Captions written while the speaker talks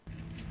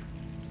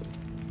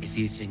If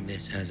you think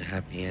this has a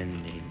happy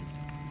ending,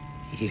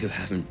 you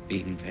haven't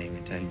been paying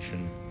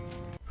attention.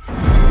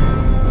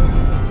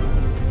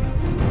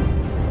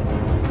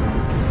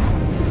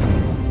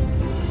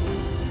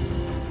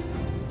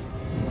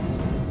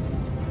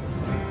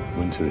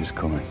 Winter is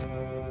coming.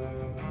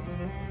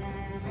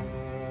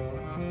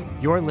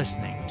 You're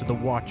listening to the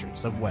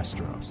Watchers of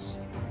Westeros.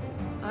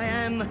 I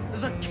am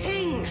the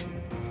king!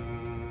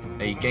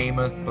 A Game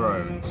of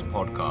Thrones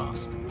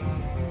podcast.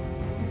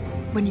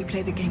 When you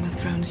play the Game of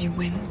Thrones, you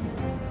win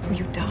or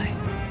you die.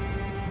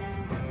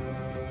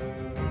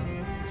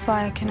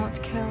 Fire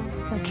cannot kill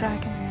a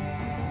dragon.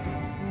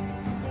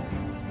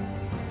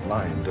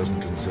 Lion doesn't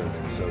concern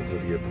himself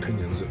with the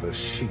opinions of a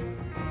sheep.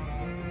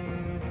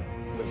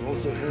 I've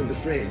also heard the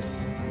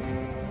phrase,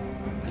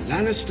 a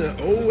Lannister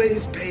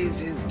always pays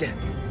his debt.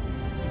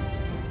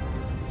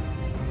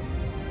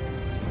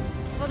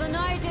 For the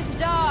night is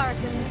dark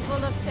and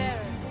full of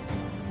terror.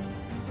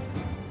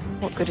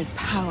 What good is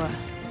power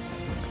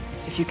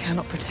if you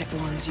cannot protect the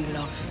ones you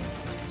love?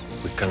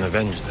 We can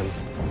avenge them.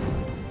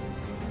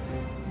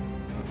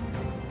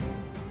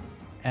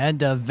 And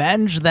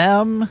avenge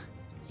them,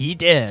 he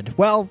did.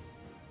 Well,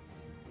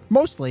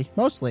 mostly,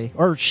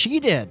 or she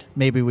did,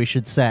 maybe we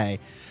should say.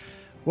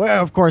 We're,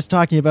 of course,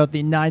 talking about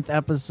the 9th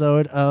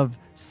episode of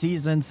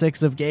Season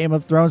 6 of Game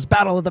of Thrones,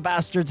 Battle of the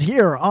Bastards,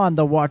 here on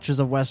the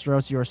Watchers of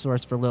Westeros, your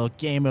source for little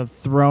Game of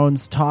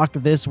Thrones talk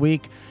this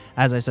week.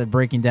 As I said,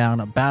 breaking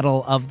down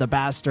Battle of the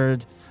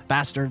Bastards.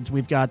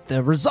 We've got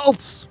the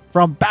results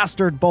from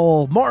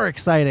BastardBowl. More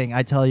exciting,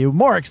 I tell you,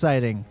 more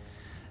exciting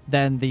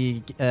than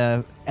the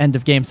end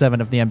of Game 7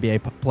 of the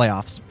NBA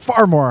playoffs.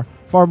 Far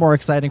more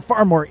exciting,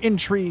 far more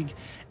intrigue,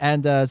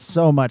 and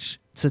so much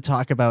to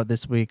talk about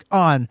this week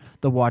on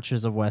the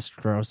Watchers of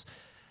Westeros.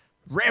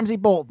 Ramsay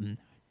Bolton,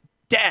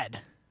 dead.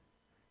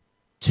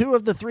 2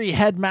 of the 3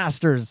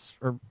 headmasters,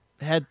 or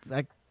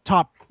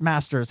top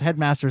masters,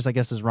 headmasters I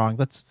guess is wrong.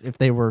 That's if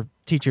they were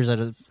teachers at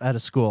a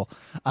school.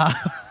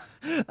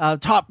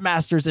 Top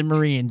masters in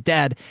Meereen,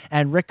 dead.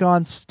 And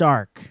Rickon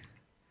Stark,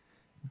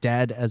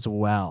 dead as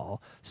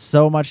well.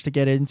 So much to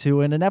get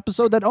into in an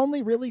episode that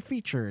only really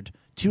featured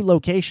 2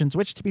 locations,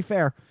 which, to be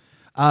fair,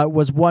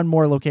 was one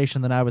more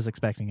location than I was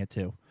expecting it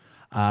to.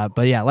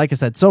 But yeah, like I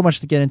said, so much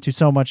to get into,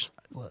 so much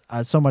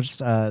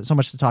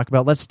to talk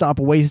about. Let's stop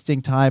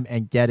wasting time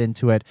and get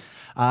into it.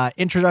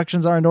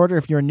 Introductions are in order.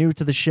 If you're new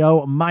to the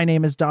show, my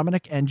name is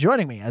Dominic, and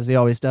joining me, as he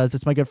always does,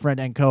 it's my good friend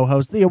and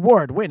co-host, the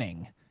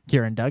award-winning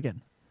Ciaran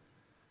Duggan.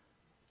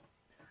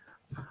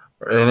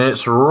 And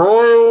it's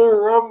Royal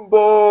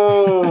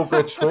Rumble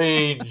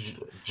between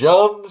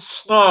Jon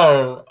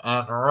Snow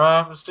and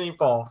Ramsay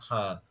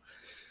Bolton.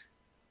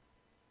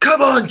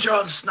 Come on,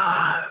 Jon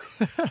Snow!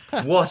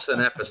 What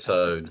an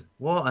episode!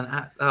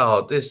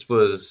 This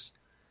was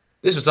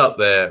up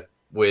there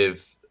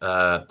with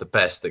the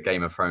best that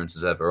Game of Thrones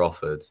has ever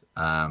offered.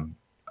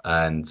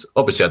 And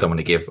obviously, I don't want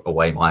to give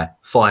away my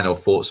final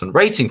thoughts and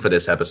rating for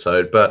this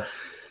episode, but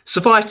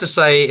suffice to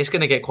say, it's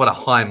going to get quite a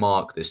high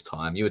mark this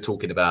time. You were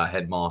talking about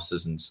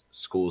headmasters and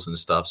schools and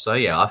stuff. So,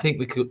 yeah, I think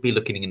we could be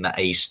looking in the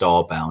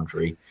A-star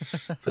boundary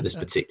for this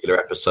particular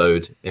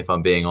episode, if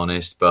I'm being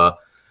honest. But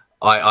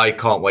I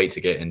can't wait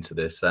to get into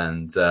this.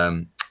 And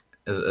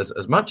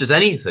as much as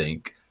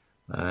anything,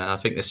 I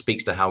think this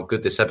speaks to how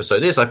good this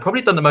episode is. I've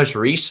probably done the most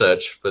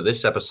research for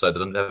this episode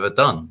that I've ever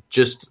done,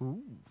 just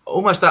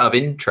almost out of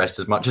interest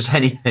as much as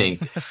anything,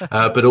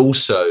 but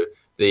also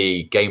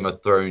the Game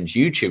of Thrones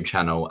YouTube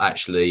channel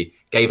actually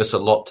gave us a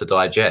lot to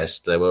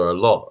digest. There were a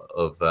lot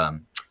of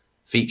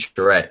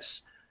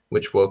featurettes,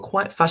 which were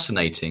quite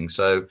fascinating.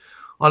 So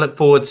I look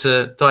forward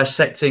to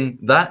dissecting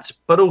that,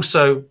 but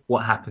also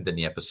what happened in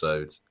the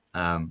episode.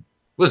 It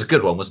was a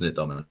good one, wasn't it,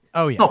 Dominic?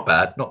 Oh, yeah. Not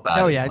bad.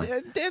 Oh, yeah.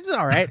 It's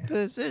all right.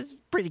 It's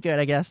pretty good,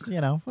 I guess.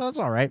 Well, it's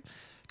all right.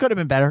 Could have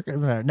been better.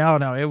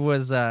 No, it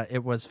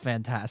was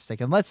fantastic.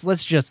 And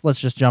let's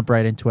just jump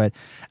right into it.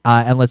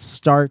 And let's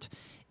start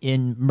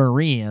in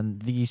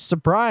Meereen, the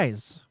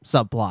surprise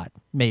subplot,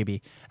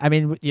 maybe. I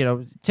mean,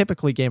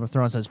 typically Game of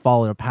Thrones has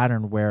followed a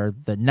pattern where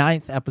the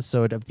 9th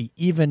episode of the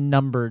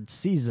even-numbered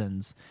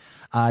seasons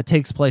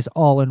takes place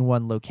all in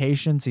one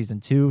location. Season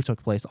 2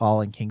 took place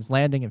all in King's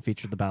Landing and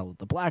featured the Battle of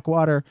the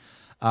Blackwater.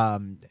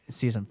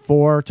 Season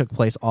 4 took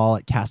place all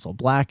at Castle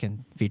Black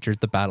and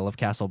featured the Battle of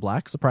Castle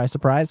Black. Surprise,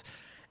 surprise.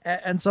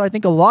 And so I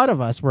think a lot of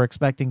us were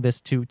expecting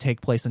this to take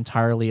place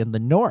entirely in the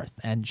north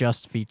and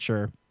just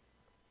feature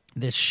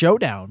this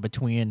showdown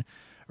between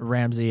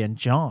Ramsay and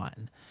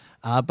Jon.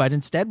 But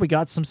instead, we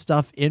got some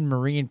stuff in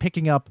Meereen,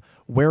 picking up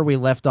where we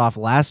left off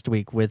last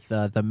week with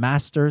the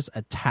Masters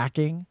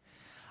attacking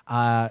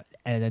and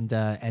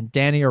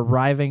Dany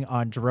arriving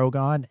on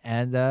Drogon,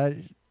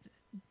 and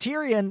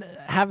Tyrion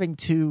having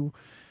to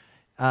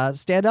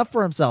stand up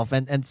for himself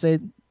and say,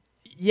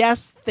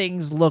 yes,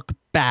 things look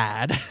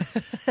bad.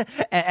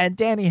 And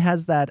Dany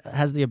has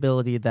the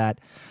ability that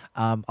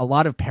a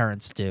lot of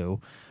parents do.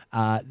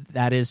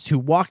 That is to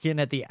walk in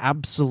at the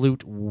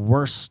absolute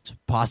worst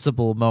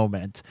possible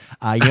moment.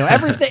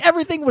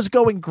 Everything was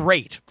going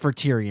great for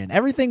Tyrion.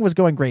 Everything was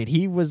going great.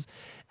 He was,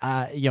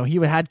 he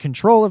had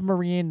control of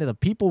Meereen. The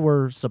people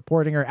were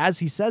supporting her, as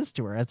he says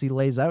to her, as he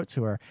lays out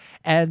to her.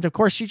 And of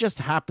course, she just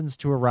happens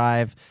to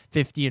arrive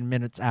 15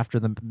 minutes after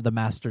the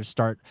Masters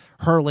start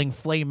hurling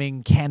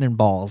flaming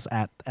cannonballs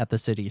at the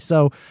city.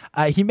 So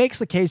he makes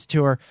the case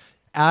to her,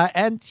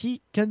 and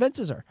he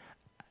convinces her.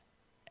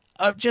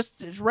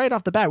 Just right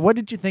off the bat, what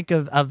did you think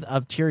of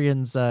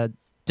Tyrion's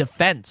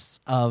defense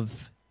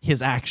of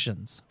his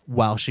actions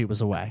while she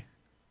was away?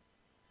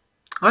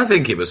 I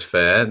think it was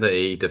fair that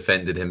he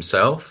defended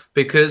himself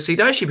because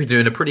he'd actually been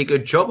doing a pretty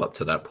good job up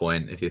to that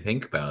point, if you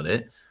think about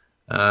it.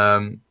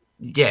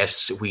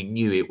 Yes, we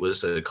knew it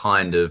was a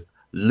kind of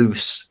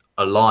loose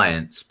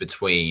alliance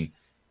between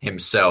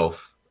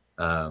himself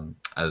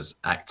as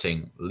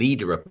acting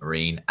leader of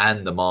Meereen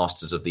and the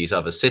masters of these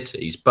other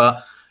cities,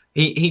 but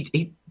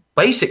he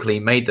basically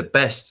made the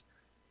best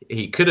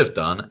he could have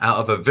done out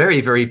of a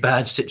very, very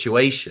bad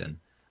situation.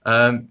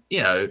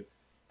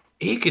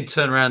 He could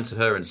turn around to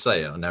her and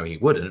say, oh, no, he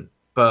wouldn't.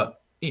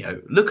 But,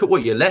 look at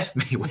what you left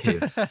me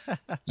with.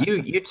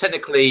 You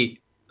technically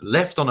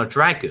left on a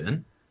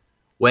dragon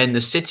when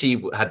the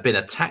city had been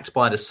attacked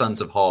by the Sons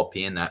of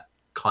Harpy in that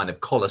kind of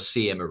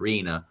Colosseum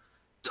arena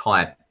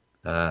type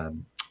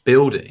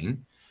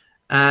building.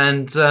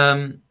 And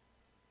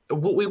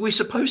what were we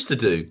supposed to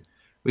do?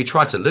 We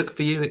tried to look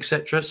for you,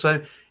 etc.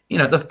 So,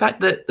 the fact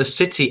that the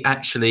city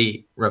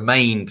actually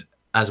remained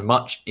as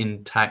much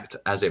intact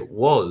as it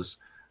was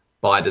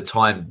by the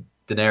time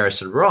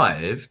Daenerys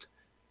arrived,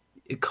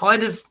 it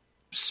kind of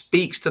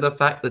speaks to the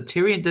fact that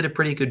Tyrion did a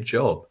pretty good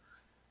job.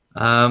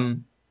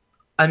 For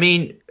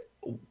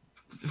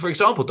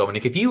example,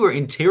 Dominic, if you were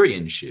in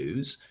Tyrion's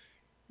shoes,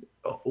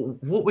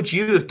 what would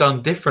you have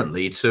done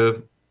differently to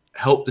have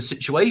helped the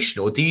situation?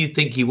 Or do you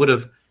think he would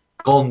have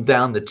gone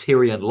down the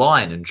Tyrion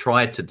line and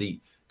tried to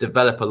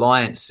develop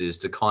alliances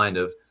to kind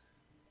of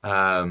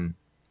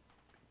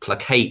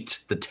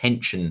placate the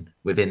tension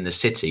within the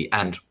city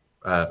and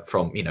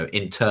from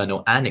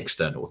internal and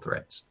external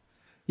threats?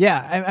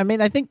 Yeah,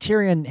 I think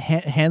Tyrion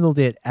handled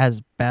it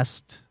as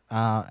best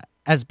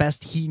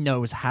he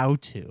knows how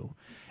to,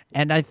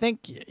 and I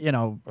think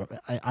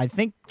I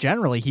think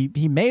generally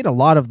he made a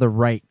lot of the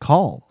right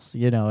calls.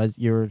 As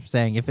you were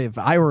saying, if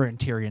I were in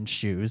Tyrion's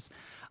shoes,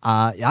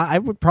 I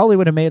would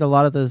have made a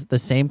lot of the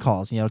same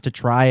calls. To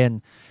try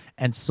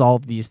and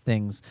solve these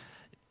things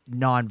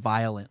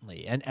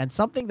non-violently. And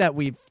something that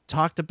we've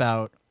talked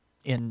about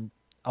in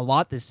a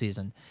lot this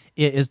season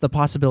is the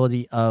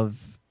possibility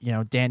of,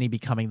 Dany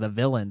becoming the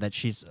villain, that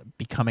she's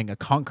becoming a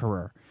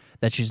conqueror,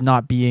 that she's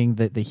not being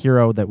the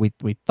hero that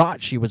we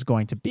thought she was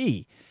going to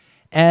be.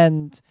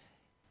 And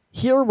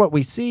here what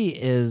we see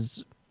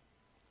is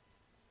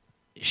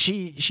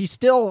she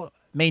still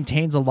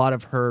maintains a lot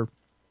of her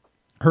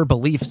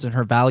beliefs and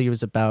her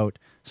values about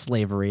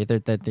slavery,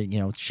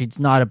 that she's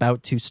not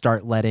about to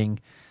start letting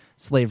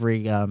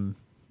slavery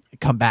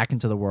come back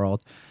into the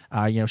world.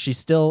 She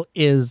still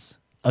is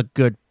a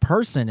good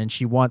person, and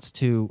she wants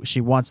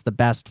the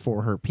best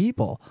for her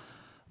people.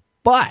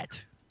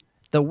 But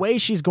the way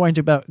she's going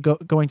to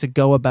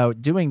go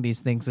about doing these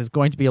things is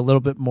going to be a little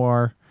bit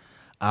more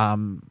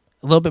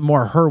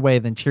her way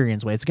than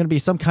Tyrion's way. It's going to be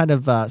some kind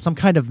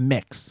of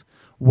mix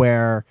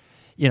where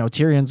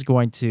Tyrion's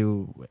going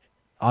to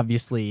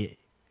obviously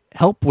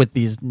help with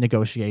these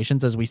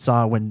negotiations, as we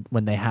saw when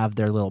they have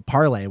their little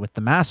parley with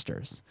the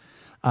Masters.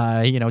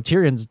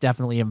 Tyrion's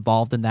definitely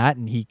involved in that,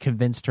 and he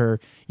convinced her,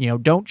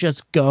 don't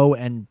just go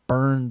and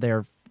burn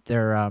their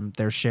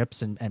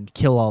ships and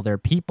kill all their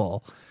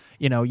people.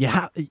 You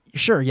have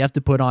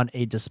to put on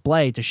a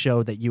display to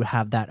show that you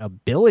have that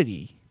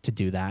ability to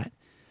do that,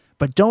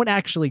 but don't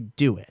actually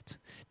do it.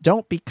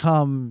 Don't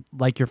become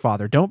like your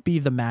father. Don't be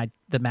the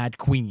mad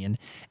queen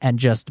and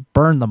just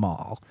burn them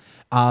all.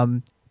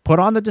 Put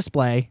on the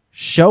display,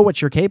 show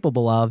what you're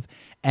capable of,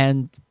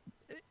 and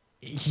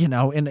in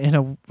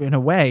a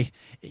way,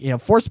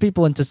 force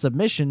people into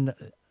submission.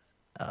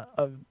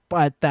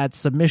 But that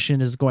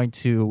submission is going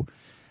to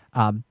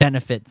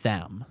benefit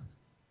them.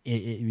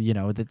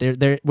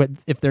 That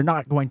if they're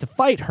not going to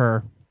fight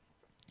her,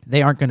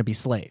 they aren't going to be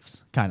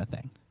slaves, kind of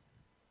thing.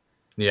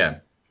 Yeah.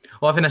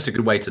 Well, I think that's a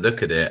good way to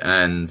look at it,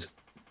 and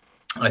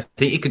I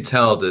think you can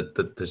tell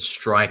the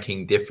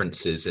striking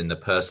differences in the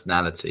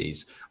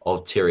personalities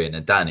of Tyrion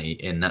and Dany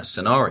in that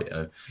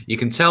scenario. You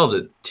can tell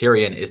that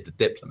Tyrion is the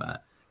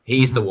diplomat.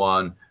 He's the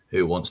one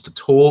who wants to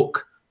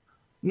talk.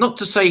 Not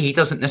to say he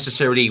doesn't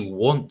necessarily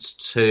want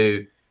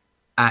to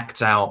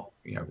act out,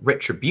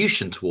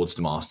 retribution towards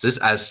the Masters,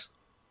 as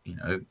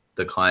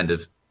the kind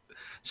of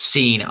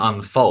scene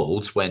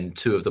unfolds when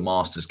two of the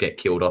Masters get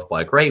killed off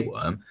by a Grey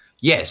Worm.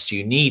 Yes,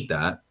 you need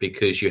that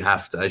because you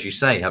have to, as you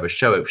say, have a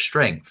show of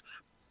strength.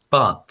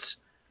 But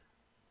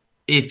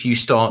if you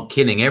start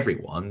killing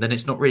everyone, then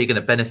it's not really going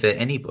to benefit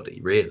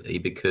anybody, really,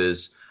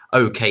 because,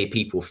 okay,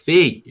 people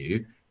fear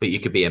you, but you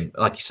could be,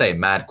 like you say, a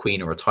Mad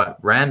Queen or a type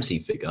Ramsay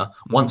figure.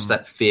 Once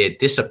that fear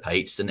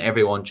dissipates, then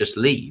everyone just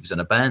leaves and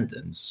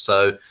abandons.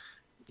 So,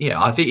 yeah,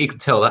 I think you can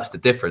tell that's the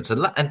difference. And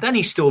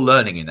Dany's still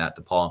learning in that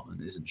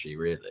department, isn't she,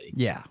 really?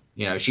 Yeah.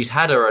 You know, she's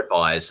had her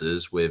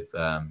advisors with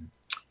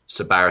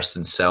Sir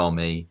Barristan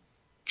Selmy,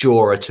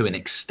 Jorah to an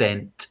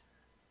extent.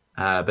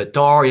 But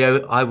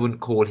Dario, I wouldn't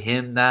call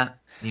him that.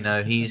 You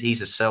know,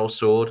 he's a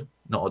sellsword,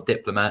 not a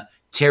diplomat.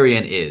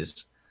 Tyrion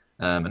is.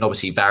 And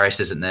obviously Varys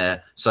isn't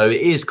there. So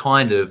it is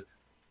kind of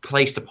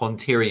placed upon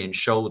Tyrion's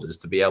shoulders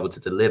to be able to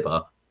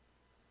deliver.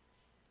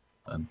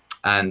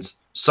 And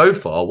so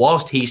far,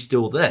 whilst he's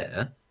still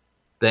there,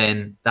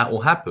 then that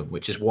will happen,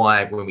 which is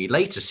why when we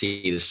later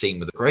see the scene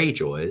with the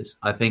Greyjoys,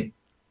 I think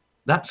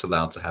that's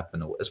allowed to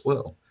happen as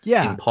well.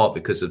 Yeah. In part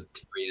because of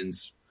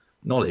Tyrion's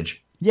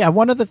knowledge. Yeah,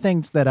 one of the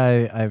things that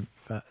I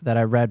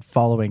read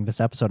following this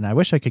episode, and I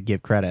wish I could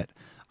give credit,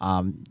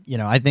 you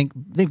know, I think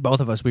both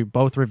of us, we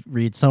both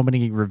read so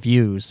many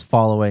reviews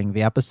following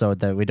the episode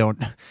that we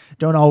don't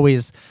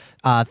always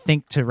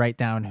think to write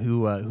down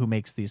who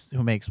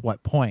makes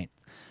what point.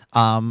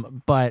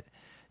 But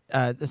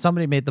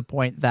somebody made the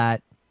point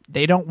that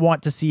they don't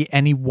want to see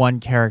any one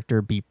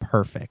character be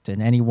perfect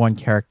and any one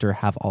character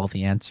have all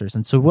the answers.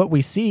 And so what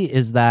we see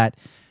is that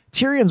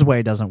Tyrion's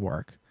way doesn't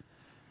work.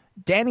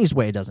 Dany's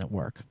way doesn't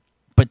work.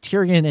 But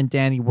Tyrion and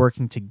Dany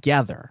working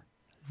together,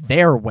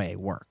 their way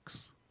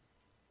works.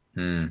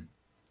 And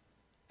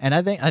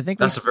I think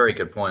that's a very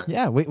good point.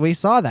 Yeah, we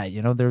saw that.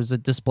 You know, there's a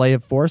display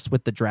of force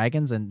with the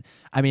dragons, and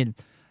I mean,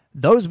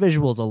 those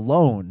visuals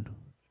alone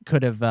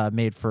could have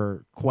made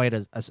for quite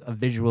a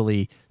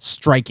visually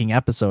striking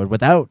episode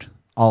without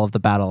all of the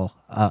Battle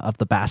of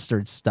the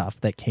Bastards stuff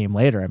that came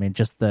later. I mean,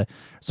 just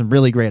some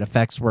really great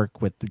effects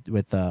work with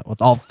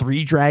all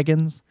three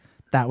dragons.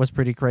 That was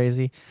pretty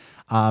crazy.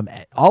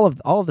 All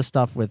of the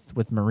stuff with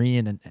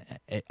Mereen, and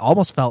it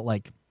almost felt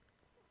like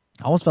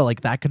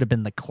that could have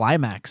been the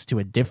climax to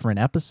a different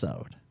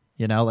episode.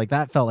 You know, like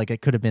that felt like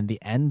it could have been the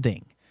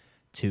ending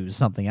to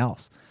something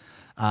else.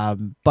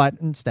 But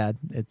instead,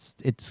 it's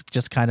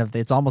just kind of,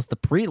 it's almost the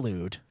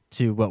prelude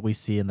to what we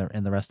see in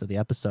the rest of the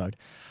episode.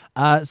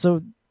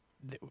 So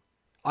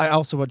I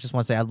also just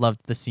want to say I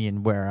loved the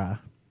scene where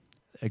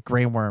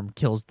Grey Worm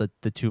kills the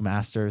two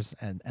masters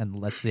and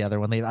lets the other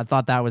one leave. I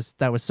thought that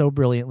was so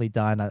brilliantly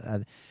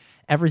done.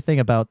 Everything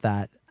about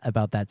that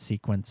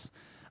sequence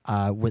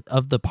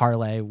of the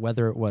parlay,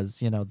 whether it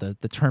was, you know,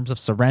 the terms of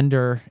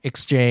surrender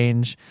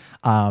exchange,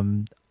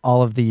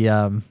 all of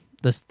the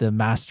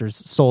masters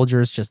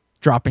soldiers just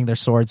dropping their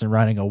swords and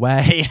running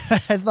away.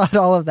 I thought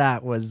all of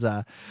that was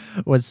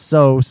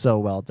so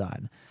well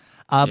done.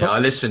 But I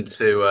listened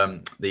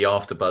to the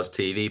AfterBuzz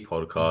TV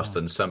podcast,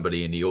 and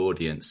somebody in the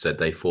audience said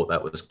they thought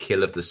that was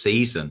kill of the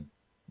season.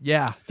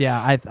 Yeah.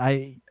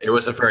 It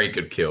was a very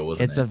good kill,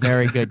 wasn't it? It's a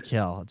very good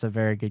kill. It's a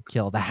very good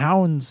kill. The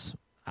hounds,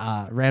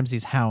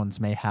 Ramsay's hounds,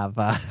 may have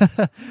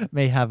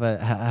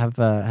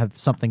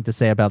something to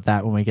say about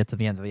that when we get to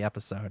the end of the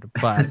episode.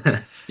 But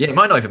yeah, it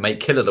might not even make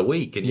kill of the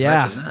week. Can you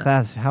imagine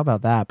that? How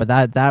about that? But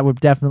that would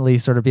definitely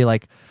sort of be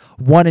like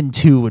 1 and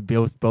 2 would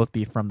both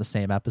be from the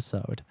same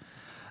episode.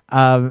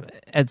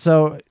 And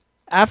so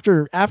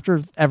after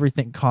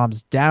everything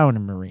calms down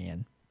in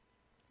Meereen,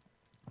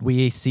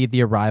 we see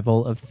the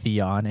arrival of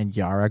Theon and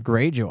Yara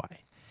Greyjoy.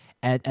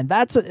 And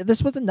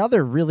this was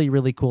another really,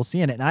 really cool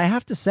scene. And I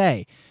have to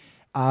say,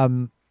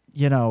 you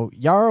know,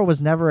 Yara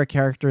was never a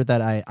character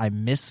that I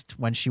missed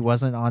when she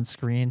wasn't on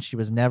screen. She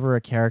was never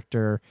a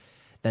character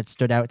that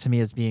stood out to me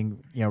as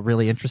being, you know,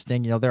 really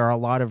interesting. You know, there are a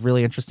lot of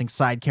really interesting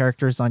side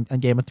characters on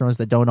Game of Thrones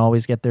that don't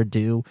always get their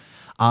due.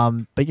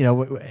 But, you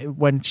know,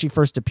 when she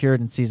first appeared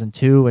in season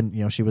 2 and,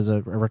 you know, she was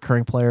a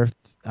recurring player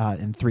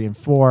in 3 and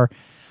 4,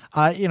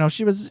 you know,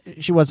 she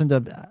wasn't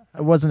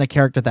a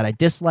character that I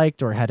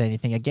disliked or had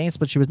anything against,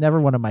 but she was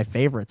never one of my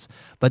favorites.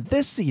 But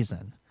this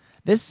season,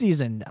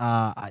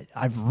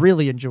 I've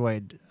really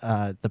enjoyed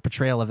the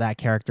portrayal of that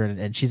character,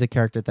 and she's a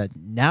character that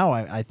now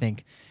I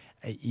think,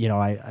 you know,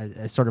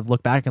 I sort of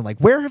look back and like,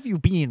 where have you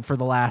been for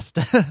the last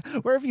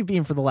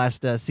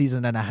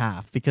season and a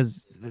half?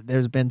 Because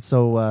there's been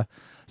so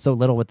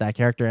little with that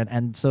character,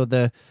 and so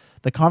the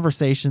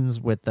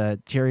conversations with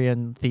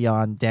Tyrion,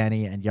 Theon,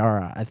 Dany, and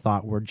Yara, I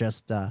thought were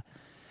just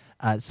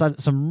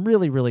some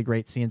really, really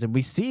great scenes, and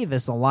we see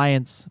this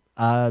alliance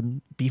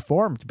be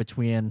formed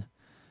between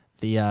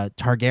the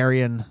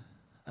Targaryens,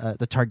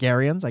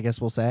 I guess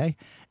we'll say,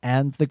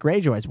 and the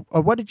Greyjoys.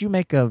 What did you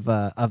make of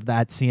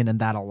that scene and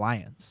that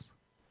alliance?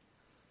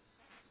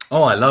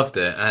 Oh, I loved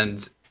it,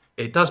 and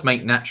it does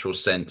make natural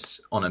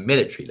sense on a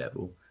military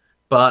level,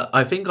 but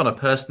I think on a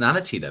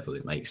personality level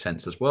it makes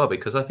sense as well,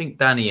 because I think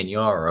Dany and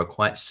Yara are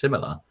quite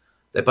similar.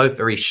 They're both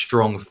very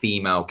strong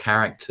female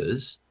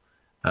characters.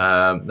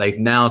 They've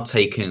now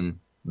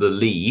taken the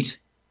lead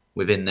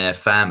within their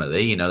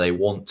family. You know, they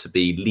want to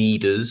be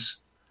leaders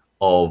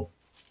of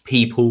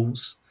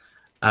peoples,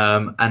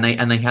 and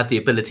they had the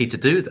ability to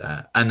do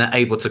that, and they're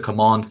able to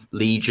command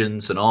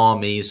legions and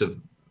armies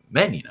of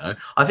men. You know,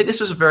 I think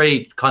this was a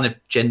very kind of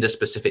gender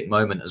specific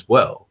moment as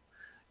well,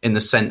 in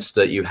the sense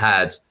that you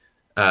had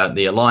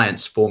the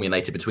alliance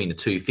formulated between the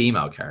two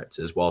female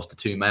characters, whilst the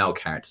two male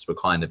characters were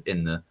kind of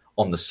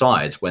on the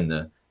sides when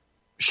the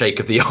shake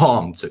of the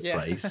arm took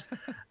place.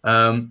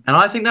 And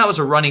I think that was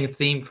a running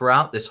theme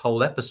throughout this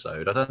whole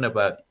episode. I don't know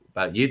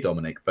about you,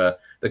 Dominic, but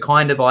the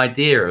kind of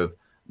idea of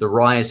the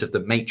rise of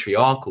the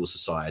matriarchal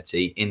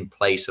society in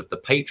place of the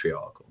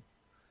patriarchal.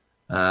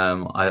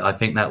 I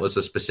think that was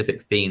a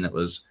specific theme that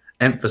was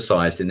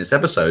emphasized in this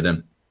episode.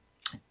 And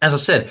as I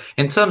said,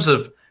 in terms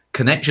of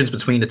connections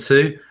between the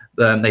two,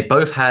 they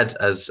both had,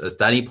 as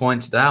Danny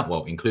pointed out,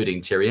 well,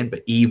 including Tyrion,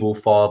 but evil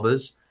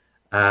fathers.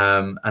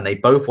 And they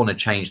both want to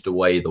change the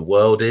way the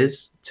world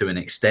is to an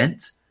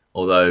extent,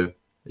 although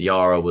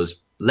Yara was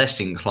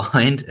less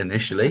inclined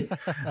initially,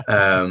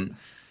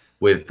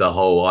 with the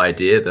whole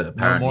idea that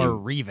apparently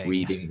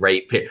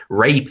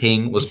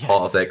raping was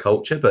part of their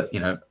culture. But,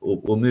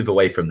 we'll move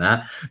away from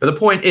that. But the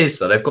point is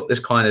that they've got this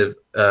kind of,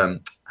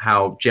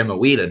 how Gemma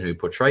Whelan, who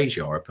portrays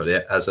Yara, put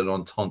it, as an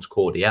entente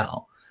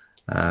cordiale.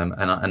 And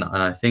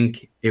I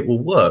think it will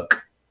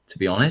work, to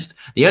be honest.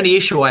 The only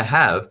issue I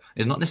have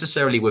is not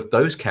necessarily with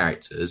those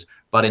characters,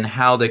 but in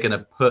how they're going to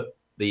put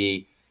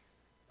the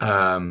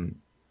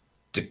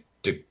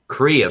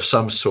decree of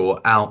some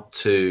sort out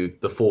to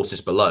the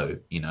forces below,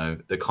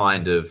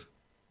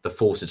 the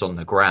forces on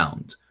the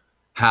ground.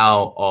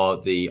 How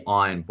are the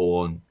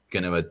Ironborn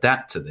going to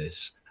adapt to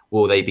this?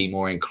 Will they be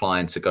more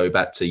inclined to go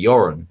back to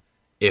Yoren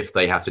if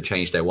they have to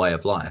change their way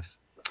of life?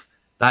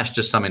 That's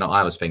just something that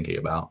I was thinking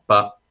about.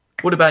 But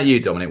what about you,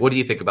 Dominic? What do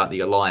you think about the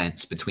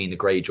alliance between the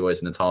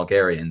Greyjoys and the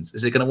Targaryens?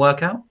 Is it going to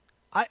work out?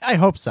 I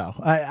hope so.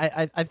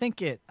 I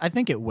think it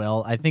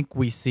will. I think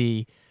we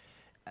see,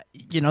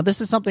 this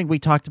is something we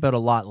talked about a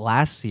lot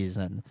last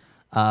season,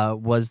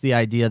 was the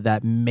idea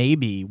that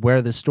maybe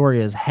where the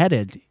story is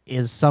headed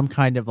is some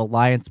kind of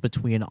alliance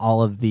between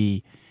all of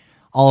the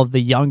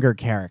younger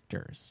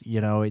characters.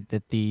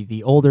 That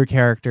the older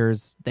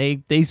characters,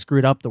 they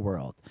screwed up the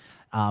world,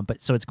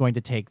 but so it's going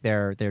to take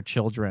their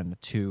children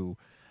to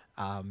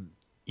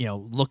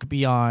look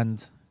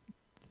beyond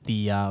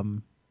the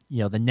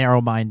the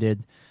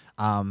narrow-minded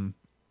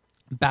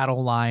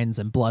battle lines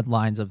and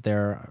bloodlines of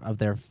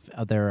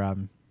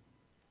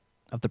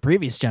the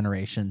previous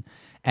generation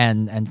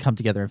and come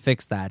together and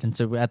fix that. And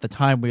so at the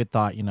time we had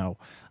thought,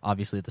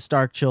 obviously the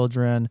Stark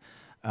children,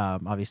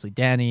 obviously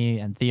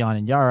Dany and Theon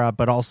and Yara,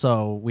 but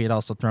also we had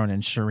also thrown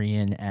in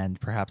Shireen and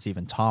perhaps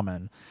even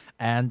Tommen.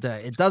 And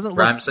it doesn't look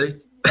Ramsay.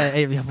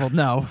 Well,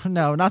 no,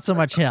 not so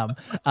much him.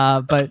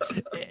 But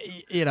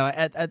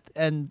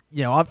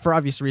for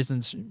obvious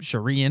reasons,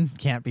 Shireen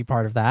can't be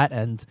part of that,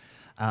 and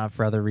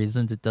for other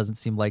reasons, it doesn't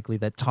seem likely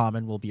that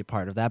Tommen will be a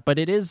part of that. But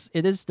it is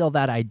still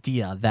that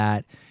idea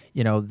that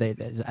they,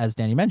 as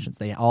Danny mentions,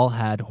 they all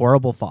had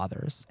horrible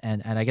fathers,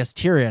 and I guess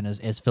Tyrion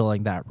is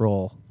filling that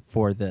role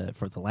for the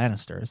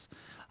Lannisters.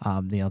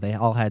 They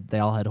all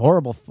had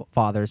horrible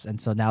fathers, and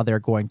so now they're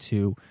going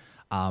to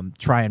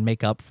try and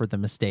make up for the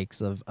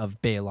mistakes of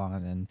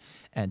Balon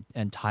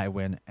and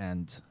Tywin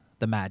and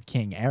the Mad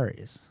King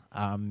Aerys.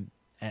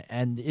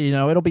 And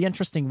it'll be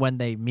interesting when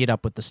they meet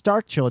up with the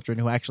Stark children,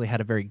 who actually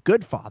had a very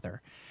good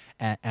father,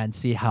 and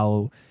see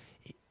how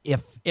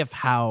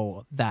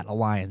that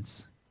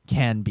alliance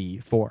can be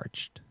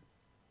forged.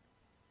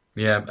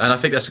 Yeah, and I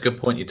think that's a good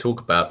point you talk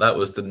about. That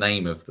was the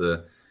name of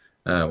the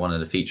one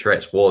of the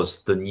featurettes,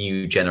 was the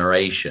new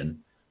generation.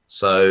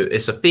 So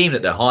it's a theme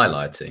that they're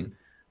highlighting.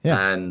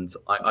 Yeah. And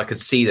I could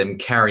see them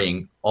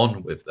carrying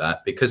on with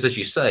that because, as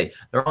you say,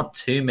 there aren't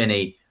too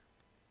many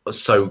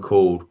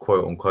so-called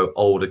quote-unquote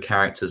older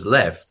characters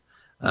left.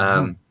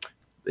 The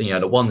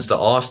ones that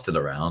are still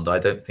around, I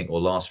don't think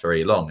will last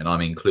very long. And I'm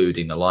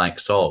including the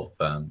likes of,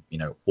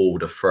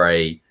 Walder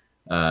Frey,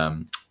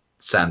 Sam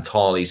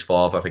Tarly's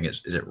father. I think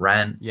is it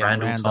Randall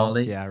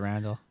Tarly? Yeah,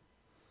 Randall.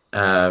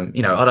 I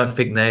don't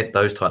think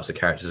those types of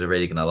characters are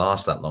really going to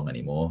last that long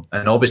anymore.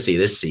 And obviously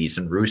this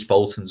season, Roose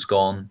Bolton's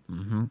gone.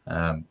 Mm-hmm.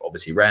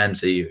 Obviously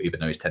Ramsay, even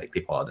though he's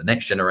technically part of the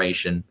next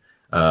generation,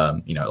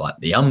 like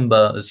the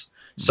Umbers.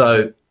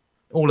 So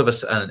all of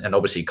us, and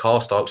obviously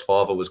Karstark's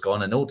father was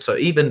gone. And also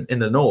even in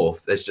the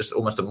North, there's just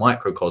almost a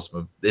microcosm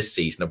of this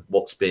season of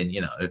what's been,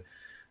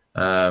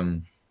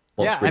 going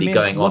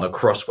on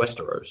across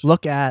Westeros.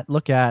 Look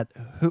at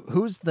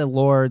who's the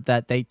lord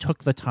that they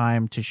took the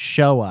time to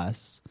show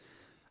us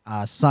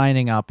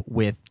signing up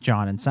with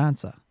Jon and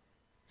Sansa.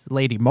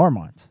 Lady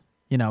Mormont,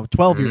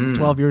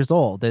 12 years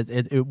old.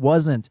 It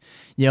wasn't,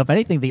 if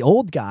anything, the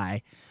old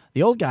guy,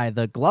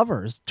 the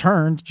Glovers,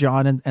 turned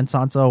Jon and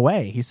Sansa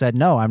away. He said,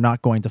 no, I'm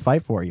not going to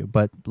fight for you.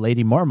 But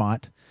Lady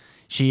Mormont,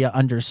 she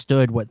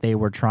understood what they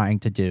were trying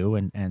to do,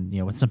 and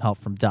with some help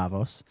from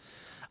Davos,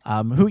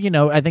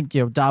 who, I think,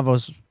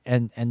 Davos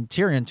and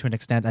Tyrion, to an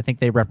extent, I think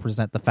they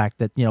represent the fact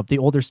that, the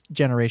older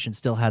generation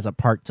still has a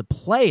part to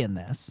play in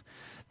this.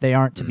 They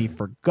aren't to be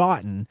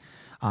forgotten.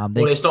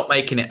 Well, it's not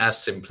making it as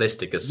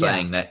simplistic as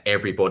saying that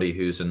everybody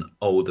who's an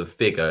older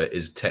figure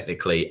is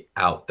technically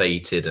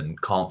outdated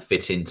and can't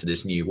fit into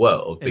this new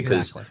world,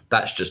 because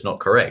that's just not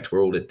correct.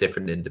 We're all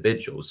different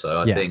individuals.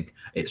 So I think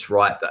it's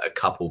right that a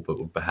couple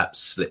would perhaps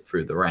slip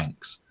through the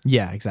ranks.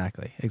 Yeah,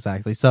 exactly.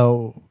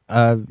 So,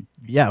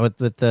 with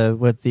the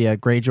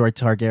Greyjoy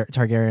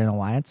Targaryen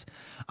alliance,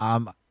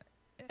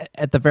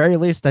 at the very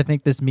least, I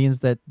think this means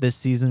that this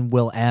season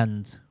will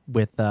end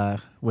with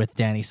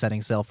Dany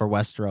setting sail for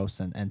Westeros,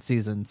 and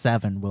season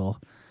 7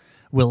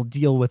 will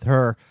deal with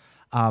her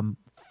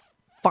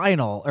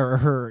final, or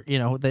her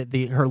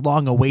her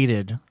long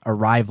awaited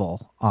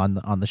arrival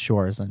on the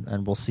shores,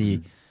 and we'll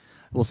see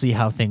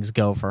how things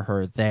go for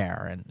her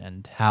there,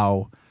 and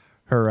how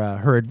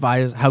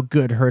how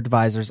good her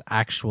advisors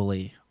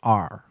actually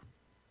are.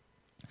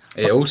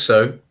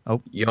 Also,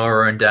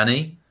 Yara and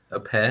Dany, a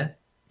pair.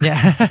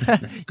 Yeah,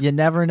 you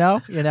never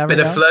know. Bit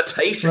of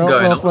flirtation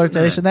going on.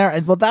 Flirtation there,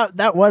 and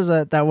that was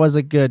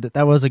a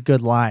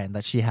good line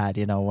that she had.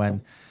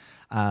 When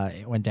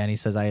Dany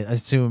says, "I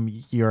assume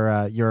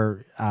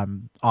your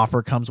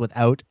offer comes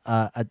without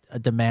a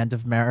demand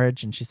of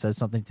marriage," and she says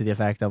something to the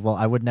effect of, "Well,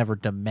 I would never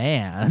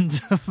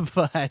demand,"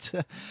 but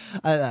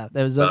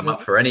I'm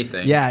up for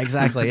anything. Yeah,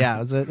 exactly.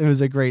 Yeah, it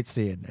was a great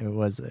scene. It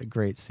was a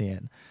great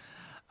scene.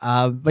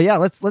 But yeah,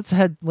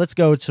 let's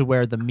go to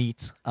where the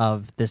meat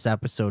of this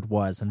episode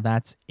was, and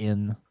that's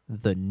in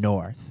the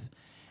north.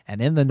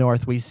 And in the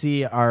north, we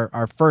see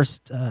our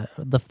first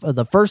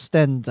the first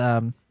and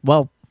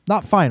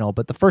not final,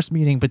 but the first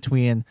meeting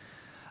between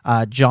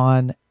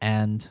Jon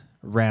and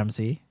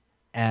Ramsay.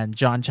 And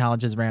Jon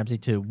challenges Ramsay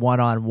to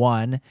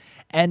one-on-one,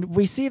 and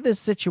we see this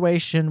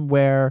situation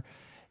where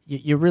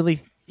you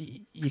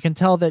can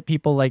tell that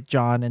people like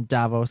Jon and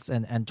Davos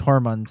and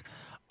Tormund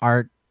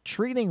are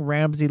treating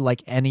Ramsay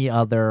like any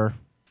other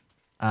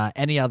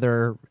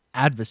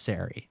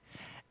adversary,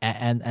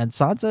 and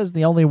Sansa is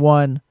the only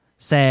one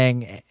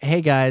saying,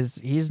 "Hey guys,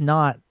 he's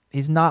not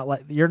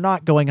like, you're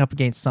not going up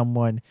against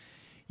someone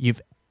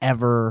you've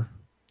ever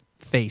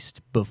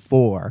faced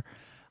before."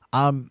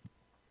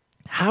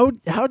 How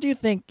do you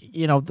think,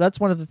 that's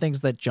one of the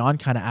things that Jon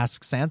kind of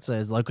asks Sansa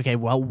is like, okay,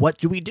 well, what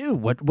do we do?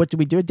 What do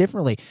we do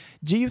differently?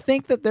 Do you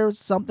think that there's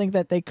something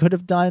that they could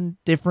have done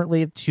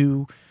differently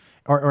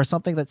or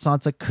something that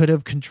Sansa could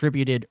have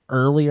contributed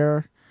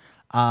earlier,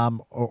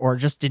 or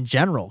just in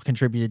general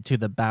contributed to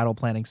the battle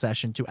planning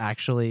session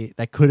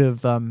that could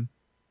have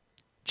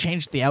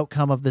changed the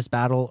outcome of this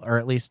battle, or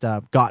at least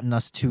gotten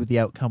us to the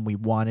outcome we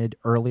wanted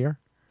earlier?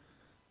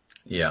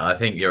 Yeah, I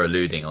think you're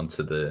alluding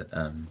onto the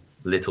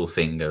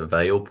Littlefinger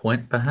veil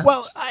point, perhaps.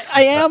 Well,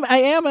 I am,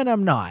 and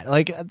I'm not.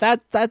 Like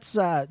that's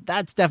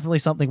definitely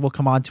something we'll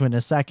come on to in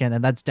a second,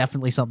 and that's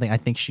definitely something I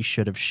think she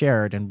should have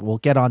shared, and we'll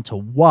get on to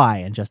why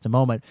in just a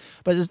moment.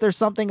 But is there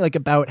something like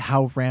about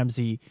how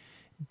Ramsay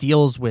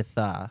deals with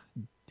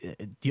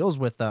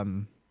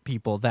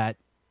people that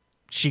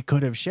she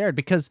could have shared?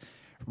 Because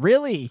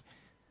really,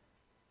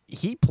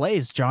 he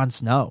plays Jon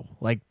Snow,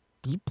 like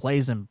he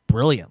plays him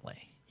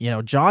brilliantly.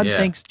 Jon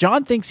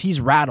thinks he's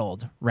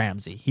rattled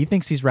Ramsay. He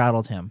thinks he's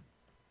rattled him.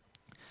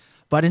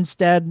 But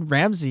instead,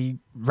 Ramsay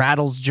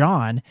rattles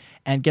Jon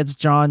and gets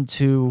Jon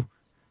to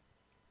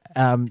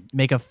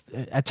make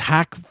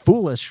attack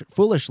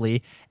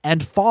foolishly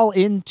and fall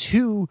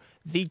into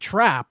the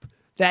trap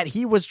that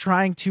he was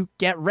trying to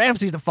get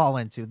Ramsay to fall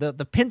into,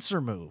 the pincer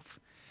move.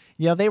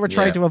 They were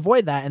trying to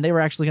avoid that, and they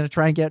were actually going to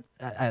try and get,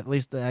 at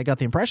least I got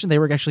the impression, they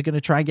were actually going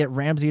to try and get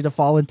Ramsay to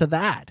fall into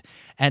that.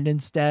 And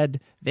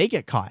instead, they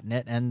get caught in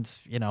it. And,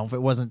 if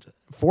it wasn't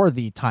for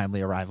the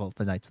timely arrival of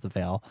the Knights of the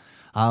Vale,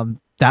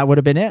 that would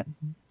have been it.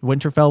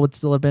 Winterfell would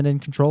still have been in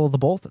control of the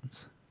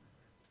Boltons.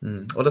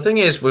 Well, the thing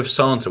is with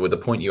Sansa, with the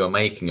point you were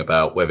making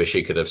about whether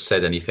she could have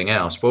said anything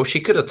else, well,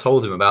 she could have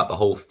told him about the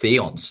whole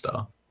Theon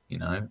stuff.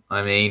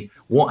 I mean,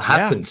 what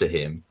happened to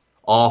him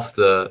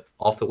after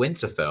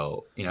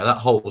Winterfell? That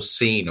whole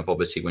scene of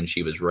obviously when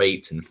she was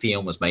raped and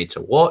Theon was made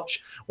to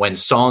watch, when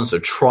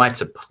Sansa tried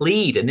to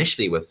plead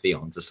initially with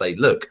Theon to say,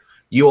 look,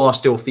 you are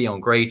still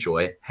Theon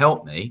Greyjoy,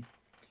 help me,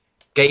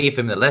 gave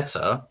him the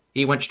letter,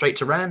 he went straight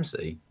to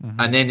Ramsay.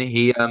 And then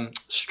he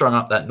strung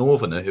up that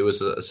Northerner who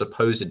was a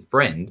supposed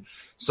friend.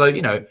 So,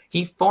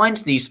 he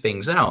finds these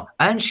things out,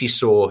 and she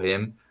saw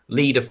him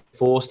lead a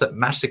force that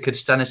massacred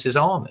Stannis'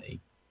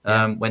 army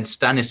when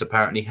Stannis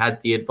apparently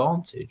had the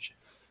advantage.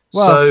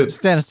 Well,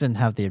 Stannis didn't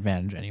have the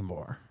advantage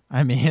anymore.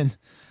 I mean,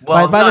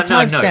 by the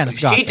time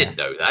Stannis got there. She didn't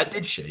know that,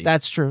 did she?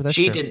 That's true.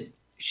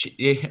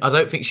 I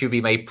don't think she would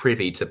be made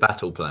privy to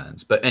battle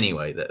plans. But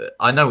anyway,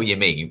 I know what you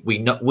mean.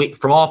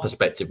 From our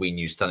perspective, we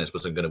knew Stannis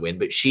wasn't going to win,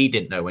 but she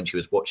didn't know when she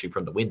was watching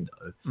from the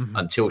window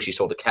until she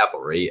saw the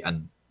cavalry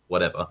and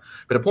whatever.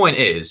 But the point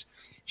is,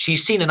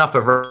 she's seen enough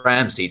of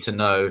Ramsay to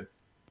know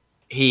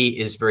he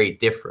is very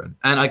different.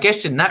 And I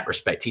guess in that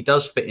respect, he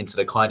does fit into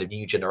the kind of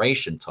new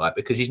generation type,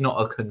 because he's not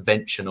a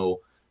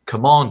conventional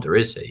commander,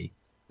 is he?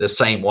 The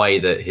same way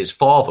that his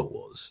father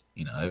was,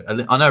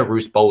 I know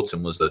Roose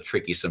Bolton was a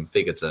tricky-some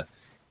figure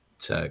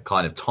to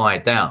kind of tie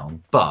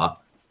down, but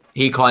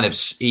he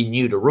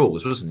knew the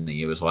rules, wasn't he?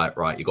 He was like,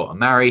 right, you got to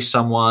marry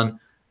someone,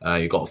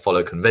 you got to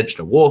follow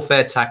conventional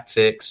warfare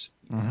tactics.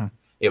 Mm-hmm.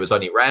 It was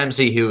only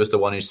Ramsay who was the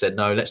one who said,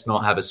 no, let's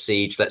not have a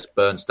siege, let's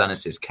burn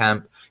Stannis'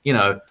 camp.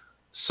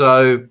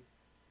 So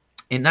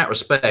in that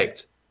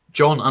respect,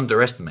 Jon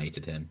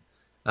underestimated him.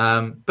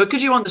 But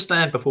could you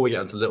understand, before we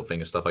get into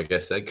Littlefinger stuff, I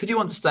guess, could you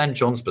understand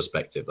Jon's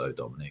perspective, though,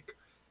 Dominic?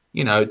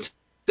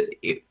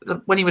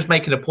 When he was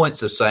making the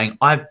points of saying,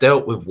 I've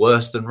dealt with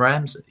worse than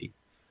Ramsay.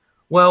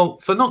 Well,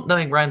 for not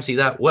knowing Ramsay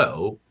that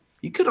well,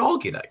 you could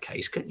argue that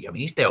case, couldn't you? I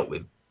mean, he's dealt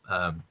with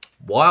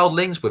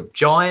wildlings, with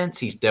giants,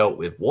 he's dealt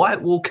with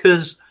White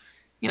Walkers.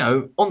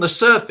 On the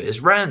surface,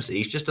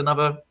 Ramsay's just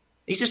another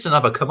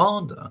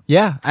commander.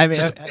 Yeah, I mean,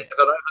 just a bit of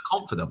an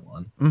overconfident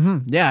one. Mm-hmm.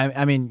 Yeah,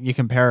 I mean, you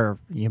compare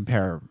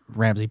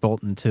Ramsay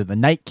Bolton to the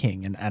Night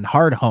King and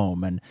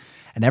Hardhome and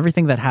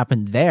everything that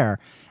happened there.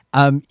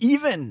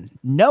 Even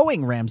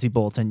knowing Ramsay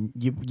Bolton,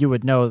 you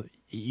would know,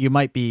 you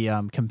might be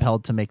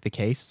compelled to make the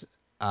case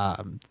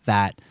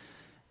that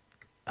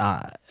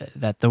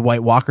the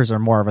White Walkers are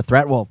more of a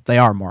threat. Well, they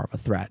are more of a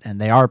threat, and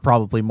they are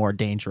probably more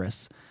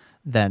dangerous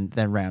than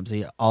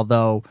Ramsay.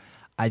 Although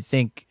I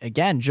think,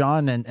 again,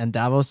 Jon and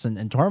Davos and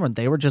Tormund,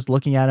 they were just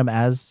looking at him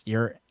as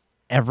your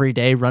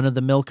everyday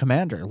run-of-the-mill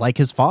commander, like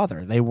his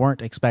father. They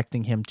weren't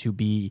expecting him to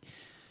be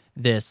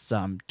this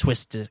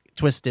twisted,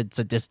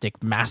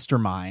 sadistic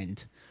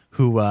mastermind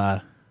who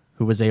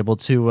was able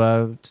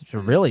to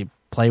really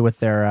play with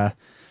their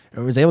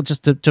was able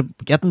just to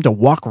get them to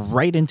walk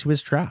right into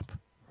his trap.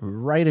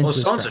 Right into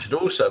his Sansa trap. should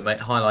also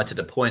highlighted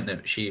a point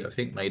that she, I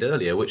think, made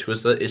earlier, which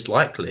was that it's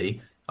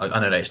likely, I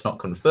know it's not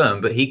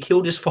confirmed, but he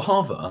killed his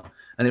father.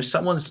 And if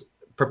someone's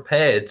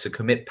prepared to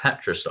commit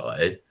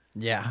patricide,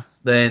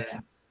 then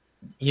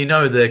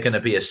they're going to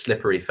be a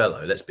slippery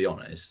fellow, let's be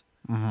honest.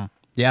 Mm-hmm.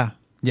 Yeah,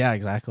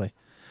 exactly.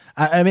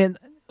 I mean,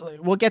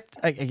 we'll get,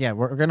 again,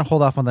 we're going to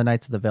hold off on the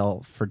Knights of the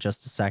Vale for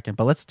just a second,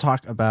 but let's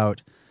talk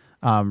about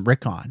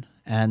Rickon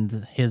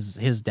and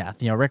his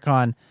death.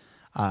 Rickon,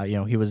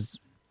 he was...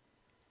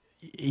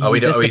 Are we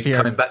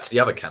coming back to the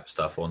other camp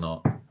stuff or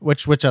not?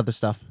 Which other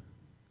stuff?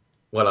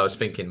 Well, I was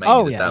thinking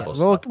maybe Davos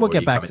stuff. We'll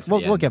get back to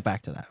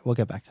that. We'll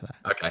get back to that.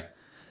 Okay,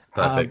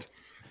 perfect.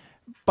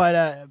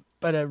 But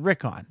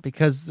Rickon,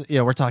 because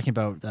we're talking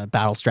about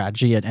battle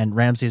strategy, and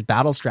Ramsay's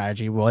battle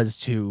strategy was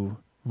to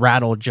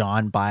rattle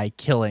Jon by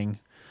killing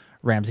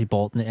Ramsay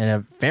Bolton in a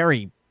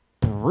very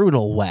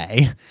brutal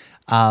way,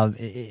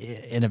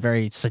 in a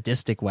very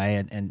sadistic way,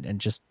 and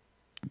just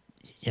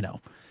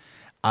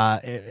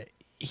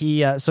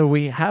so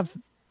we have.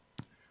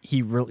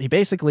 He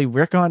basically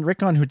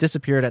Rickon, who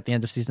disappeared at the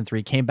end of season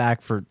 3, came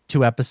back for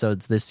 2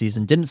 episodes this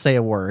season, didn't say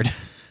a word,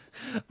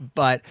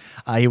 but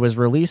he was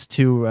released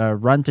to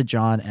run to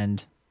Jon,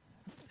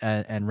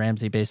 and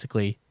Ramsay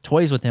basically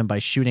toys with him by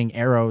shooting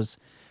arrows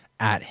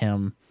at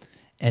him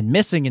and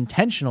missing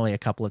intentionally a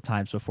couple of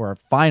times before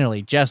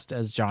finally, just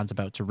as Jon's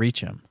about to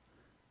reach him,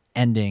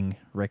 ending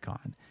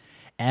Rickon.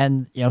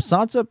 And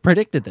Sansa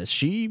predicted this.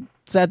 She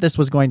said this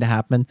was going to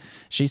happen.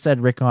 She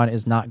said Rickon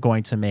is not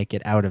going to make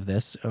it out of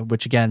this,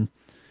 which again,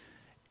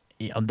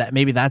 that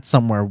maybe that's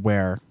somewhere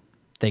where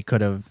they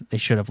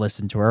should have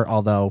listened to her.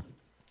 Although,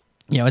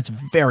 it's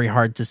very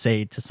hard to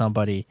say to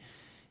somebody,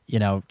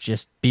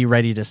 just be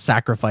ready to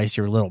sacrifice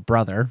your little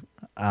brother.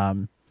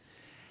 And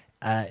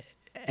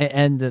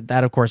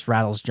that of course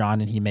rattles Jon,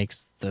 and he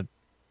makes the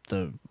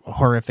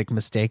horrific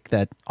mistake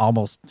that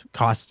almost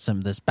costs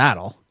him this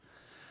battle.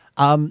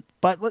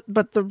 But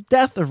the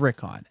death of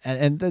Rickon,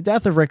 and the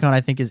death of Rickon,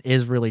 I think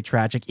is really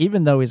tragic.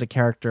 Even though he's a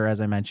character,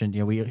 as I mentioned,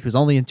 he was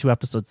only in 2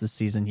 episodes this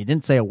season. He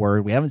didn't say a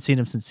word. We haven't seen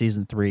him since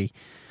season 3.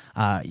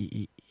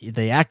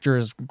 The actor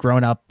has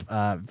grown up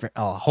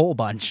a whole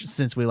bunch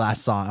since we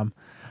last saw him.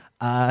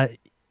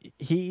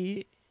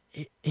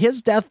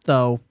 His death,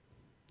 though,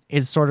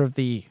 is sort of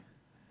the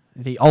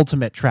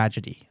ultimate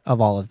tragedy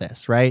of all of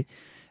this, right?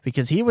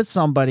 Because he was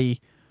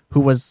somebody who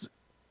was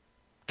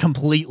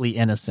completely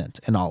innocent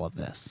in all of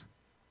this.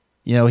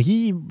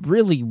 He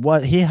really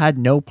was. He had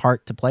no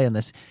part to play in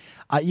this.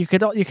 You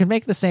could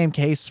make the same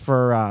case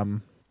for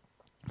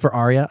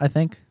Arya, I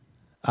think.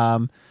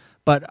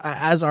 But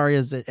as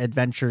Arya's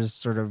adventures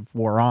sort of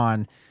wore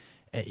on,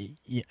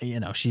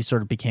 she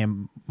sort of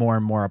became more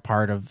and more a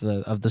part of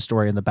the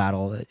story and the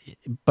battle.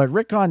 But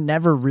Rickon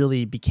never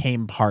really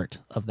became part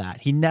of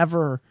that. He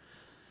never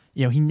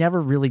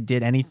really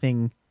did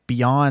anything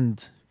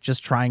beyond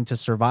just trying to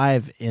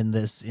survive in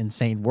this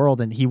insane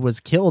world, and he was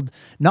killed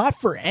not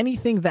for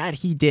anything that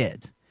he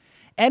did.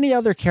 Any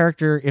other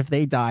character, if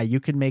they die, you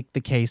can make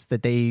the case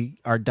that they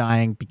are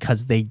dying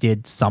because they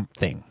did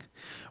something.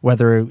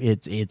 Whether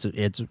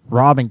it's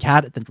Rob and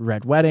Kat at the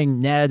Red Wedding,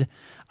 Ned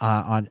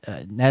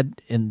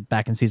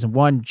back in season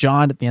 1,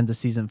 Jon at the end of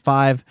season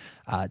 5,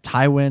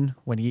 Tywin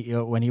when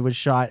he was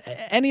shot.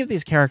 Any of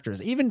these characters,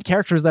 even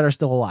characters that are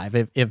still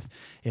alive,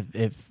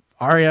 if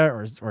Arya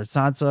or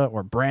Sansa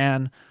or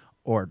Bran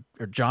or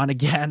Jon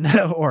again,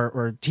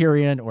 or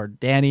Tyrion, or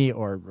Dany,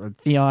 or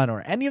Theon,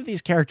 or any of these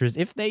characters,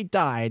 if they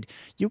died,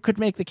 you could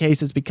make the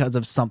case it's because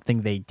of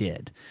something they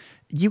did.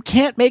 you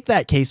can't make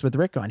that case with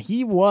Rickon.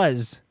 He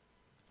was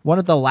one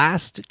of the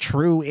last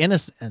true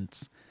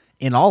innocents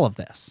in all of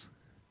this.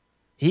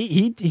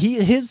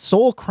 His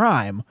sole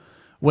crime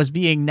was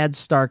being Ned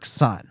Stark's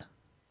son.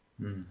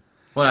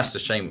 Well, that's the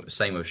same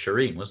with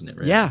Shireen, wasn't it?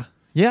 Really?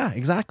 Yeah,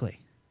 exactly.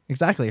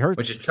 Her,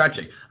 which is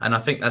tragic, and I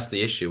think that's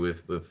the issue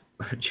with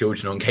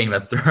children on Game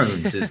of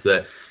Thrones is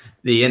that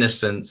the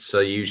innocents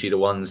are usually the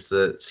ones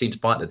that seem to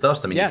bite the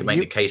dust. I mean, you can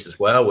make the case as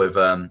well with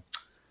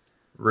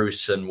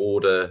Roose and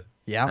Warder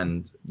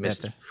and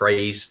Mr.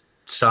 Frey's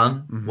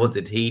son. Mm-hmm. What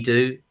did he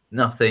do?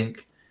 Nothing.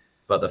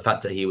 But the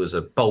fact that he was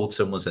a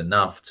Bolton was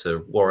enough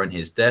to warrant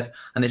his death.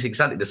 And it's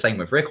exactly the same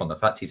with Rickon. The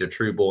fact he's a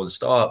true-born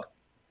Stark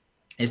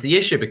is the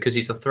issue because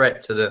he's a threat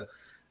to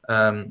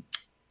the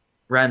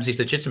Ramsay's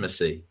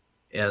legitimacy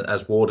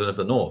as Warden of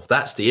the North.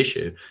 That's the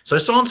issue. So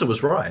Sansa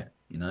was right,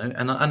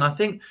 and I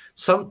think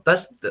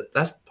that's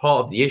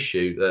part of the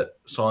issue that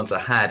Sansa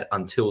had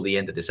until the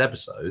end of this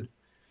episode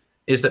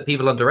is that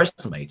people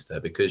underestimated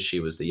her because she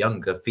was the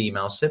younger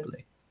female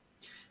sibling.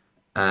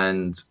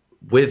 And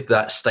with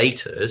that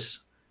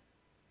status,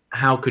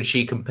 how could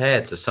she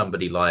compare to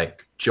somebody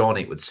like Jon,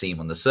 it would seem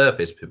on the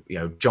surface?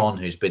 Jon,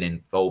 who's been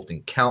involved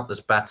in countless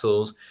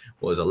battles,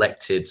 was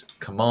elected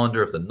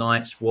commander of the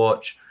Night's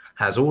Watch,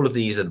 has all of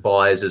these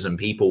advisors and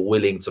people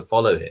willing to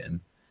follow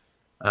him.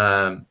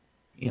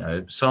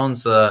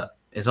 Sansa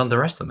is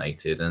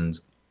underestimated. And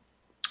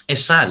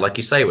it's sad, like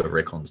you say, with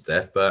Rickon's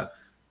death, but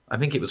I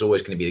think it was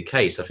always going to be the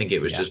case. I think it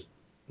was just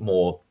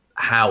more,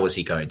 how was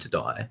he going to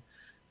die?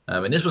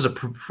 And this was a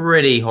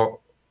pretty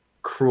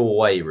cruel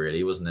way,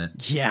 really, wasn't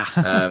it? Yeah.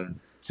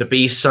 To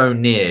be so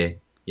near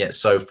yet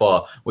so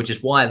far, which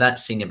is why that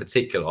scene in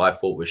particular I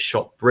thought was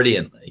shot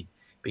brilliantly,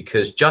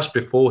 because just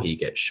before he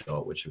gets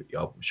shot, which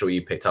I'm sure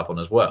you picked up on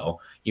as well,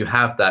 you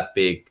have that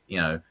big,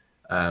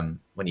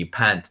 when you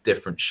pan to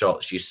different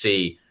shots, you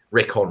see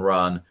Rickon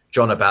run,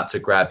 Jon about to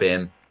grab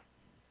him,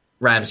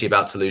 Ramsay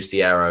about to loose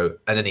the arrow,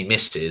 and then he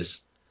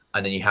misses,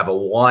 and then you have a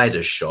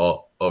wider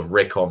shot of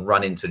Rickon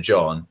run into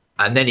Jon,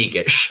 and then he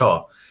gets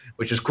shot,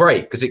 which is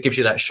great because it gives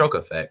you that shock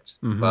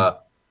effect. Mm-hmm.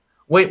 But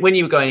when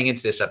you were going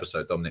into this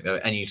episode, Dominic,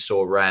 and you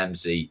saw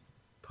Ramsay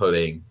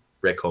pulling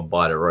Rickon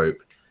by the rope,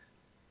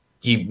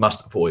 you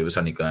must have thought he was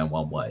only going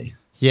one way.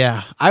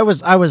 Yeah, I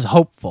was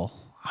hopeful.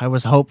 You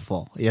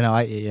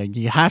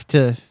have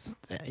to,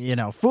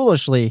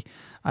 foolishly,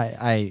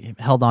 I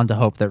held on to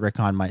hope that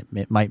Rickon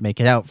might make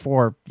it out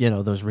for,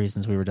 those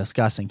reasons we were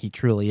discussing. He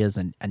truly is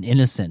an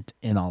innocent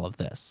in all of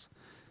this.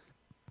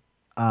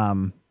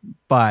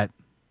 But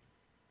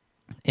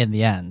in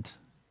the end,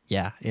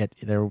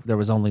 there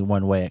was only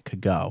one way it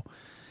could go.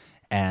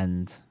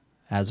 And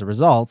as a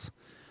result,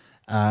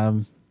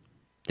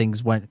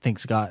 things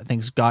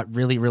got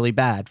really, really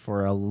bad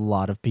for a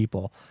lot of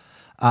people.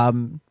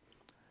 All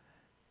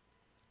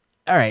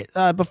right.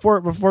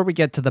 Before we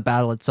get to the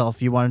battle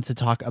itself, you wanted to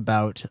talk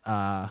about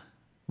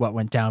what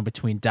went down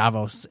between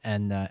Davos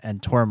and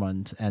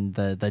Tormund and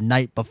the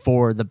night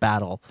before the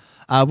battle.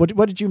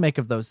 What did you make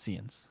of those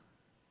scenes?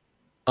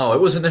 Oh,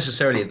 it wasn't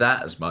necessarily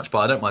that as much, but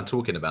I don't mind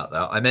talking about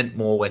that. I meant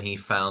more when he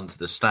found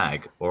the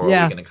stag, or are we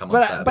going to come on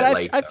to that a bit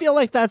later? I feel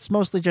like that's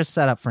mostly just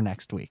set up for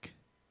next week.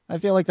 I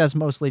feel like that's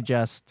mostly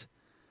just,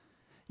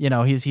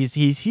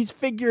 he's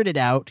figured it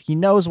out. He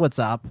knows what's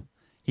up.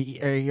 He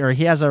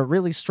has a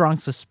really strong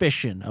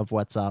suspicion of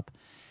what's up,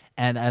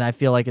 and I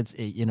feel like it's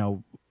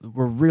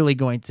we're really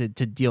going to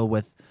deal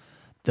with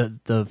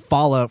the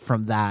fallout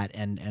from that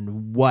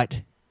and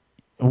what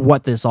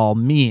this all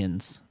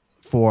means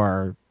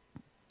for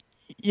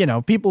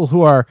people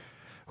who are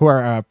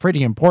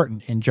pretty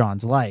important in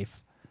Jon's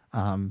life,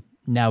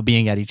 now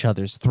being at each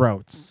other's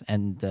throats,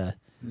 and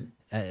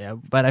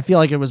but I feel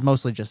like it was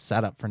mostly just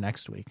set up for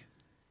next week.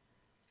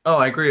 Oh,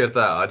 I agree with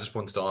that. I just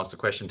wanted to ask the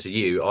question to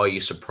you. Are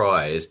you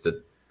surprised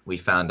that we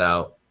found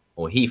out,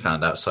 or he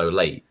found out so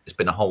late? It's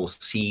been a whole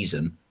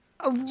season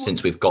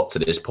since we've got to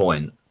this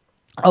point.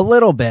 A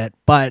little bit,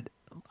 but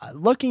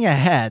looking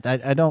ahead,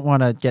 I don't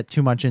want to get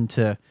too much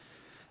into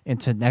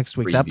next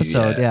week's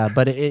episode. Yeah,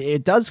 but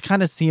it does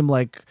kind of seem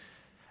like,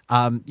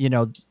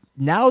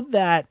 now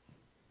that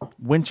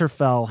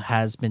Winterfell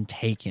has been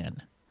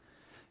taken,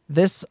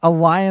 this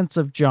alliance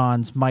of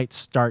Jon's might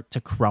start to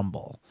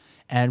crumble.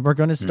 And we're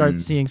going to start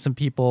seeing some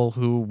people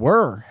who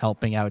were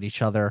helping out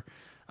each other,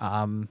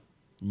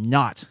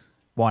 not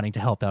wanting to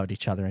help out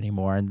each other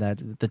anymore. And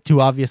that the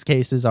two obvious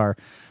cases are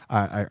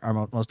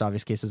most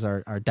obvious cases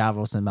are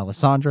Davos and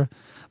Melisandre,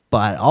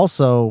 but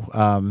also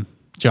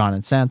Jon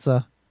and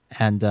Sansa,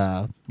 and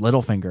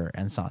Littlefinger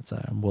and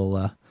Sansa. And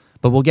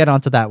we'll get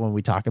onto that when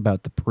we talk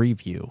about the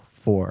preview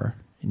for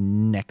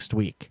next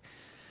week.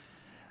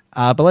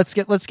 But let's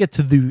get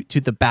to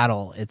the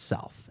battle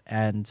itself,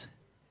 and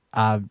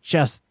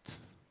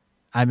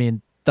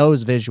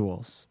those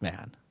visuals,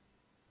 man,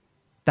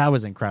 that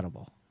was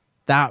incredible.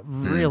 That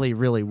really,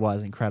 really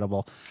was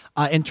incredible.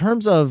 In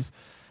terms of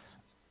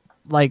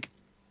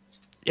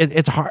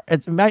it's hard.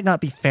 It might not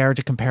be fair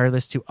to compare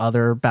this to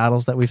other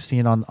battles that we've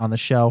seen on the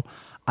show.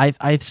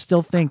 I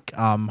still think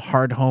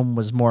Hardhome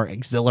was more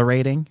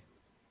exhilarating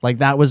Like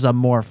that was a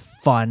more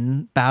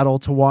fun battle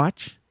to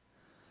watch.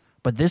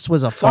 But this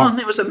was a fun.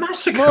 It was a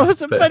massacre. Well,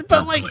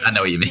 but like I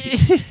know what you mean.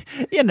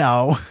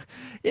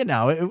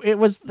 It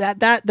was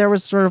that there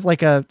was sort of like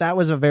that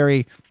was a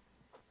very,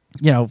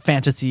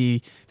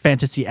 fantasy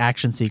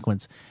action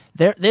sequence.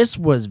 This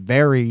was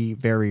very,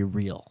 very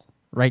real,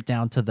 right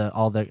down to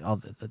all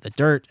the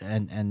dirt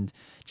and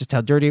just how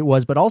dirty it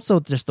was, but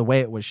also just the way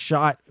it was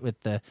shot with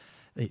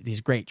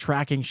these great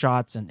tracking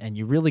shots, and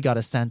you really got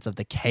a sense of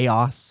the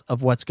chaos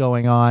of what's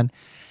going on.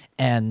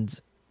 And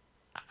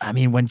I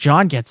mean, when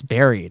Jon gets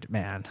buried,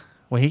 man,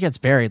 when he gets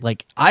buried,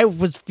 like I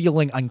was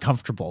feeling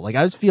uncomfortable. Like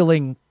I was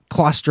feeling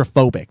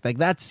claustrophobic. Like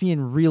that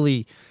scene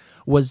really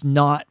was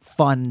not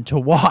fun to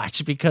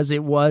watch because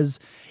it was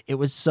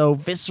so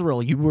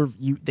visceral.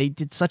 They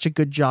did such a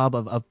good job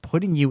of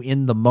putting you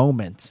in the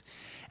moment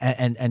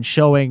and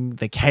showing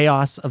the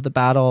chaos of the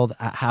battle,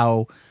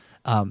 how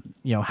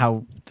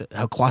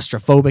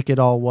claustrophobic it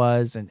all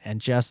was,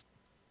 and just,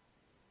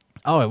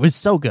 it was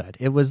so good.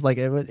 It was like,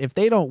 if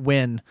they don't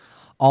win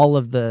all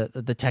of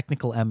the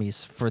technical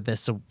Emmys for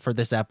this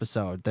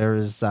episode, there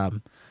is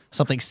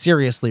something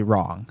seriously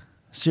wrong.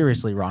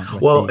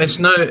 Well, it's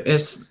no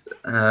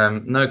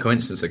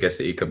coincidence, I guess,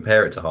 that you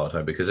compare it to Hard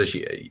Home, because I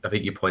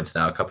think you pointed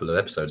out a couple of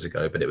episodes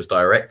ago, but it was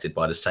directed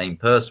by the same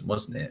person,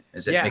 wasn't it?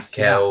 Is it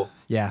Mikhail?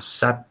 Yeah.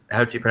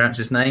 How do you pronounce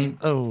his name?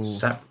 Oh,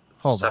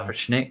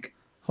 Sapochnik.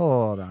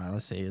 Hold on,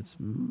 let's see. It's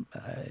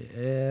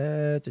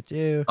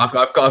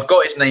I've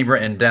got his name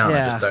written down.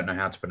 Yeah. I just don't know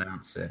how to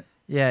pronounce it.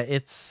 Yeah,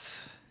 it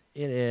is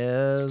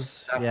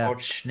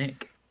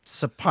Sapochnik.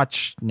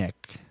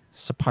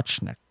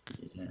 Sapochnik.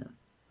 Yeah.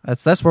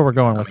 That's where we're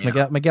going with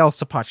Miguel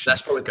Sapochnik.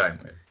 That's what we're going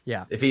with.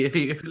 Yeah. If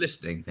you're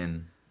listening,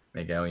 then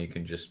Miguel, you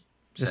can just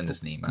send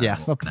us an email. Yeah.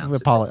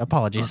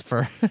 Apologies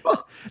for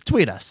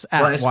tweet us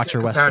at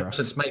Watcher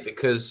Westeros, mate,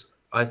 because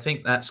I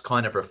think that's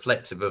kind of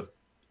reflective of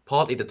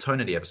partly the tone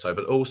of the episode,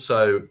 but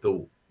also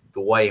the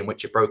way in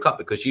which it broke up,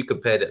 because you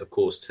compared it, of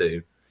course,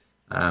 to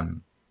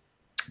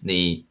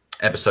the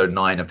episode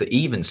 9 of the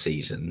Even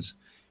Seasons,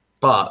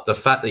 but the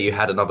fact that you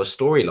had another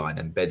storyline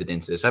embedded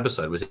into this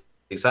episode was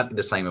exactly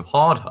the same of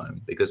Hard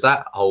Home, because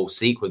that whole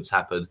sequence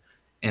happened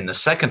in the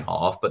second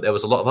half, but there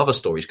was a lot of other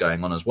stories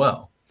going on as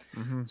well.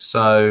 Mm-hmm.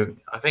 So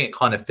I think it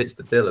kind of fits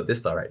the bill of this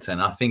director,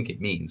 and I think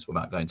it means,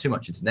 without going too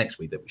much into next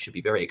week, that we should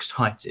be very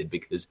excited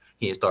because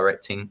he is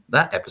directing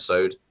that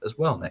episode as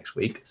well next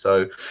week.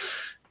 So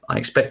I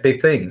expect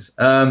big things.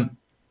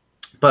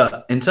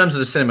 But in terms of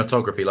the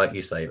cinematography, like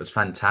you say, it was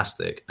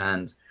fantastic.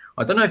 And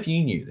I don't know if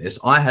you knew this.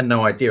 I had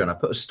no idea, and I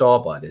put a star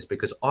by this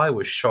because I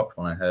was shocked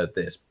when I heard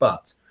this.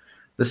 But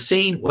the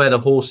scene where the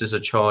horses are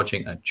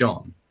charging at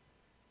Jon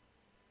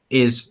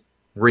is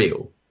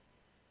real.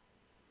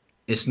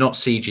 It's not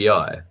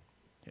CGI.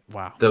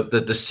 Wow.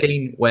 The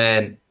scene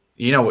when,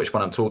 you know which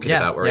one I'm talking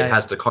about, where it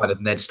has the kind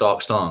of Ned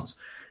Stark stance.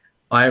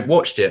 I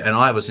watched it and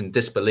I was in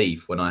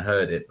disbelief when I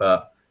heard it,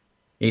 but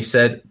he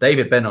said,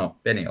 David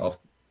Benioff,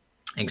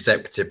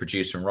 executive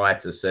producer and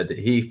writer, said that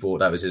he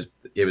thought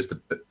it was the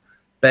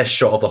best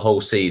shot of the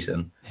whole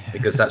season,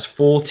 because that's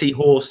 40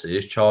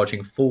 horses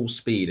charging full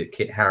speed at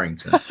Kit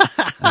Harington.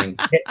 And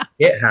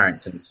Kit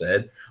Harington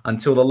said,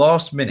 until the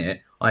last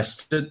minute, I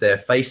stood there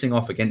facing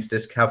off against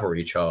this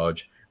cavalry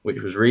charge,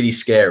 which was really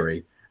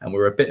scary. And we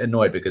were a bit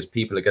annoyed because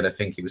people are going to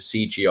think it was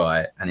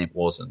CGI, and it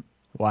wasn't.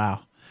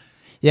 Wow.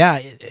 Yeah,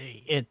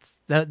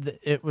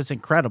 it was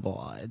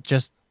incredible.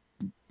 Just,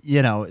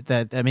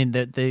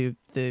 the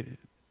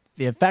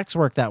effects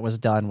work that was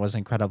done was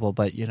incredible,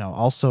 but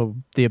also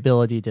the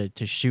ability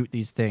to shoot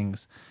these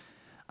things,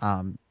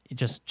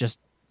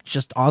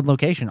 just on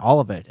location, all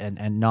of it,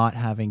 and not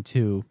having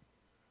to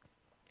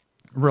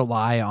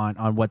rely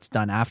on what's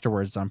done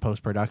afterwards on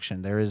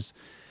post-production. There is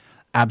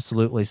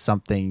absolutely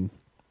something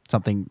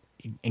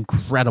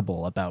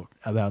incredible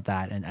about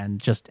that, and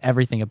just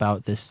everything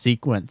about this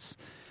sequence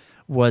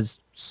was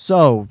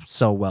so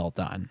well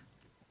done.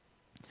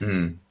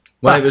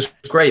 Well, it was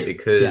great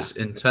because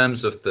in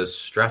terms of the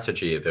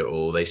strategy of it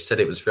all, they said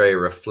it was very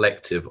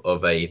reflective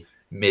of a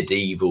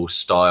medieval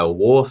style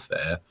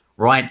warfare,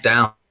 right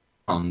down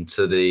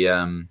to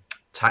the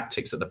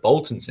tactics that the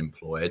Boltons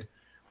employed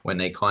when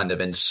they kind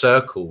of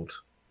encircled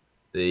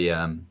the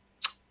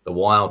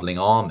wildling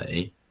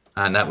army.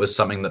 And that was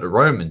something that the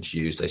Romans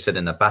used. They said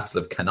in the Battle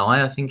of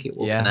Cannae, I think it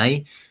was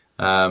Cannae,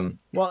 when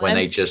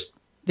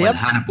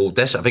Hannibal,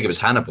 I think it was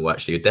Hannibal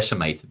actually, who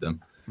decimated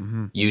them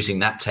using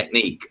that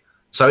technique.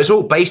 So it's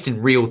all based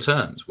in real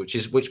terms,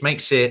 which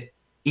makes it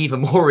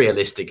even more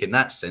realistic in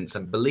that sense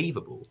and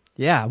believable.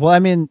 Yeah, well, I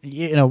mean,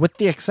 with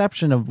the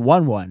exception of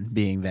 1-1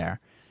 being there,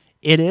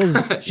 it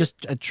is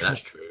just a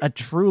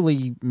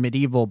truly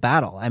medieval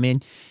battle. I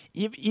mean,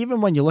 even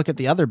when you look at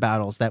the other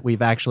battles that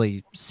we've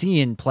actually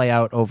seen play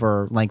out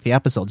over lengthy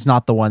episodes,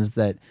 not the ones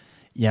that,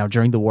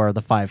 during the War of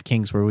the Five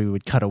Kings where we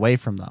would cut away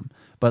from them,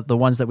 but the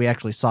ones that we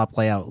actually saw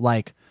play out,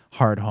 like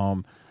Hard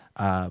Home,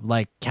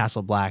 like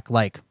Castle Black,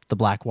 like the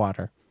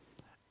Blackwater.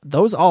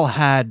 Those all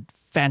had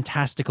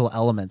fantastical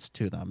elements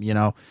to them.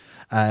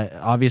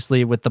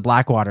 Obviously with the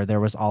Blackwater, there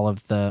was all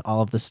of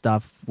the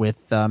stuff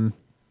with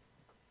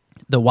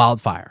the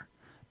wildfire.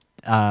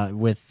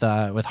 With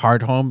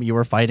Hardhome, you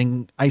were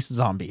fighting ice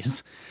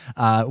zombies.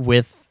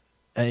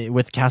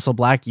 With Castle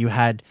Black, you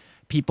had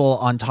people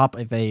on top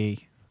of a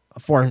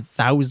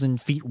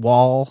 4,000 feet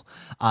wall,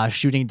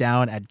 shooting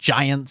down at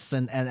giants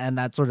and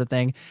that sort of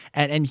thing.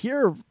 And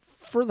here,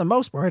 for the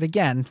most part,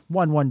 again,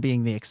 1-1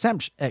 being the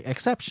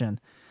exception,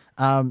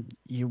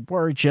 you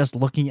were just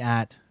looking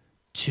at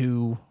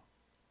two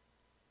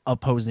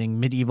opposing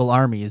medieval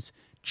armies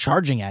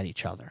charging at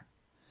each other.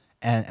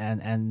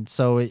 And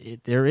so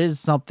there is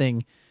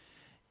something,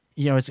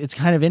 it's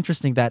kind of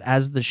interesting that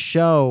as the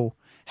show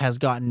has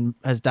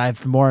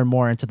dived more and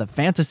more into the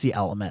fantasy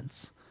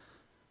elements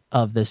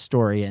of this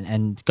story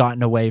and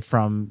gotten away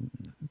from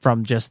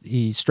just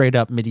the straight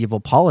up medieval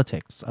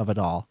politics of it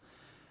all,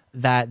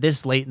 that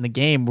this late in the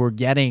game, we're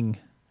getting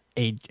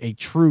a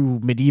true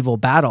medieval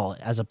battle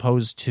as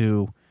opposed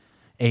to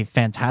a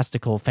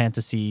fantastical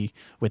fantasy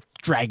with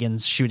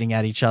dragons shooting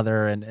at each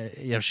other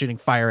and shooting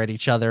fire at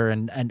each other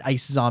and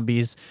ice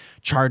zombies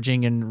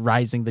charging and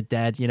rising the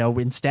dead.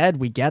 Instead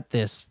we get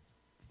this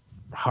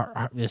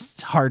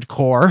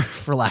hardcore,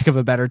 for lack of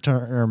a better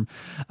term,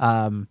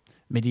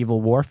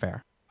 medieval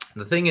warfare.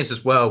 The thing is,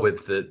 as well,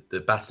 with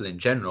the battle in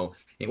general,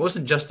 it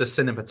wasn't just the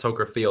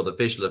cinematography or the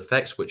visual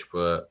effects which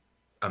were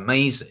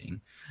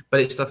amazing, but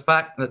it's the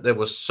fact that there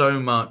was so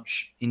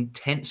much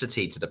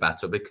intensity to the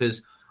battle,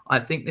 because I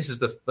think this is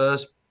the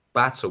first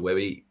battle where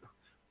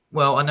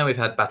I know we've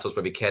had battles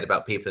where we cared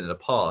about people in the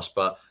past,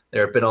 but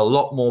there have been a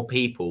lot more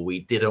people we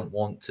didn't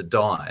want to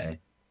die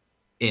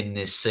in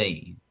this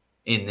scene,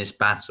 in this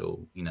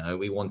battle.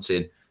 We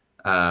wanted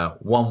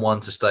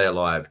 1-1 to stay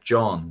alive.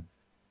 Jon,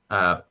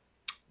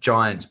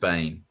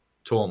 Giantsbane,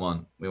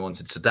 Tormund. We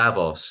wanted Sir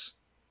Davos.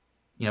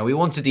 We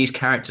wanted these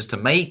characters to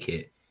make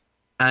it.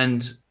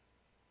 And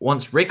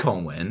once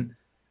Rickon went,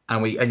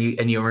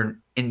 and you're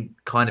in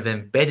kind of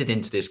embedded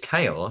into this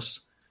chaos,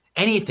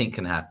 anything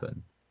can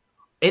happen.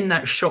 In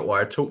that shot where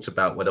I talked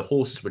about where the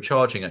horses were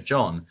charging at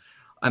Jon,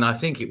 and I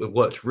think it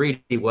worked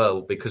really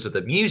well because of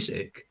the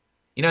music.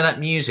 That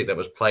music that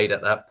was played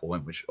at that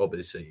point, which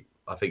obviously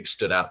I think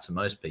stood out to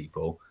most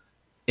people.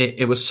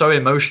 It was so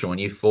emotional,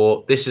 and you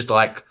thought, this is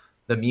like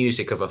the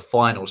music of a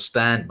final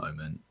stand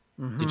moment.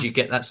 Mm-hmm. Did you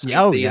get that same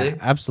feeling? Yeah,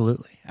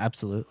 absolutely.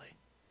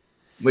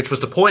 Which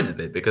was the point of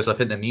it, because I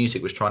think the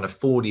music was trying to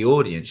fool the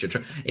audience.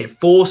 It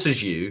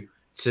forces you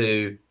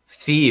to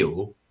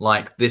feel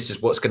like this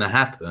is what's going to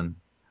happen.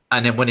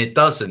 And then when it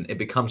doesn't, it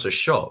becomes a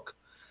shock.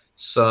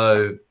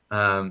 So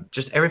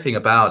just everything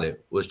about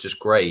it was just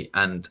great.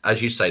 And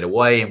as you say,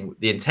 the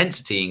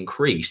intensity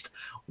increased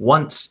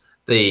once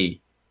the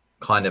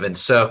kind of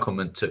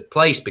encirclement took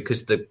place,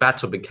 because the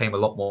battle became a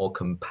lot more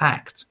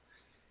compact.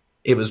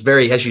 It was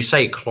very, as you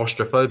say,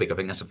 claustrophobic. I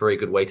think that's a very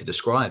good way to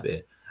describe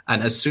it.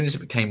 And as soon as it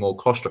became more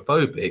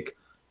claustrophobic,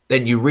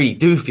 then you really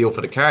do feel for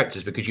the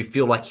characters, because you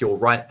feel like you're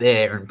right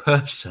there in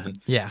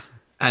person. Yeah.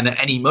 And at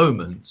any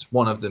moment,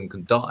 one of them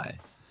can die.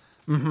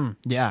 Mm-hmm.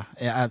 Yeah,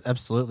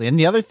 absolutely. And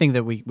the other thing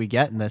that we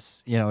get in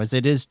this, is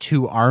it is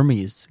two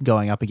armies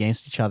going up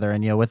against each other.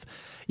 And,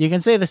 you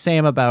can say the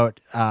same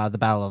about the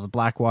Battle of the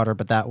Blackwater,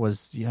 but that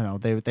was,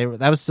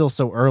 that was still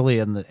so early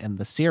in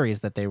the series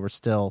that they were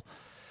still,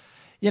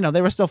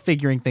 they were still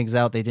figuring things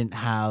out. They didn't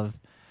have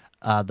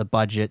the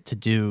budget to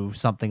do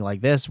something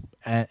like this,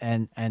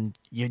 and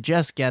you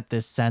just get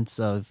this sense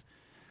of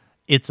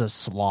it's a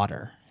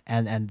slaughter,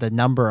 and the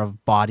number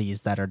of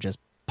bodies that are just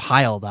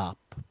piling up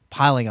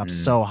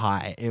so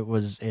high.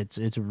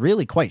 It's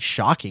really quite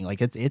shocking.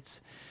 Like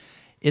it's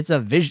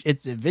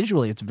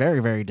visually it's very,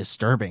 very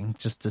disturbing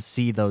just to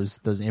see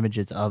those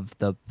images of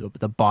the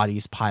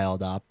bodies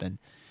piled up and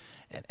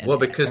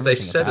because they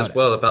said as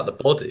well about the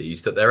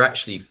bodies that they're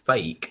actually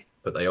fake,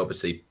 but they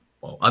obviously.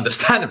 Well,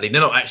 understandably, they're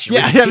not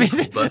actually real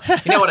people, but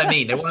you know what I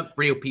mean? They weren't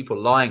real people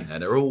lying there.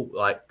 They're all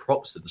like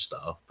props and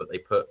stuff, but they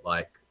put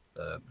like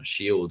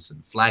shields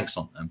and flags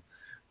on them.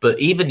 But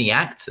even the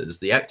actor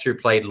who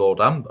played Lord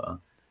Umber,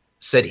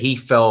 said he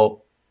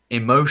felt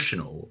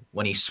emotional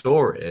when he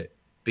saw it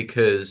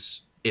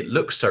because it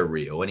looked so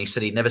real, and he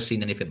said he'd never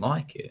seen anything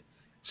like it.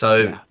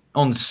 So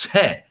on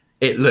set,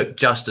 it looked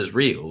just as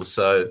real.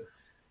 So,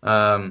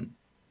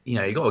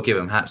 you got to give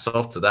him hats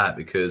off to that,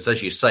 because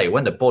as you say,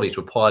 when the bodies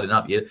were piling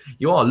up,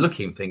 you are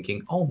looking,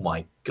 thinking, oh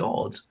my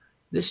God,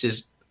 this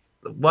is,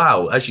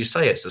 wow. As you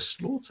say, it's a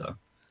slaughter.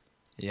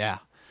 Yeah.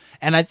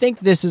 And I think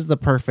this is the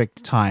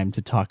perfect time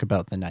to talk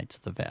about the Knights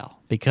of the Vale,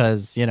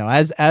 because,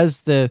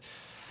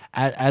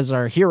 as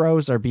our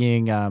heroes are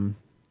being,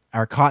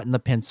 are caught in the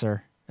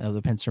pincer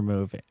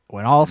move,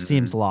 when all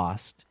seems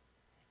lost,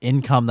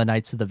 in come the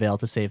Knights of the Vale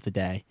to save the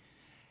day.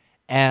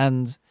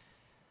 And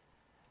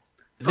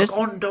this,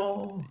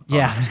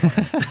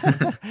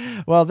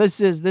 well, this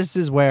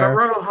is where.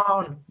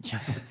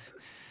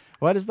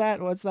 What is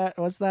that? What's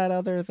that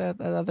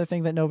other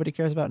thing that nobody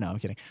cares about? No, I'm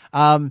kidding.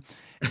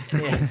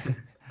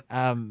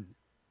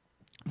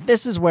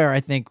 This is where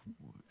I think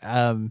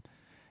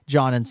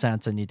Jon and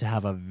Sansa need to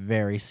have a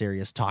very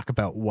serious talk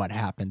about what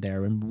happened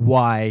there and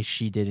why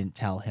she didn't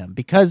tell him.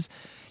 Because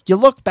you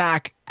look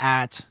back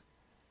at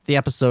the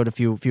episode a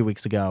few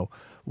weeks ago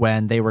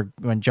when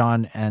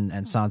Jon and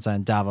Sansa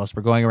and Davos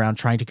were going around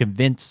trying to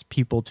convince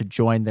people to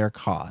join their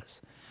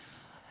cause.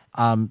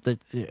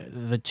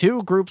 The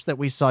two groups that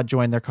we saw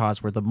join their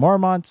cause were the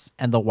Mormonts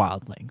and the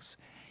Wildlings.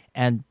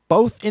 And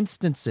both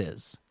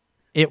instances,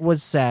 it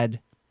was said,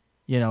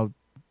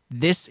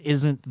 this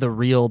isn't the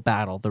real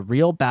battle. The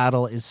real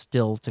battle is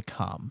still to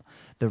come.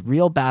 The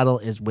real battle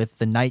is with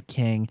the Night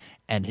King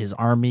and his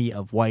army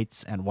of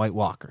Whites and White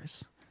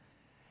Walkers.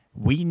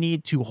 We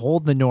need to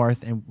hold the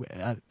North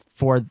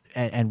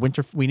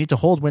we need to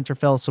hold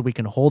Winterfell so we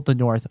can hold the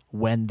North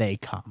when they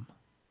come,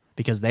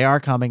 because they are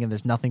coming and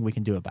there's nothing we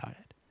can do about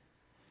it.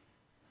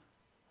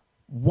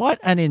 What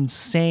an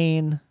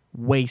insane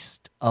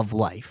waste of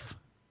life.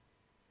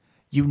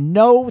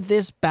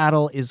 This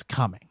battle is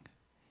coming.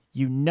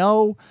 You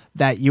know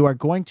that you are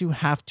going to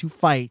have to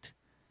fight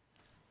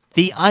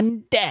the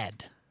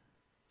undead.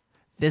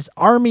 This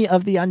army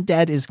of the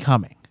undead is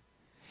coming.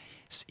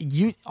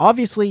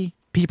 Obviously,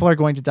 people are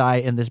going to die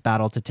in this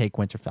battle to take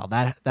Winterfell.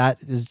 That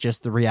is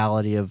just the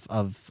reality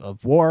of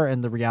war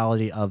and the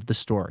reality of the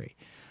story.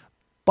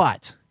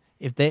 But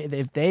if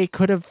they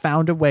could have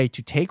found a way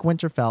to take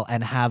Winterfell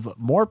and have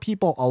more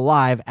people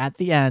alive at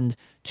the end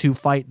to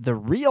fight the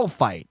real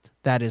fight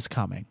that is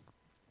coming,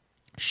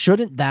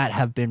 shouldn't that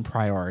have been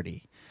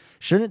priority?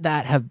 Shouldn't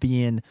that have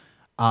been,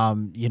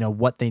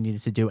 what they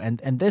needed to do?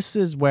 And this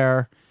is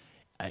where,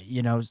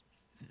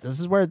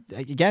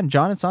 again,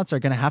 Jon and Sansa are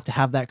going to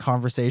have that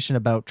conversation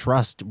about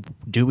trust.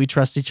 Do we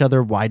trust each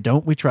other? Why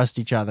don't we trust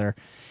each other?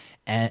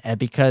 And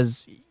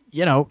because,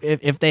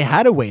 if they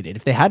had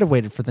waited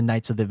for the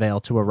Knights of the Vale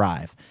to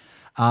arrive,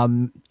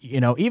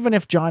 even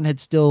if Jon had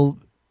still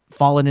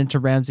fallen into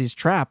Ramsay's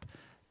trap,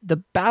 the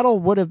battle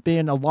would have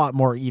been a lot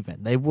more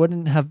even. They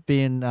wouldn't have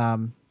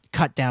been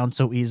cut down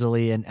so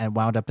easily and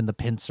wound up in the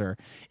pincer.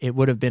 It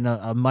would have been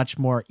a much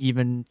more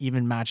even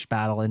matched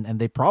battle, and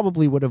they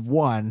probably would have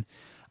won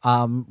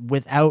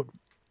without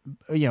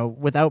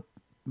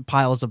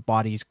piles of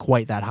bodies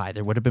quite that high.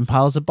 There would have been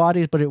piles of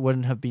bodies, but it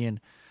wouldn't have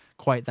been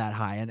quite that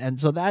high. And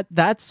so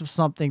that's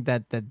something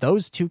that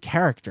those two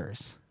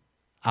characters,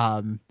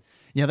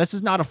 this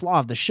is not a flaw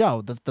of the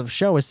show. The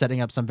show is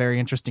setting up some very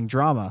interesting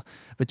drama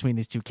between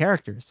these two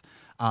characters.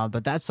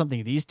 But that's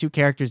something these two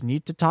characters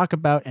need to talk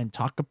about, and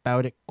talk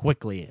about it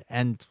quickly.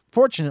 And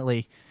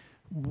fortunately,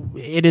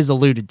 it is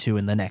alluded to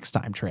in the next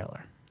time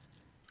trailer.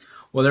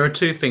 Well, there are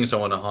two things I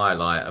want to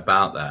highlight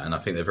about that, and I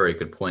think they're very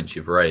good points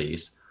you've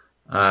raised.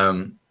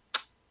 One,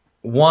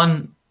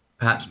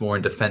 perhaps more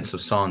in defense of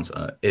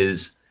Sansa,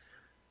 is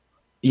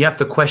you have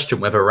to question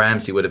whether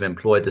Ramsay would have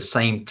employed the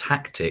same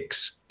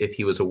tactics if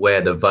he was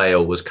aware the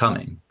Vale was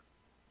coming.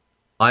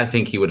 I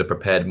think he would have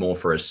prepared more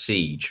for a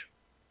siege,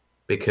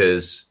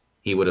 because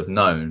he would have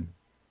known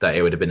that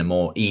it would have been a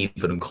more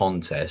even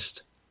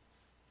contest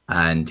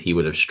and he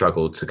would have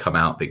struggled to come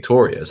out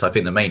victorious. I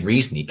think the main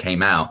reason he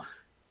came out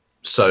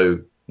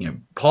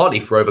partly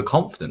for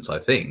overconfidence, I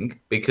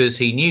think, because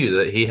he knew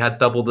that he had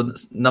double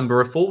the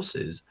number of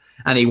forces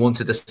and he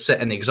wanted to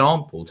set an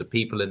example to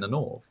people in the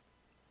North.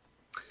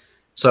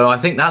 So I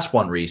think that's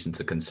one reason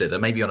to consider,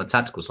 maybe on a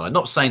tactical side.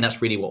 Not saying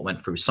that's really what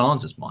went through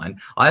Sansa's mind.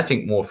 I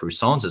think more through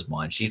Sansa's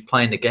mind. She's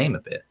playing the game a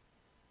bit.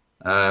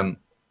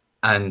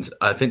 And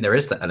I think there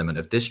is that element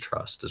of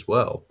distrust as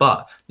well.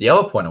 But the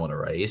other point I want to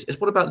raise is,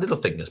 what about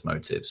Littlefinger's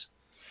motives?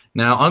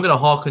 Now, I'm going to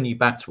hearken you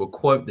back to a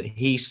quote that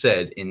he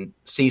said in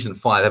season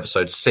 5,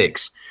 episode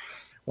 6,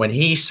 when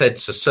he said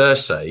to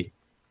Cersei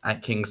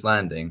at King's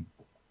Landing,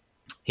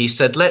 he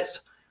said, "Let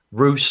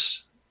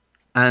Roose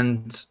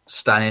and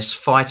Stannis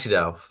fight it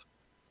out.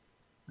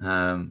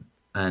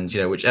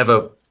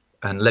 Whichever,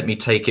 and let me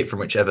take it from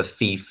whichever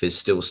thief is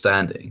still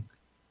standing."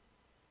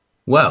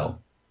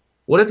 Well,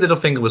 what if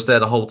Littlefinger was there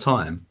the whole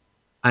time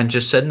and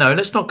just said, "No,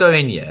 let's not go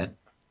in yet.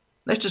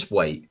 Let's just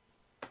wait.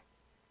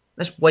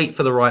 Let's wait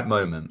for the right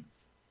moment."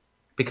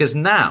 Because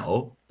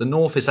now the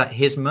North is at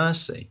his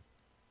mercy.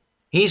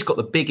 He's got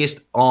the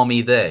biggest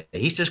army there.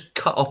 He's just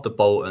cut off the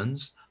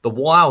Boltons. The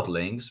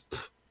Wildlings,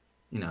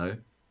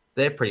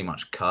 they're pretty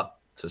much cut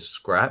to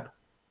scrap.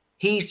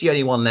 He's the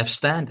only one left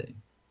standing.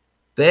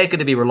 They're going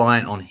to be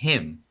reliant on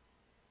him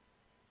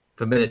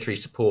for military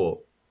support.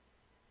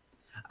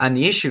 And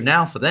the issue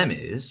now for them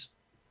is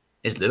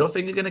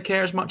Littlefinger going to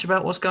care as much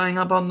about what's going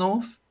up up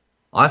north?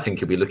 I think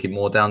he'll be looking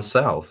more down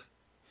south.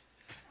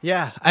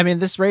 Yeah, I mean,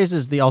 this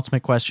raises the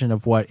ultimate question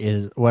of what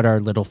are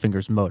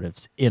Littlefinger's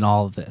motives in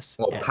all of this?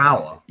 Well,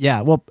 power.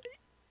 Yeah, well,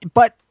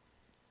 but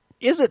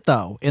is it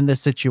though in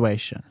this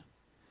situation?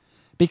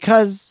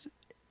 Because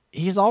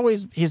he's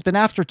been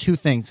after two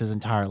things his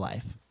entire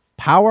life: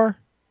 power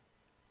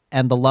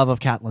and the love of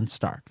Catelyn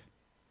Stark.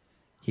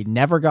 He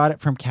never got it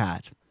from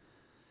Cat.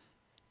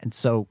 And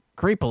so,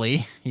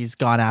 creepily, he's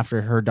gone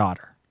after her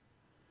daughter.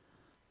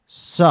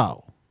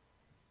 So.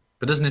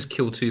 But doesn't this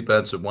kill two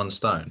birds with one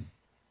stone?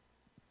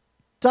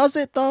 Does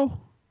it, though?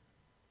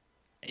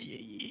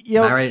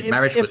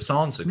 Marriage with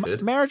Sansa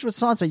could. Marriage with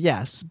Sansa,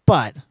 yes.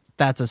 But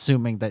that's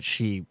assuming that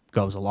she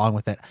goes along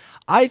with it.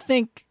 I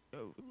think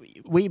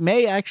we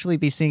may actually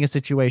be seeing a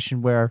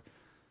situation where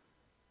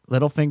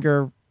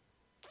Littlefinger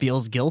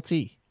feels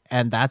guilty,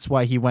 and that's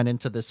why he went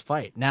into this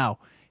fight. Now,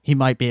 he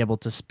might be able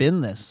to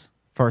spin this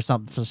for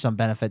some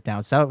benefit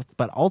down south,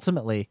 but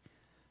ultimately,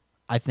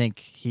 I think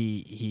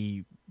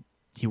he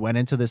went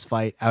into this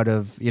fight out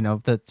of,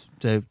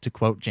 to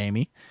quote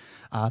Jamie,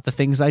 the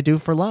things I do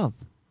for love,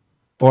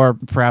 or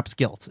perhaps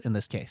guilt in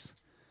this case.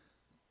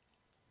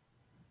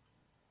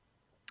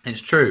 It's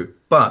true,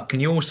 but can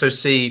you also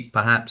see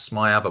perhaps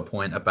my other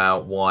point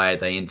about why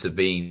they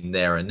intervened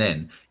there and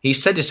then? He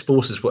said his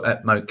forces were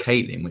at Moat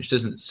Cailin, which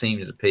doesn't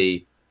seem to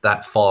be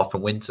that far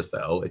from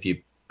Winterfell if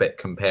you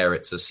compare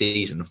it to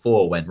season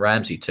 4 when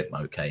Ramsay took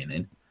Moat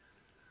Cailin.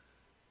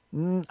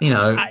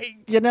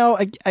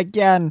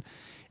 Again,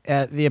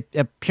 the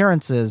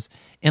appearances,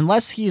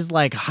 unless he's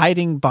like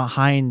hiding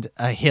behind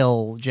a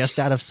hill just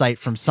out of sight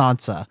from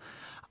Sansa,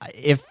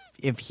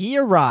 if he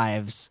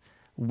arrives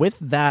with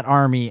that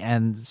army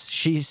and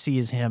she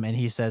sees him and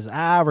he says,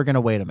 we're going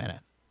to wait a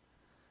minute,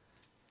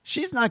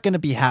 she's not going to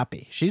be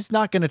happy. She's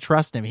not going to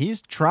trust him.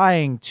 He's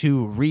trying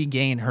to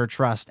regain her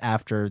trust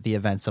after the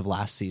events of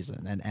last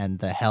season and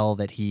the hell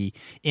that he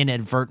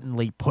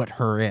inadvertently put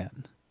her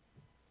in.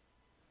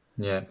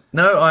 Yeah.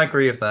 No, I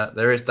agree with that.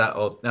 There is that.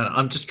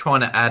 I'm just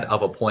trying to add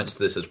other points to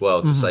this as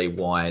well to say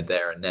why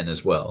there and then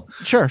as well.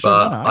 Sure.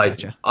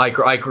 But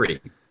I agree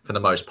for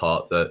the most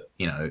part that,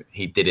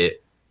 he did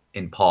it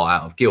in part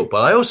out of guilt.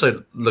 But I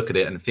also look at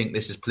it and think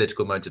this is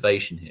political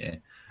motivation here.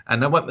 And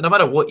no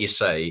matter what you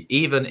say,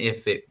 even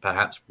if it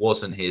perhaps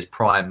wasn't his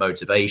prime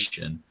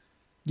motivation,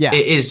 it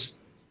is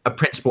a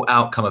principal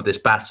outcome of this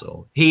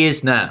battle. He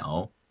is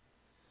now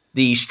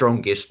the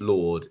strongest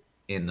lord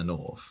in the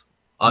North.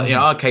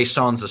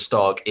 Sansa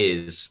Stark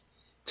is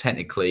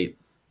technically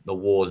the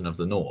Warden of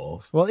the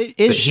North. Well,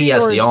 is she, he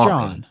has or the is army.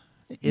 Jon?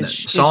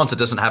 Sansa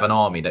doesn't have an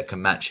army that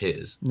can match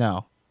his.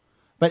 No.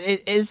 But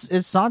is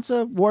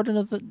Sansa Warden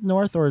of the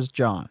North or is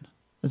Jon?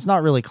 It's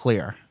not really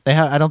clear.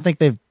 I don't think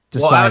they've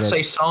decided. Well, I would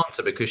say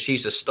Sansa because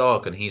she's a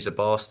Stark and he's a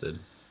bastard.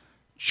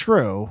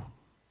 True.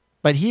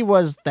 But he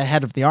was the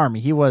head of the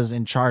army. He was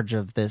in charge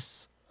of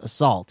this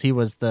assault. He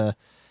was the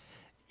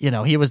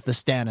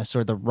Stannis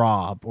or the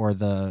Robb or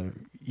the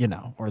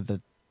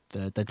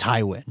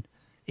Tywin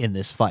in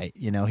this fight.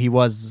 He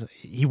was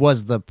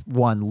the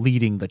one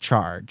leading the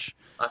charge.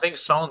 I think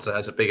Sansa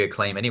has a bigger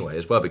claim anyway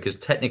as well because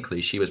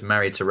technically she was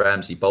married to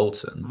Ramsay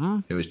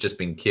Bolton, who has just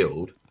been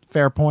killed.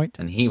 Fair point.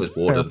 And he was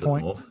Warden of the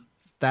North.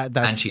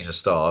 And she's a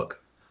Stark.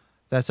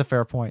 That's a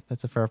fair point.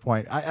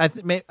 I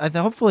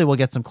hopefully we'll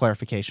get some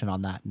clarification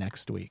on that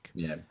next week.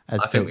 Yeah, I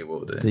think we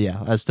will do.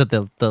 Yeah, as to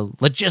the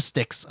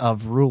logistics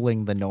of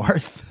ruling the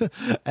North,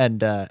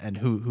 and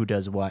who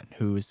does what,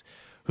 who's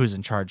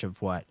in charge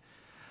of what.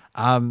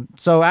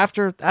 So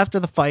after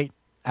the fight,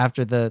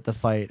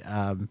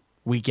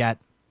 we get,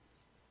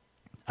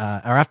 or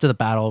after the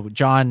battle,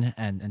 Jon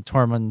and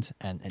Tormund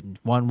and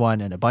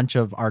 1-1 and a bunch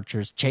of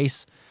archers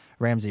chase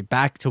Ramsay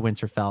back to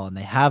Winterfell, and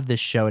they have this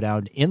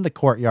showdown in the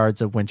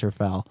courtyards of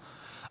Winterfell.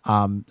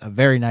 A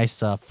very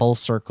nice full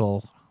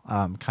circle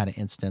kind of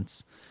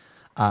instance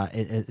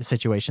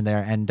situation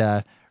there,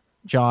 and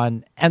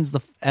Jon ends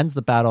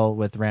the battle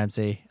with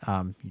Ramsay.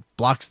 He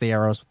blocks the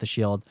arrows with the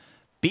shield,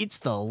 beats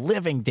the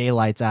living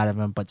daylights out of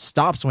him, but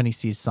stops when he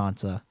sees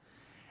Sansa.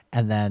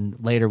 And then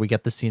later we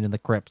get the scene in the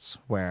crypts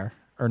in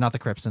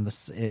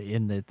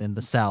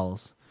the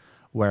cells,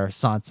 where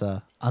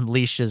Sansa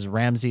unleashes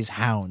Ramsay's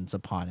hounds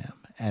upon him,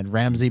 and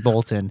Ramsay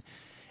Bolton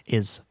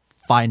is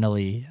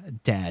finally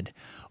dead.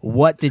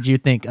 What did you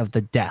think of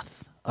the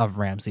death of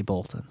Ramsay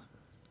Bolton?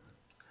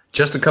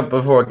 Just a couple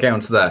before I get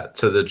onto that,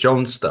 to the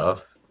Jon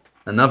stuff,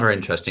 another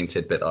interesting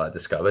tidbit I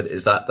discovered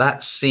is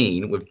that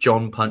scene with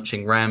Jon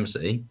punching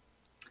Ramsay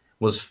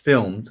was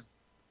filmed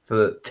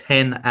for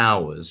 10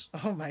 hours.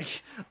 Oh my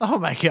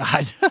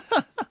God.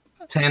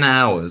 10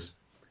 hours.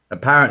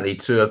 Apparently,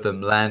 2 of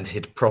them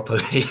landed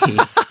properly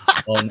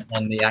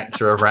on the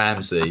actor of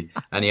Ramsay,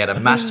 and he had a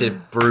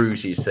massive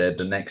bruise, he said,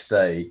 the next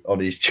day on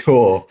his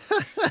jaw.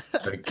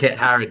 So Kit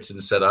Harington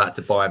said I had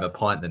to buy him a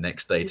pint the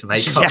next day to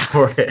make up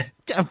for it.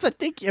 I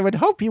would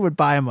hope he would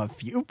buy him a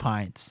few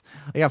pints.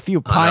 Like a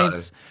few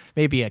pints,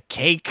 maybe a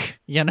cake,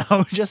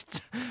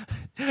 just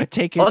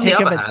take him to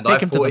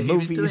the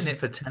movies. He was doing it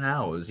for 10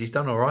 hours. He's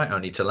done all right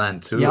only to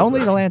land 2. Yeah, only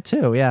to land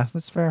 2. Yeah,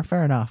 that's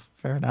fair enough.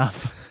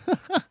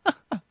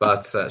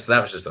 But so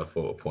that was just a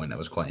thought point that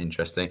was quite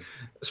interesting.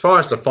 As far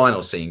as the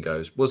final scene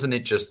goes, wasn't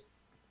it just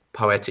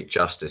poetic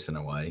justice in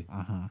a way?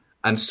 Uh-huh.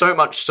 And so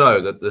much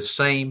so that the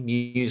same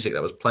music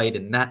that was played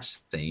in that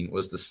scene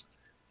was the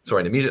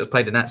music that was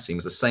played in that scene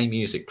was the same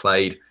music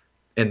played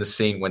in the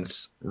scene when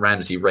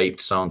Ramsay raped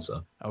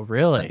Sansa. Oh,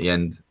 really? At the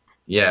end.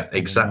 Yeah,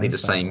 exactly the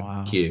same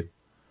cue.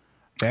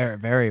 Very,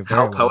 very, very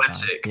how well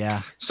poetic. done.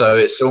 Yeah. So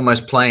it's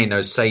almost playing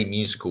those same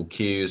musical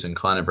cues and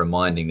kind of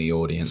reminding the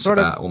audience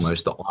about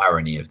almost the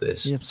irony of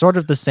this. Yeah, sort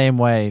of the same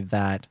way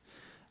that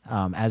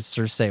as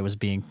Cersei was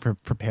being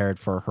prepared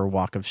for her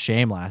walk of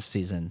shame last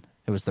season,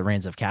 it was the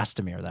Reigns of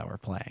Castamere that were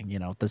playing.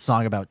 The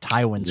song about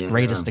Tywin's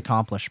greatest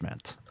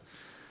accomplishment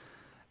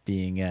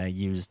being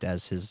used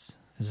as his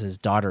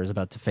daughter is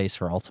about to face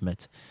her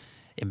ultimate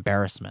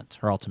embarrassment,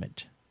 her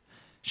ultimate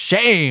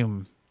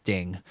shame.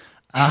 Ding.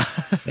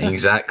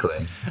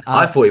 Exactly.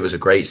 I thought it was a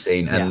great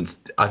scene, and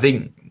I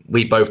think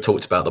we both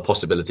talked about the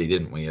possibility,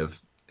 didn't we,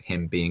 of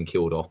him being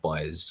killed off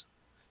by his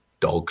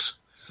dogs,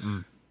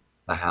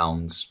 the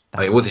hounds.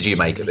 I mean, what did you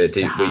make of it?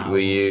 Were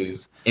you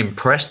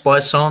impressed by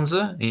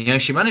Sansa? You know,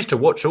 she managed to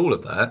watch all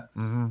of that.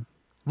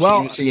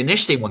 Well, she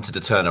initially wanted to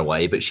turn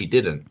away, but she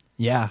didn't.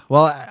 Yeah.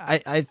 Well,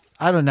 I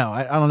don't know.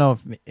 I don't know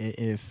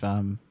if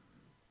I'm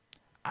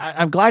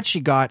glad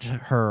she got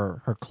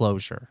her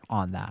closure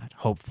on that.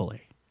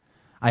 Hopefully,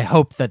 I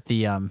hope that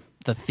the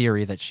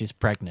theory that she's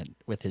pregnant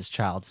with his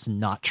child is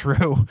not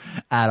true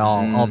at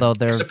all. Although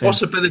there's a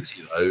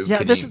possibility, though.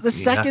 Yeah, this is the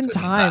second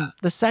time.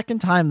 The second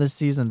time this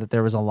season that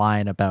there was a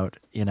line about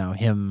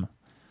him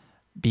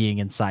being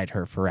inside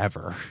her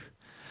forever.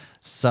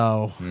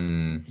 So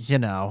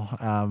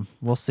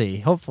we'll see.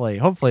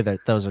 Hopefully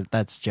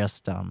that's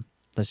just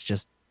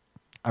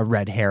a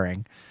red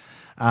herring.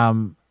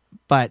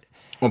 But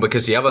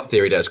because the other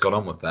theory that's gone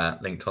on with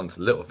that, linked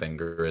onto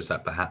Littlefinger, is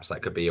that perhaps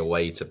that could be a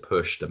way to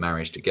push the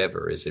marriage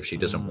together. Is if she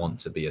doesn't want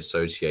to be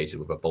associated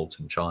with a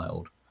Bolton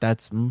child.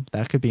 That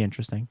could be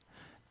interesting.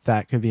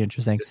 That could be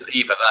interesting.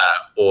 Either that,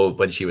 or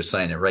when she was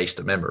saying erase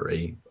the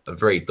memory, a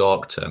very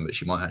dark term, but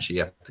she might actually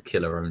have to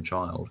kill her own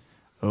child.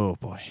 Oh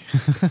boy,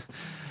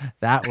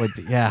 that would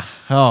be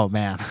Oh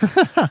man,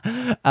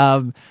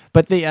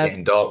 but the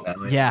getting dark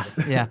now.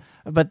 Yeah.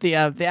 But the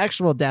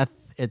actual death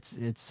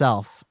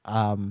itself,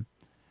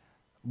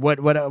 what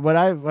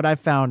I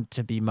found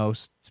to be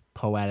most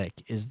poetic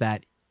is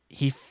that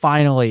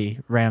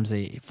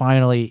Ramsay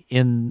finally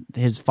in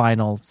his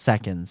final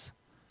seconds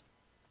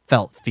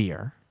felt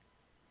fear.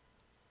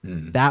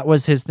 That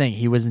was his thing.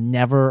 He was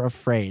never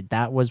afraid.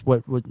 That was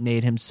what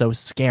made him so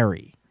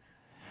scary.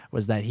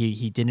 Was that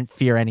he didn't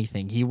fear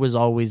anything. He was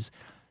always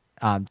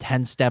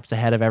 10 steps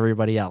ahead of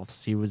everybody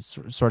else. He was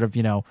sort of,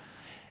 he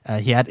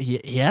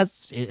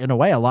has in a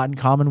way a lot in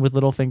common with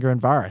Littlefinger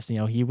and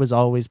Varys. He was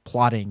always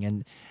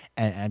plotting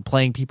and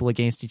playing people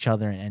against each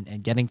other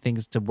and getting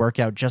things to work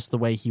out just the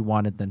way he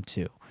wanted them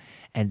to.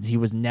 And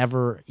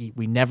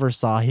we never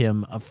saw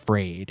him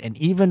afraid. And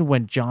even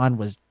when Jon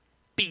was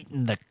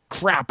beating the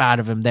crap out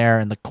of him there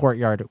in the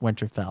courtyard at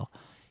Winterfell,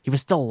 he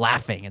was still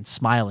laughing and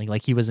smiling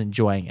like he was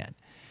enjoying it.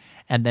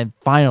 And then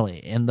finally,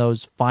 in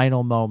those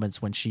final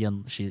moments when she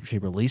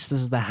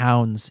releases the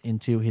hounds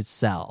into his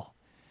cell,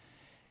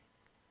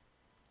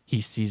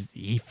 he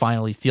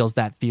finally feels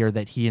that fear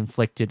that he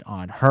inflicted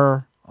on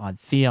her, on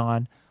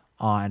Theon,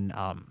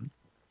 on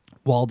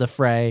Walder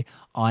Frey,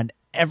 on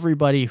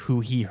everybody who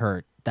he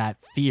hurt. That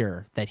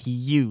fear that he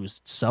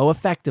used so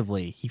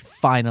effectively, he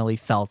finally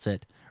felt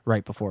it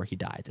right before he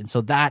died. And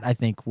so that, I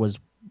think, was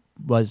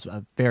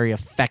a very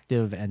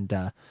effective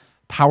and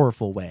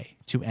powerful way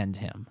to end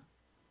him.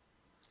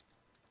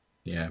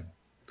 Yeah,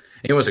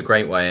 it was a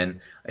great way,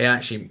 and it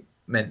actually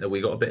meant that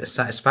we got a bit of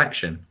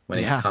satisfaction when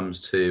it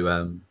comes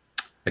to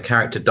a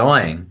character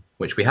dying,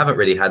 which we haven't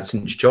really had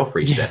since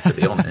Joffrey's death, to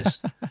be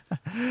honest.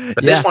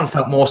 But this one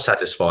felt more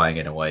satisfying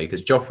in a way,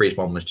 because Joffrey's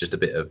one was just a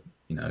bit of,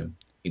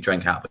 he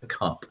drank out of the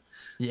cup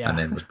and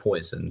then was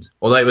poisoned.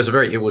 Although it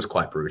was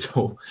quite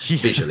brutal,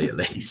 visually at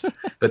least.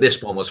 But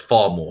this one was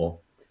far more.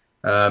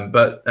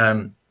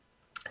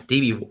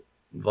 D.B.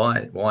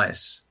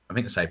 Weiss, I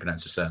think that's how you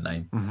pronounce his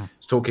surname,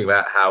 was talking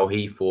about how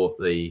he thought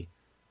the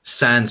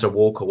Sansa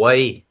walk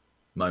away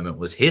moment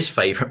was his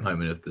favourite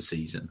moment of the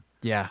season.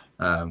 Yeah.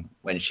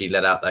 When she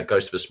let out that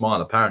ghost of a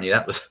smile. Apparently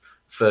that was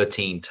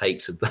 13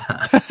 takes of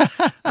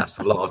that. That's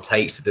a lot of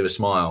takes to do a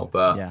smile.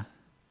 But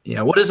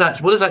what does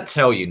that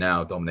tell you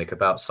now, Dominic,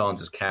 about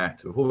Sansa's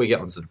character before we get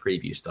onto the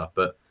preview stuff?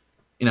 But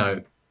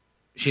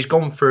she's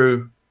gone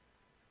through,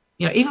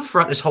 even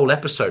throughout this whole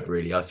episode,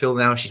 really, I feel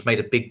now she's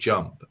made a big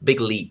jump, a big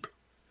leap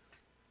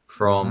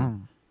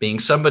from being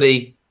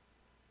somebody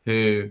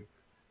who,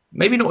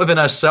 maybe not within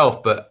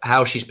herself, but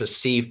how she's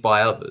perceived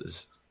by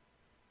others.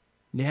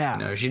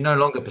 Yeah. She's no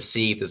longer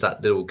perceived as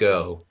that little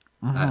girl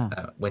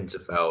at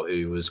Winterfell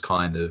who was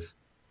kind of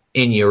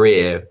in your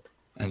ear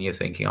and you're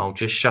thinking, oh,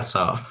 just shut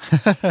up.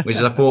 Which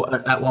I thought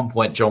at one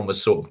point Jon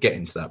was sort of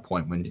getting to that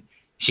point when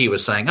she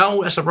was saying,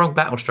 oh, that's a wrong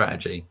battle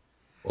strategy.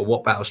 Or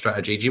what battle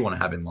strategy do you want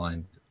to have in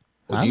mind?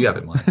 Or do you have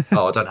in mind?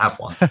 Oh, I don't have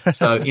one.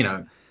 So,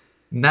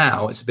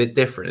 now it's a bit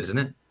different, isn't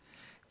it?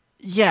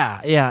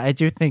 Yeah, I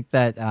do think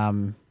that,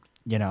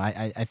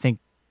 I think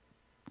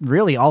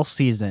really all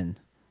season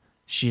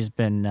she's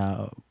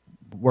been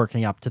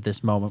working up to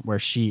this moment where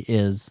she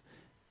is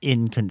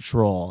in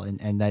control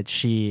and that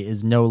she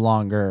is no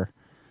longer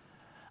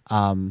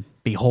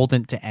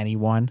beholden to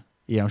anyone.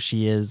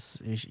 She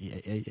is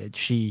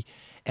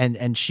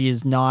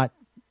not,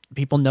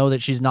 people know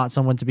that she's not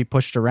someone to be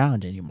pushed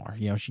around anymore.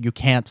 You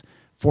can't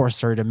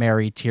force her to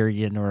marry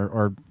Tyrion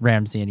or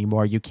Ramsay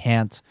anymore. You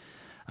can't,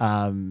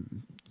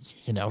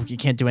 you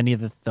can't do any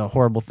of the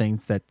horrible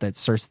things that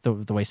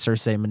Cersei, the way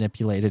Cersei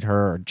manipulated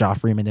her or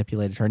Joffrey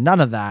manipulated her. None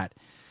of that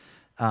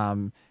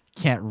can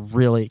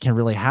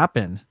really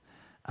happen.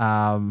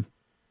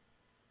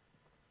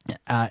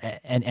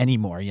 and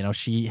anymore.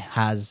 She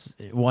has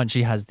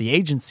the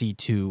agency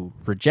to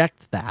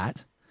reject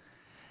that,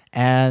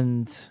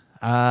 and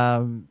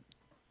and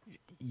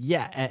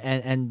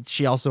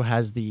she also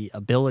has the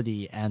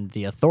ability and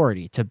the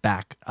authority to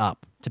back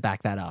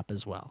that up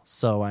as well.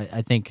 So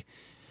I think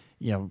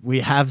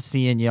we have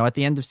seen at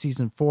the end of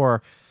season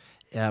 4.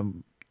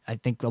 I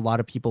think a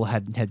lot of people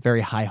had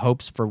very high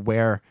hopes for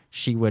where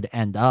she would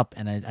end up,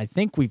 and I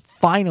think we've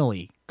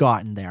finally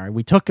gotten there.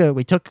 We took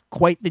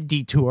quite the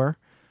detour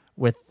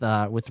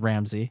with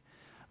Ramsay,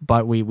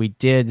 but we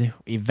did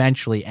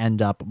eventually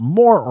end up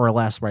more or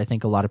less where I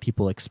think a lot of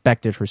people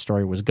expected her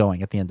story was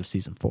going at the end of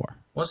season 4.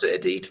 Was it a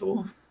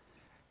detour?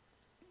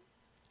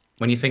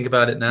 When you think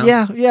about it now?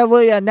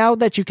 Yeah. Now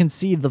that you can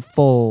see the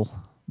full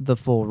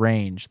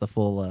range, the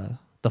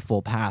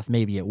full path,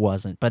 maybe it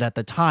wasn't, but at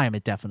the time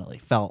it definitely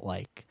felt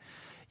like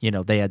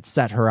they had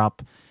set her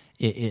up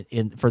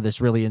in for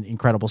this really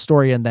incredible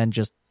story, and then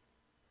just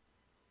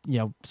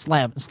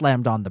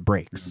slammed on the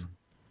brakes.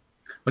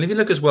 Well, if you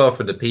look as well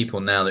for the people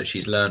now that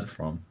she's learnt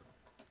from,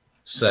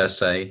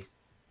 Cersei,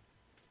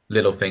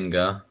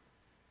 Littlefinger,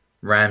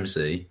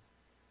 Ramsay,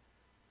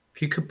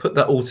 if you could put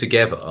that all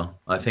together,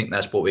 I think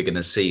that's what we're going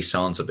to see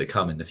Sansa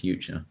become in the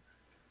future,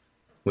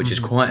 which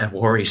is quite a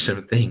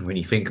worrisome thing when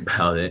you think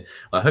about it.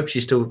 I hope she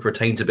still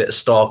retains a bit of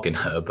Stark in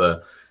her,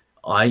 but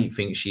I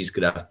think she's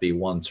going to have to be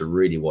one to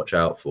really watch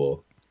out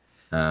for,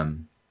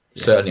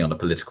 certainly on the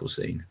political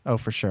scene. Oh,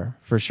 for sure.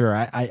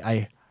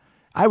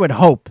 I would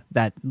hope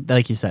that,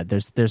 like you said,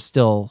 there's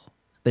still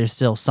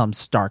some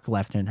Stark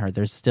left in her.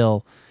 There's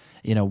still,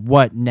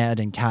 what Ned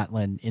and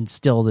Catelyn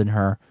instilled in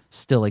her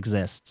still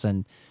exists,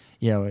 and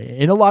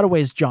in a lot of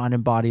ways, Jon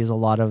embodies a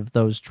lot of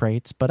those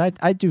traits. But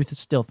I do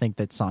still think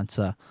that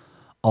Sansa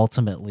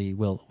ultimately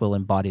will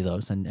embody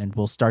those, and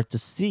we'll start to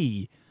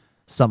see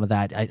some of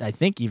that, I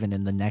think, even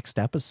in the next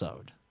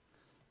episode.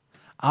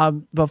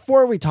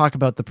 Before we talk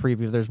about the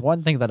preview, there's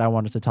one thing that I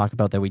wanted to talk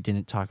about that we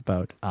didn't talk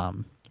about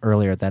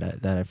earlier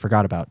that I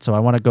forgot about. So I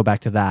want to go back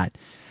to that,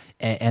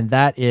 and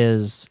that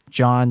is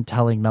Jon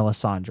telling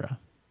Melisandre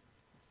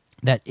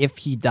that if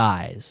he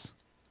dies,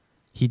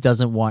 he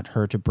doesn't want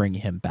her to bring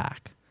him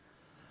back.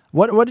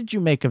 What did you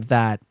make of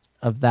that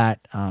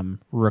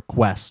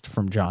request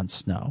from Jon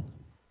Snow?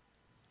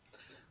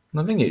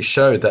 I think it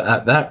showed that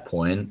at that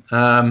point,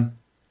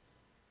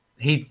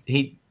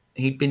 he'd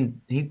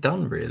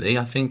done really.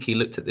 I think he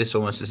looked at this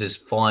almost as his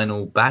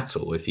final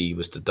battle if he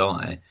was to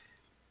die.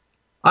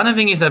 I don't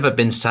think he's ever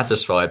been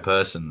satisfied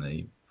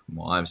personally, from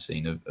what I've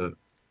seen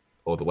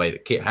or the way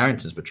that Kit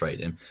Harington's portrayed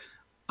him.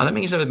 I don't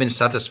think he's ever been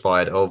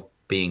satisfied of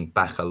being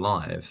back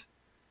alive.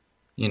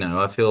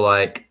 I feel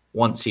like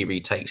once he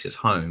retakes his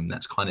home,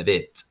 that's kind of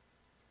it.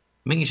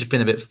 I think he's just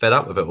been a bit fed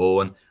up with it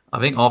all, and I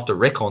think after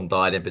Rickon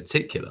died in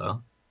particular.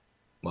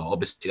 Well,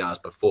 obviously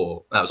that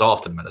was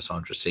after the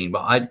Melisandre scene,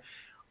 but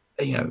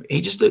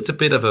he just looked a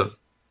bit of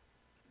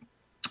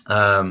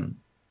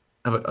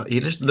he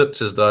just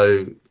looked as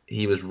though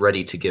he was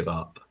ready to give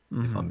up,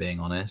 if I'm being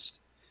honest.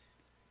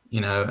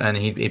 And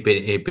he'd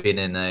been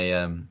in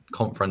a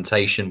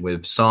confrontation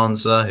with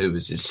Sansa, who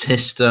was his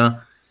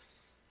sister.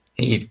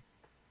 He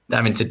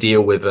having to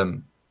deal with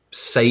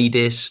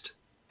sadist,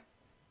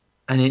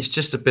 and it's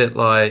just a bit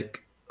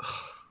like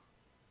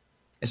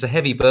it's a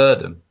heavy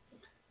burden.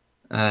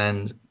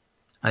 And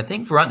I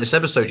think throughout this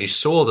episode, you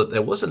saw that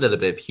there was a little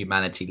bit of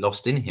humanity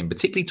lost in him,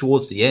 particularly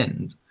towards the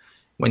end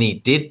when he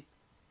did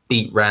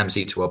beat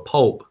Ramsay to a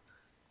pulp.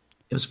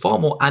 It was far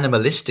more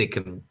animalistic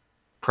and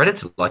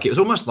predator-like. It was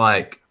almost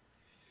like,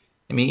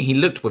 he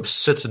looked with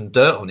soot and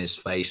dirt on his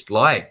face,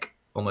 like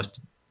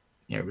almost,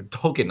 a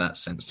dog in that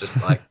sense, just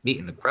like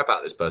beating the crap out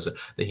of this person.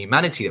 The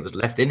humanity that was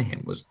left in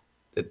him was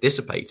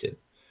dissipated.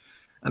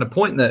 And a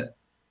point that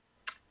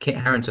Kit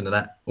Harington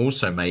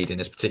also made in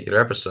this particular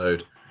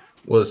episode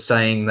was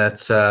saying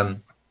that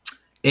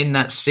in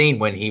that scene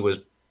when he was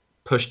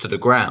pushed to the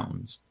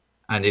ground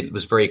and it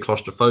was very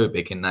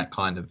claustrophobic in that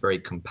kind of very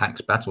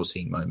compact battle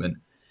scene moment,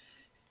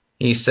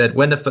 he said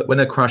when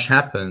the crush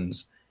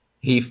happens,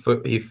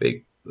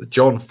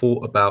 Jon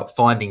thought about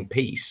finding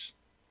peace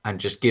and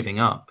just giving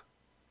up.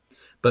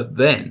 But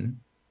then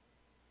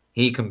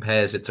he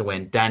compares it to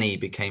when Dany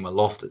became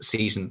aloft at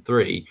season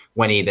 3,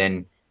 when he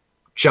then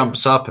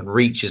jumps up and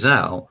reaches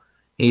out.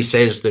 He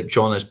says that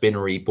Jon has been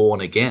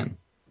reborn again.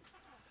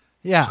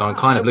 Yeah, so I'm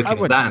kind of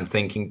looking at that and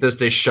thinking, does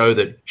this show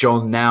that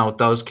Jon now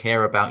does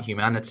care about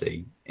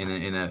humanity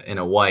in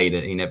a way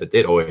that he never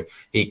did, or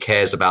he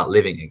cares about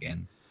living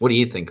again? What do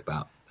you think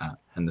about that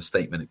and the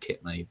statement that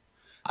Kit made?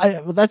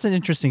 Well, that's an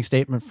interesting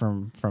statement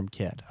from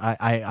Kit.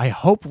 I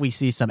hope we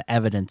see some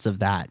evidence of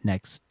that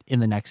in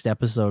the next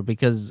episode,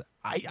 because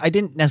I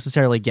didn't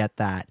necessarily get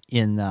that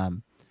in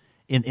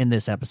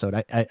this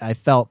episode. I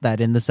felt that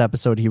in this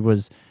episode he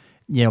was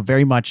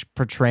very much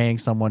portraying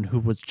someone who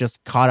was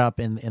just caught up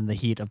in the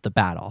heat of the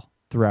battle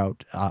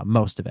throughout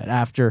most of it.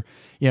 After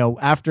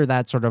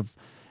that sort of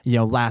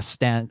last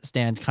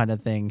stand kind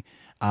of thing,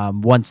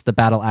 once the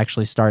battle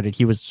actually started,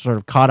 he was sort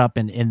of caught up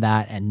in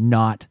that and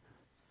not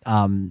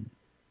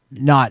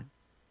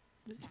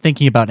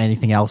thinking about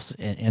anything else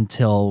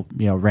until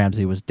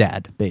Ramsay was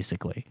dead,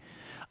 basically.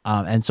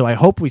 And so I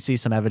hope we see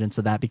some evidence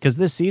of that, because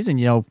this season,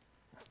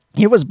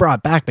 he was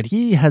brought back, but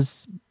he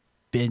has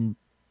been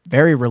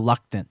very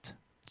reluctant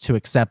to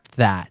accept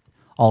that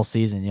all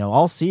season.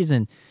 All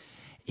season,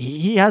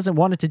 he hasn't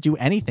wanted to do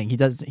anything.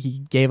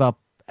 He gave up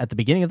at the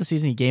beginning of the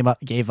season. He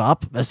gave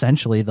up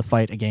essentially the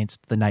fight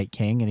against the Night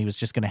King, and he was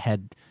just going to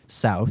head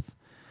south.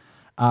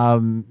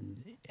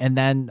 And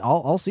then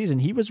all season,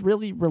 he was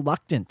really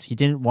reluctant. He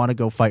didn't want to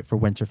go fight for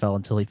Winterfell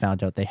until he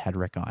found out they had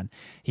Rickon.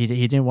 He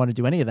didn't want to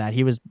do any of that.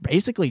 He was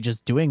basically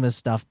just doing this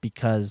stuff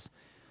because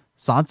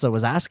Sansa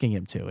was asking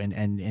him to,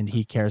 and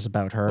he cares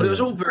about her. Well, it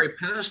was all very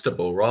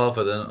personable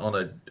rather than on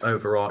an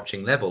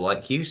overarching level,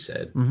 like you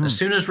said. Mm-hmm. As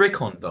soon as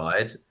Rickon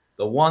died,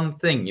 the one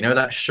thing,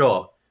 that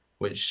shot,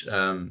 which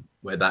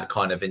where that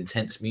kind of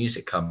intense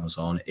music comes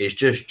on, is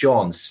just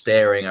Jon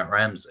staring at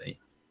Ramsay.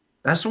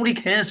 That's all he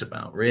cares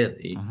about,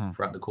 really,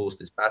 throughout the course of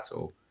this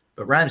battle.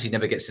 But Ramsay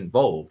never gets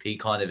involved. He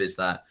kind of is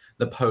that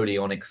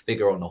Napoleonic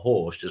figure on a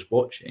horse just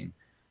watching.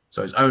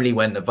 So it's only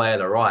when the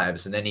Vale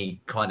arrives and then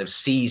he kind of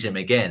sees him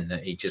again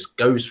that he just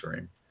goes for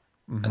him.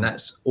 Mm-hmm. And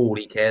that's all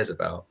he cares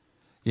about.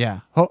 Yeah.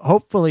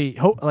 Hopefully,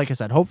 like I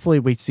said, hopefully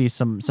we see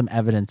some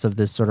evidence of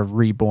this sort of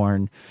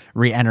reborn,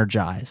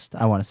 re-energized,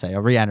 I want to say,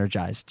 a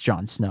re-energized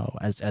Jon Snow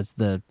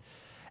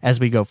as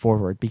we go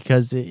forward.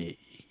 Because,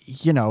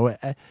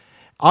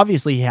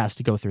 obviously he has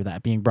to go through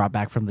that. Being brought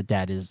back from the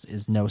dead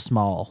is no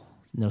small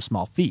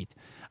feat.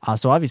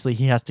 So obviously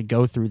he has to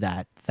go through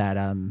that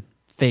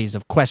phase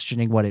of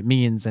questioning what it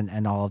means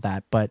and all of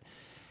that. But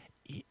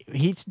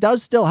he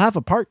does still have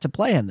a part to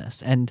play in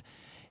this. And,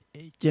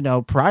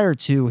 prior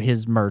to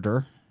his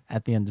murder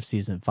at the end of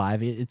season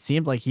 5, it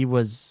seemed like he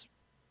was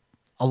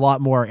a lot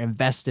more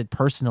invested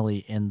personally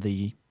in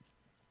the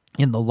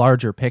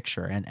larger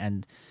picture.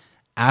 And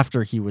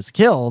after he was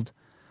killed,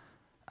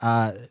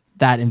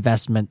 that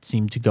investment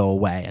seemed to go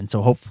away. And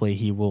so hopefully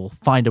he will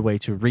find a way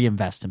to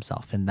reinvest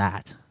himself in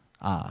that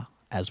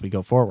as we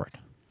go forward.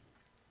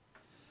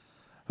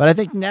 But I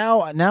think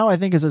now I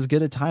think is as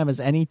good a time as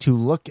any to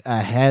look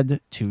ahead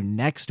to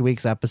next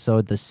week's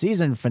episode, the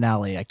season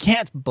finale. I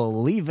can't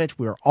believe it.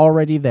 We're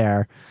already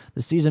there.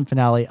 The season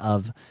finale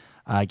of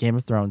Game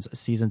of Thrones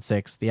season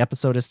 6. The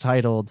episode is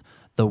titled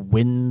The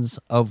Winds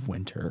of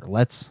Winter.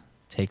 Let's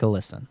take a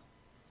listen.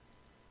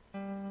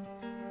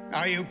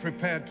 Are you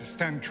prepared to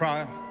stand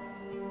trial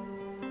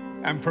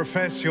and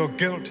profess your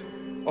guilt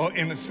or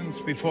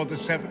innocence before the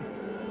Seven?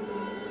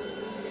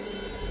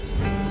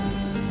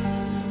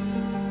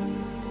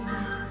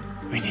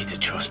 We need to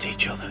trust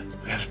each other.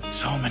 We have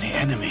so many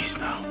enemies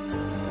now.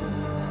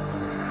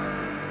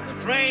 The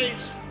Freys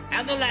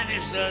and the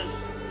Lannisters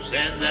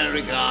send their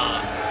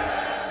regards.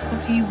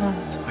 What do you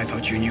want? I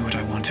thought you knew what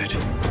I wanted.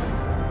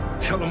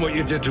 Tell him what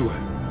you did to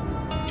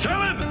her.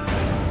 Tell him!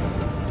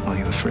 Are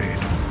you afraid?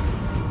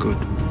 Good.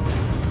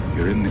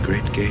 You're in the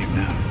great game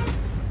now.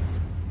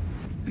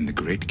 And the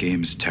great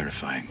game is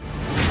terrifying.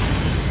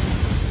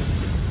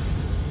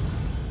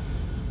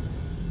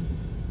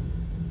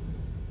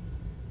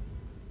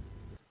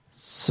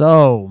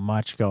 So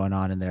much going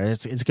on in there.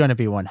 It's going to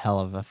be one hell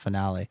of a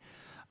finale.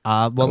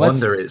 I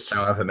wonder it's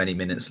however many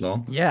minutes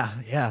long. Yeah.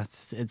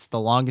 It's the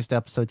longest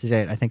episode to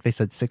date. I think they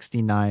said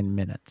 69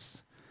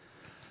 minutes.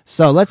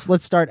 So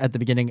let's start at the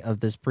beginning of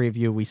this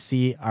preview. We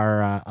see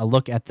a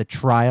look at the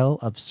trial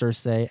of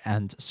Cersei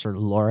and Sir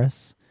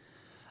Loras.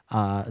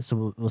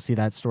 So we'll see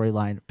that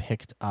storyline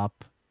picked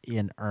up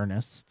in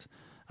earnest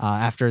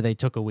after they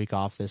took a week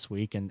off this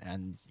week,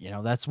 and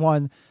that's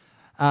one.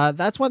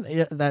 That's one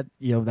that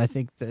I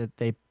think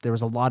that there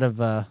was a lot of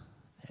that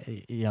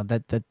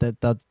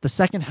the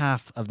second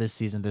half of this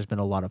season there's been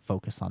a lot of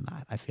focus on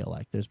that. I feel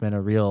like there's been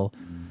a real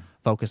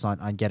focus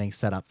on getting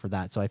set up for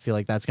that. So I feel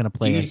like that's going to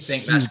play. Do you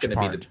think that's going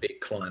to be the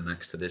big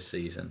climax to this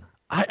season?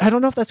 I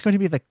don't know if that's going to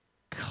be the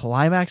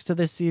climax to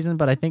this season,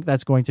 but I think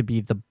that's going to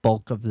be the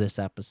bulk of this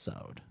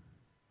episode.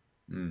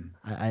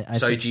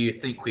 So do you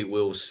think we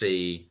will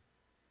see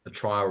a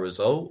trial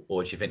result,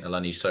 or do you think they'll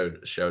only show the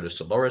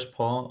Soloris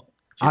part?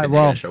 Do you think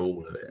they're going to show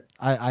all of it?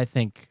 I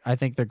think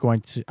they're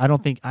going to.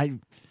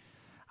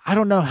 I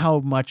don't know how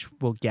much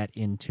we'll get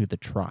into the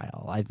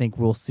trial. I think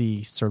we'll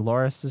see Sir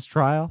Loras'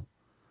 trial,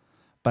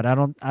 but I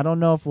don't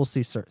know if we'll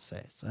see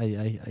Cersei's.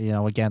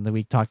 Again,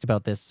 we talked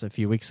about this a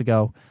few weeks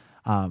ago.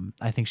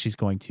 I think she's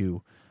going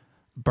to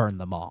burn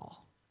them all.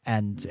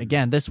 And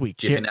again, this week,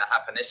 do you think that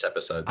happened this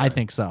episode? Though? I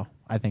think so.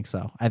 I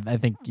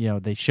think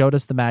they showed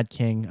us the Mad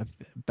King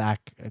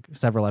back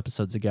several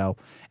episodes ago,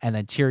 and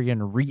then Tyrion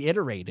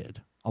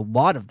reiterated a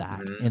lot of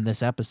that in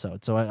this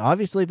episode. So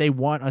obviously they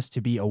want us to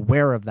be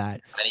aware of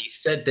that. And he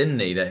said, didn't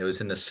he, that it was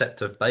in the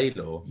Sept of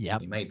Baelor? Yeah,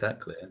 he made that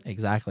clear.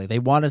 Exactly. They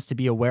want us to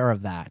be aware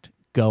of that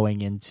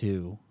going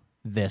into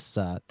this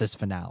this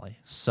finale.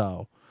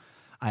 So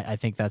I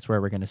think that's where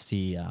we're going to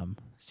see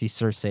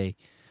Cersei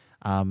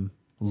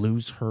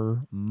lose her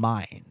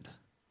mind.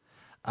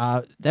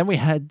 Then we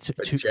head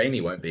to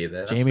Jaime won't be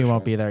there. Jaime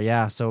won't be there.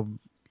 Yeah. So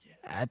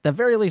at the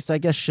very least, I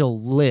guess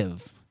she'll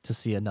live to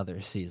see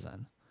another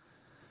season.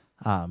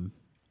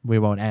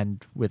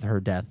 end with her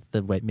death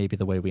the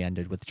way we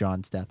ended with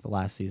Jon's death the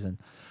last season.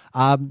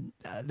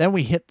 Then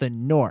we hit the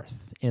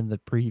north in the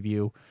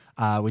preview.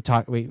 We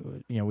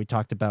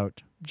talked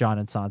about Jon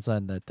and Sansa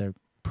and that there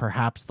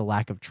perhaps the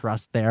lack of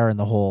trust there and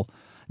the whole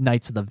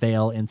Knights of the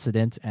Vale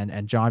incident,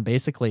 and Jon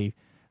basically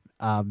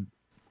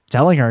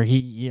telling her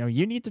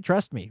you need to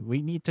trust me.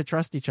 We need to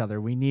trust each other.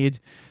 We need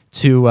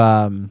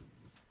to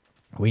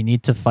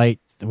fight.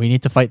 We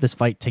need to fight this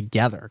fight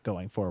together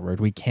going forward.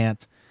 We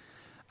can't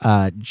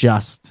we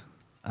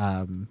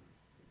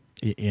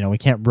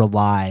can't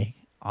rely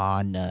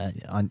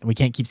on we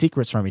can't keep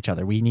secrets from each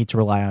other. We need to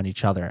rely on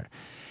each other.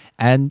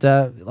 And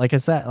like I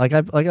said, like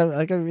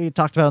we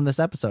talked about in this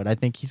episode, I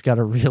think he's got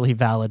a really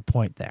valid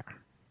point there.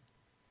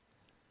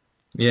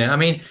 Yeah, I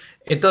mean,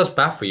 it does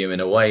baffle you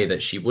in a way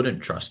that she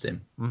wouldn't trust him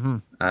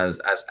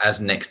as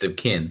next of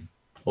kin.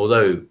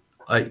 Although,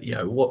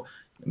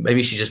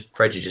 maybe she's just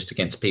prejudiced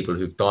against people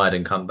who've died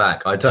and come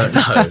back. I don't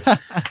know.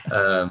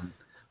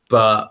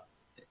 But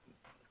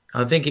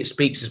I think it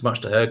speaks as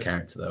much to her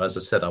character, though. As I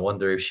said, I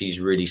wonder if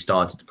she's really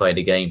started to play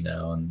the game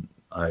now, and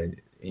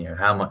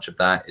how much of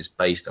that is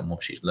based on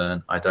what she's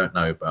learned. I don't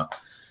know, but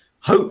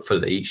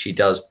hopefully she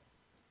does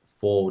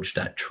forge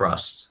that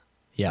trust.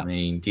 Yeah. I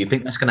mean, do you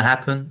think that's going to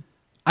happen?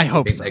 I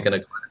hope so. They're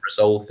going to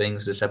resolve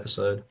things this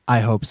episode? I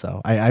hope so.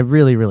 I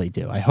really, really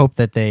do. I hope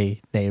that they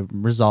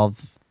resolve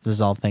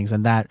things,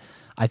 and that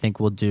I think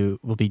will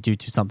be due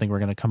to something we're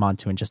going to come on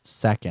to in just a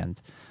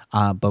second.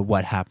 But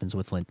what happens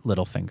with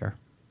Littlefinger?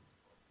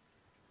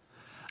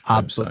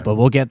 But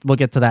we'll get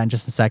to that in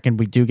just a second.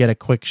 We do get a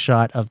quick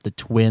shot of the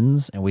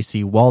twins, and we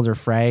see Walder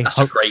Frey. That's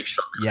a great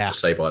shot. To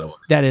say, by the way,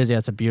 that is. Yeah,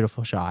 it's a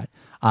beautiful shot.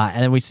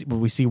 And then we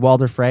see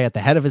Walder Frey at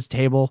the head of his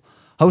table,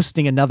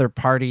 hosting another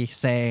party,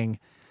 saying,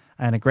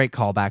 and a great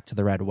callback to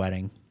the Red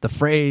Wedding: "The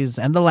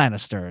Freys and the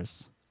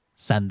Lannisters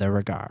send their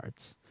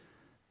regards."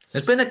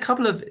 There's been a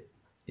couple of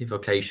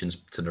evocations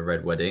to the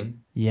Red Wedding.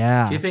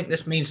 Yeah. Do you think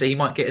this means that he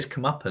might get his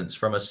comeuppance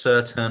from a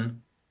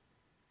certain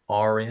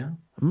Arya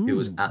who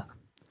was at?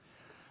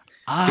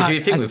 Because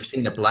you think we've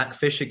seen the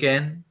Blackfish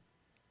again,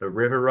 the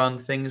River Run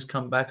things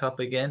come back up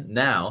again.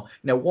 Now,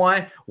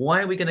 why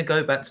are we going to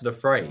go back to the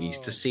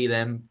Freys to see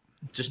them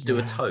just do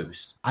a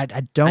toast? I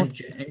don't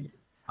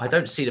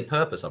see the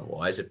purpose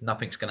otherwise if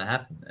nothing's going to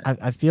happen there.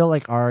 I feel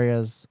like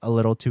Arya's a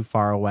little too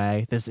far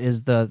away. This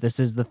is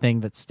the thing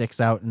that sticks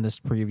out in this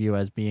preview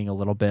as being a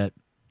little bit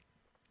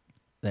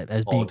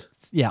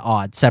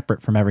odd,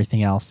 separate from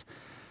everything else.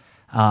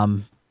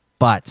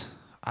 But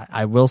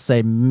I will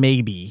say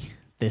maybe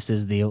this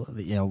is there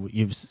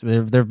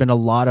have been a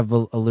lot of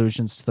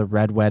allusions to the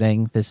Red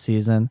Wedding this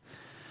season.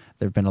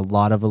 There have been a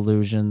lot of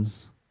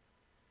allusions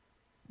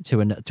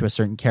to a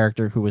certain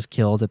character who was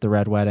killed at the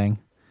Red Wedding.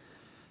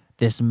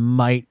 This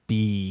might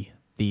be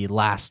the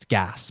last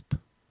gasp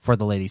for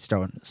the Lady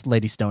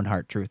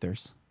Stoneheart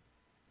truthers.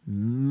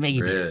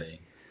 Maybe.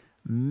 Really?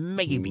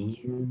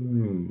 Maybe.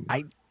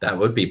 That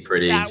would be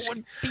pretty. That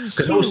would be huge.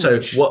 Because also,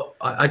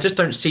 I just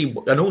don't see,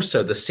 and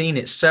also the scene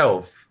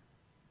itself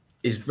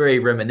is very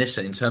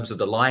reminiscent in terms of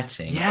the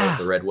lighting of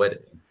the Red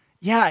Wedding.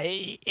 Yeah,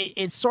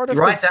 it's sort of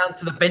right down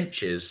to the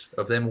benches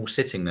of them all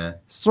sitting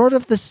there. Sort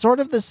of the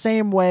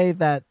same way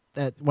that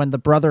when the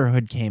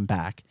Brotherhood came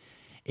back,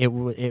 it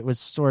was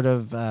sort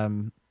of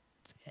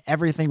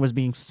everything was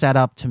being set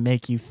up to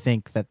make you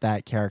think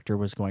that character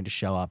was going to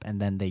show up, and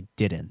then they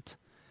didn't.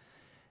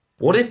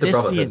 What if the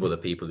Brotherhood were the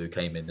people who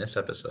came in this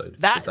episode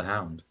with the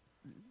Hound?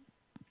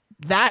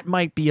 That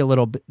might be a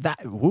little bit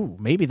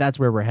maybe that's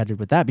where we're headed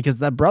with that, because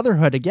the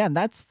Brotherhood, again,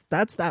 that's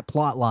that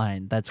plot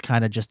line that's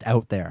kind of just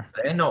out there.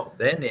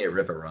 They're near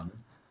River Run.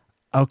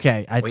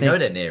 Okay, we know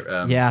they're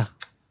near. Yeah,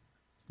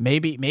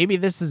 maybe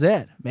this is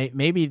it.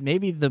 Maybe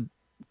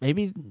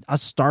a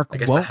Stark. I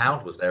guess the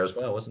Hound was there as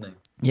well, wasn't he?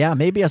 Yeah,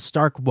 maybe a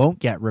Stark won't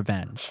get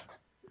revenge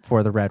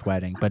for the Red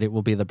Wedding, but it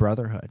will be the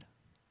Brotherhood.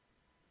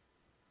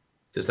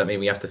 Does that mean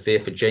we have to fear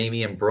for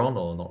Jaime and Bronn,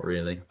 or not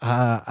really?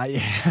 I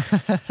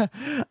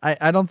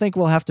don't think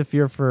we'll have to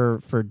fear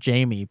for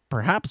Jaime,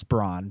 perhaps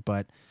Bronn,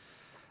 but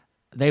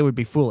they would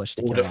be foolish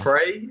to kill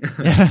Frey?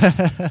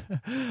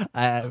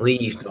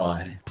 Please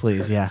die.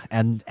 Please, yeah,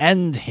 and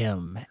end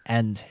him.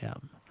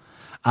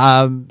 So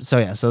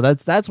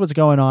that's what's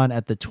going on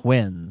at the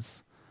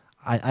Twins.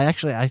 I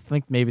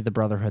think maybe the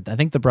Brotherhood. I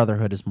think the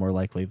Brotherhood is more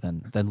likely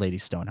than Lady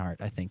Stoneheart.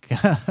 I think.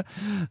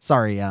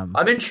 Sorry. I'm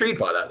intrigued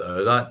by that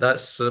though.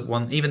 That's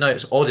one. Even though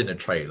it's odd in a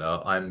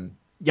trailer, I'm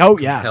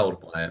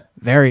compelled by it.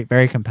 Very,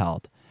 very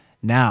compelled.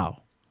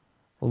 Now,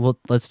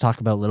 let's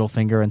talk about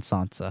Littlefinger and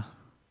Sansa.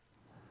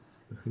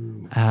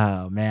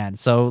 Oh man!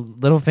 So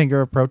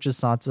Littlefinger approaches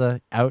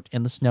Sansa out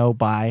in the snow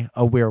by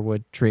a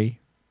weirwood tree,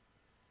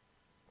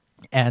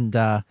 and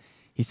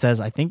he says,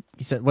 what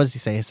does he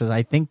say? He says,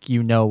 "I think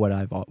you know what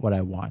I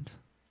want."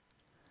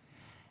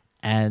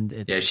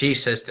 And she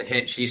says to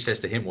him,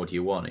 "What do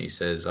you want?" He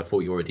says, "I thought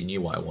you already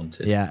knew what I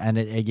wanted." Yeah, and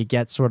you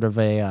get sort of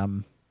he's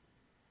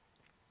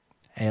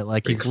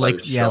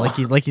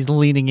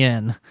leaning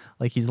in,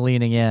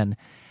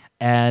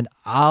 and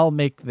I'll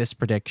make this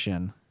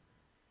prediction: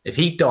 If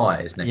he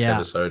dies next Yeah,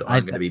 episode,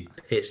 I'm going to be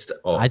pissed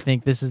off. I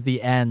think this is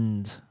the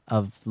end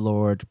of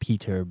Lord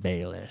Peter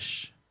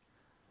Baelish.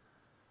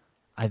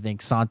 I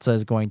think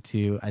Sansa's going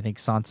to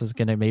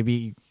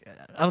maybe,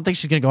 I don't think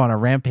she's going to go on a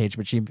rampage,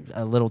 but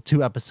a little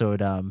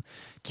 2-episode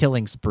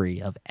killing spree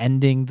of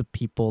ending the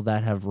people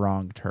that have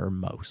wronged her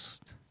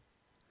most.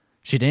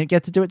 She didn't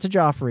get to do it to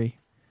Joffrey.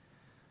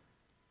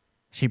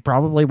 She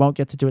probably won't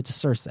get to do it to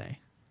Cersei.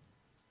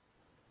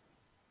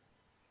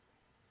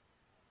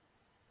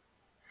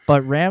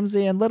 But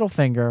Ramsay and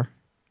Littlefinger,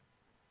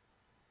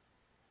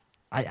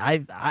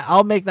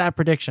 I'll make that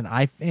prediction.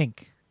 I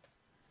think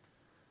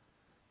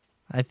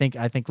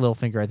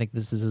Littlefinger, I think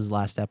this is his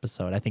last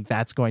episode. I think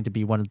that's going to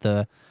be one of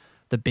the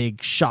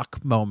big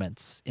shock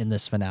moments in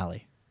this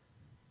finale.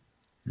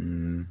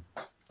 That's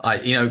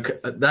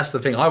the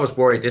thing. I was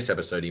worried this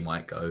episode he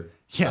might go.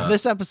 Yeah,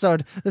 this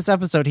episode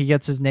he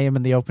gets his name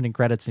in the opening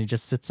credits and he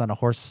just sits on a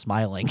horse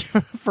smiling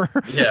for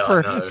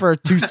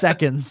 2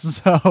 seconds.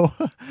 So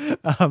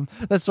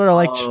that's sort of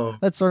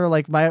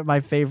like my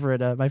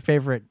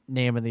favorite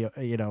name in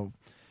the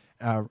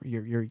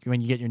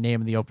when you get your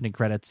name in the opening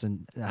credits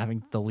and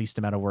having the least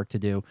amount of work to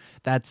do.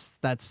 That's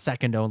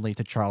second only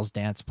to Charles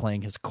Dance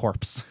playing his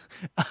corpse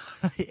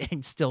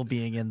and still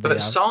being in the. But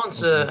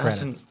Sansa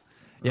hasn't.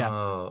 Yeah,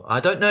 I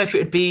don't know if it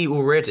would be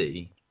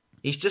already.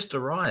 He's just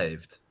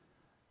arrived.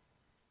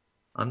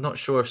 I'm not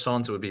sure if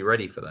Sansa would be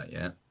ready for that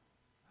yet.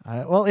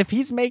 Well, if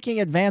he's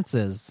making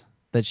advances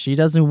that she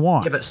doesn't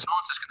want. Yeah, but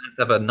Sansa's going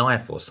to have a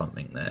knife or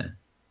something there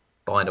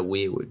behind a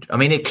weirwood. I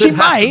mean, it could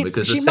happen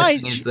because the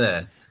setting is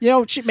there.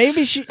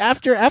 Maybe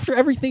after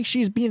everything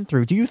she's been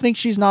through, do you think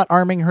she's not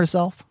arming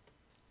herself?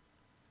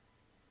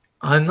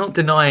 I'm not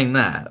denying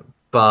that,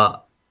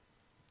 but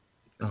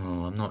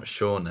I'm not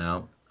sure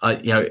now.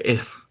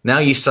 If now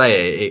you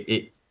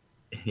say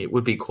it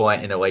would be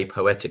quite in a way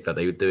poetic that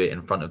they would do it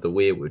in front of the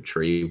weirwood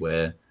tree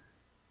where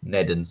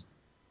Ned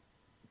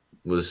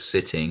was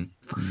sitting.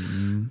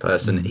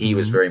 He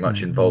was very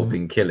much involved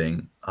in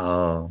killing.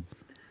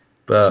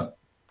 But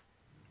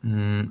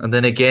and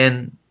then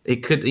again, it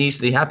could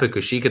easily happen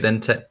because she could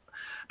then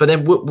But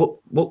then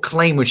what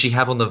claim would she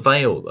have on the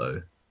veil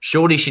though?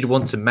 Surely she'd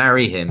want to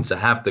marry him to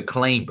have the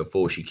claim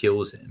before she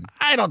kills him.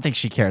 I don't think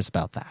she cares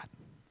about that.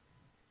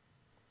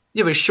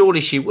 Yeah, but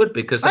surely she would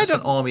because that's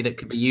an army that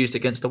can be used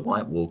against the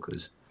White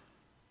Walkers.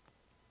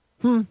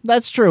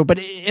 That's true, but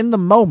in the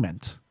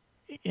moment,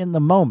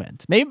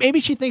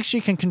 maybe she thinks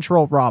she can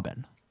control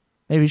Robin.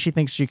 Maybe she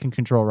thinks she can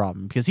control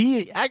Robin because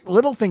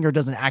Littlefinger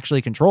doesn't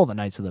actually control the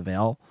Knights of the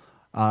Vale.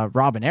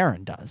 Robin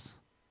Arryn does.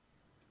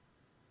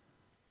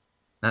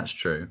 That's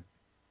true,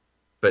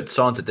 but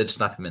Sansa did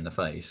slap him in the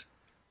face.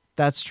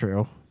 That's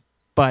true,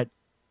 but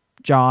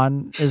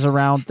Jon is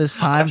around this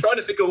time. I'm trying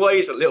to think of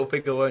ways that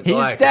Littlefinger won't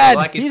die. He's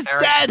dead. He's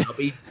dead.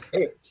 He's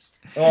pissed.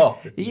 Oh,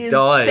 he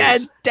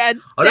dies. Dead.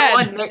 I don't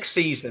mind next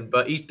season,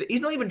 but he's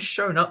not even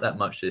shown up that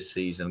much this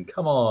season.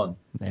 Come on.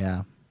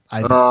 Yeah.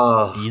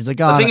 He's a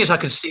god. The thing is, I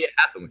can see it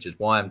happen, which is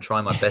why I'm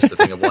trying my best to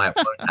think of why it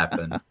won't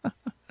happen.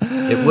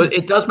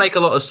 It does make a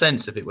lot of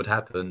sense if it would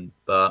happen,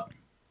 but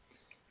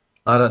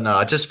I don't know.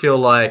 I just feel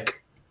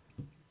like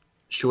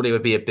surely it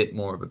would be a bit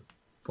more of a.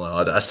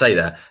 Well, I say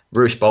that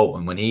Roose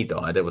Bolton, when he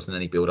died, there wasn't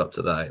any build up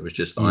to that. It was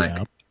just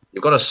like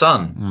you've got a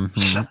son,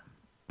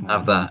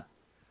 have that.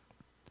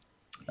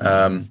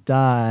 He's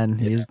done.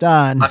 He's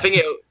done. I think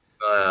it.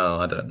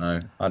 Well, I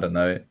don't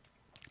know.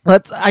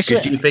 Let's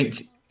actually. Do you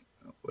think?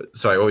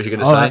 Sorry, what was you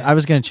going to say? I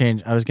was going to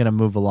change. I was going to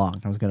move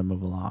along.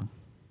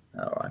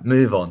 All right,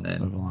 move on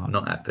then. Move along. I'm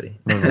not happy.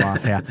 Move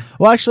along. Yeah.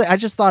 Well, actually, I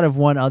just thought of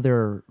one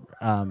other,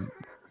 or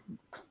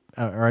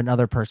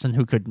another person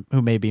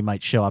who maybe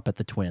might show up at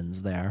the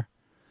twins there.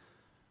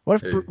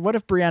 What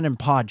if Brienne and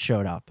Pod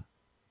showed up?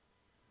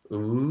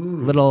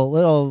 Ooh.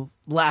 Little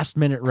last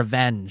minute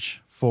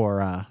revenge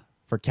for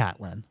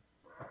Catelyn.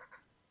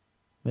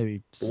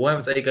 Maybe. Why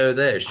would they go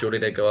there? Surely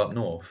they go up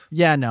north.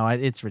 Yeah, no,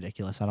 it's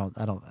ridiculous. I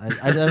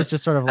was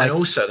just sort of like. And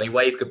also, they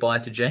wave goodbye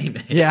to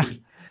Jaime. Yeah.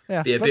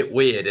 Be a bit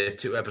weird if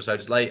 2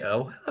 episodes later.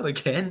 Oh, hello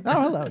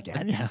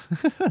again. Yeah.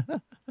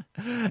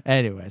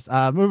 Anyways,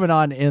 moving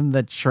on in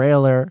the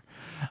trailer,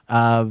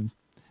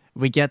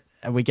 we get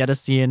a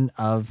scene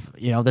of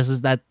this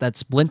is that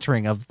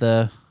splintering of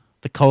the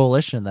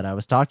coalition that I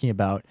was talking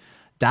about.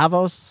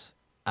 Davos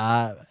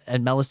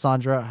and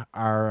Melisandre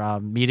are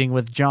meeting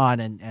with Jon,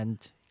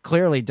 and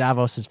clearly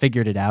Davos has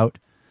figured it out.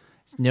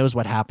 He knows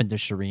what happened to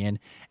Shireen,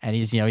 and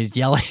he's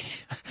yelling.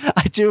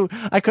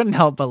 I couldn't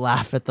help but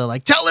laugh at the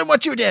tell him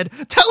what you did.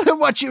 Tell him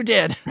what you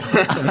did.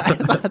 I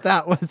thought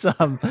that was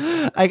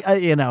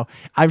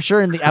I'm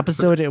sure in the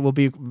episode it will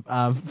be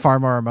far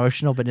more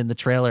emotional, but in the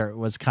trailer it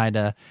was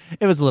a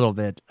little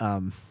bit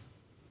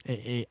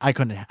I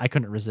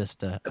couldn't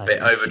resist a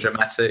bit over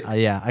dramatic.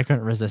 I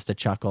couldn't resist a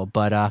chuckle,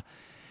 but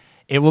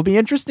it will be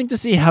interesting to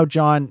see how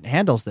Jon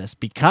handles this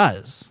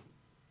because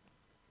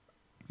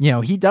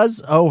he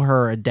does owe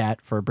her a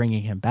debt for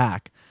bringing him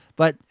back.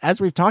 But as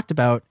we've talked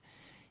about,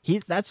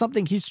 that's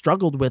something he's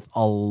struggled with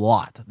a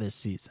lot this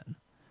season.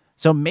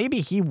 So maybe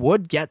he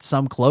would get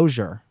some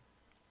closure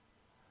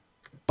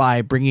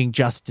by bringing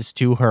justice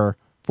to her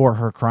for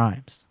her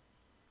crimes.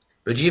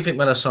 But do you think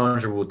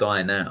Melisandre will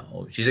die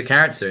now? She's a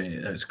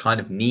character that's kind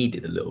of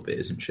needed a little bit,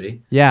 isn't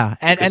she? Yeah,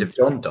 and if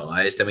Jon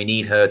dies, then we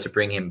need her to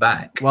bring him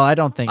back. Well, I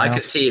don't think I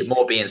could see it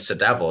more being Sir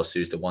Davos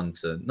who's the one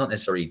to not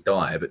necessarily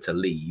die, but to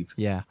leave.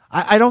 Yeah,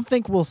 I don't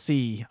think we'll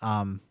see.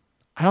 I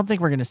don't think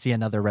we're going to see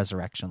another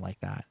resurrection like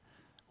that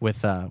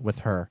with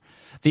her.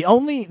 The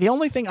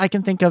only thing I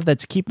can think of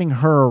that's keeping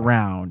her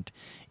around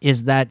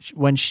is that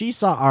when she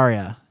saw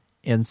Arya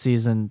in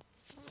season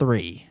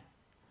 3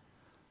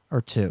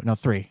 or 2, no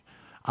 3.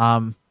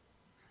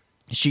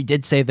 She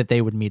did say that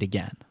they would meet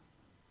again.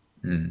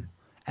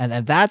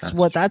 And that's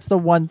the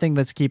one thing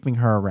that's keeping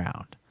her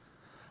around.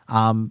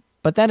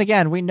 But then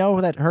again, we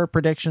know that her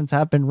predictions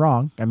have been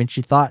wrong. I mean,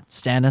 she thought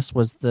Stannis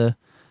was the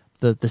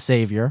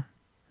savior.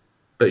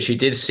 But she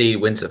did see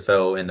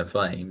Winterfell in the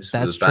flames.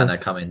 That's with the banner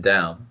coming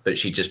down, but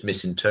she just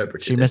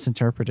misinterpreted it. She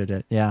misinterpreted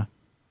it, yeah.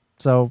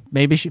 So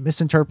maybe she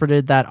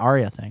misinterpreted that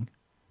Arya thing.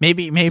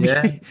 Maybe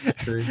yeah,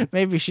 true.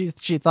 Maybe she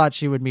thought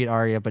she would meet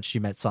Arya, but she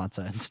met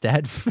Sansa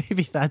instead.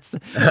 maybe that's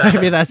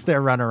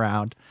their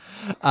runaround.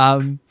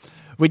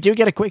 We do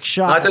get a quick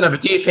shot. I don't know,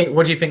 but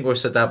what do you think with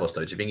Sir Davos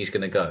though? Do you think he's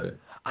going to go?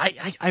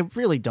 I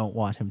really don't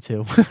want him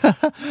to.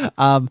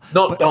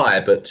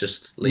 Die, but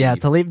just leave. Yeah,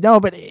 to leave. No,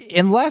 but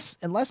unless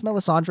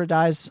Melisandre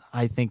dies,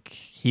 I think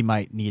he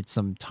might need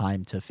some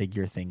time to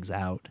figure things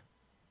out.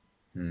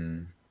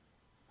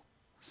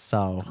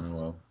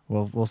 So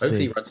we'll see.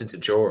 Hopefully he runs into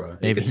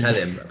Jorah. Maybe you can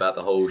tell him about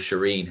the whole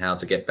Shireen, how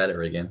to get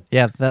better again.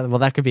 Yeah,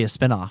 that could be a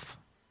spin-off.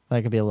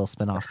 That could be a little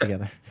spin-off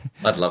together.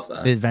 I'd love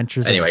that. The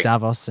adventures of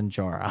Davos and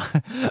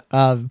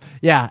Jorah.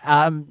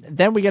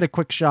 Then we get a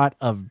quick shot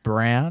of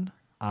Bran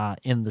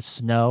in the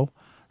snow.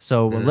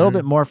 So a little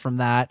bit more from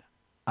that.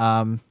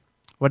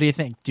 What do you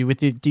think? Do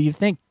you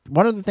think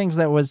one of the things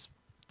that was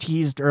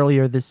teased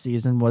earlier this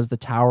season was the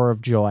Tower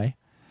of Joy?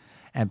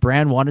 And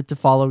Bran wanted to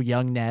follow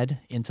young Ned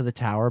into the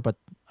tower, but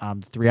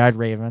the three-eyed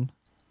raven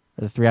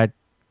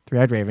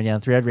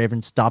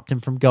stopped him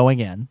from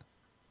going in.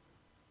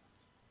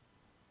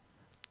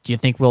 Do you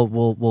think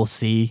we'll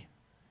see?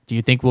 Do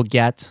you think we'll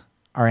get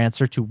our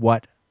answer to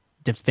what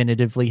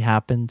definitively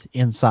happened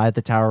inside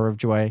the Tower of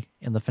Joy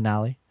in the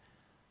finale?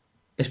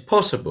 It's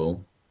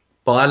possible,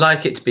 but I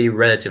like it to be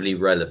relatively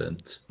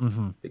relevant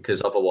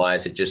because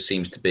otherwise it just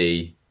seems to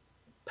be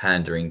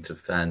pandering to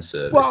fan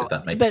service. If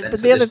that makes sense.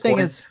 But the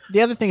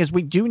other thing is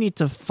we do need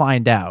to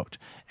find out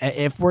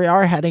if we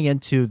are heading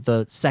into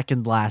the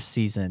second last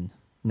season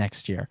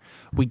next year.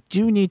 We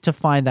do need to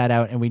find that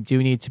out, and we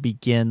do need to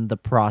begin the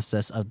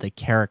process of the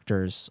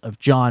characters of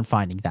Jon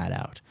finding that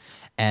out,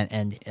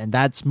 and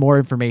that's more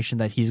information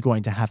that he's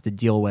going to have to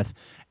deal with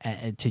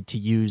to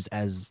use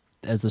as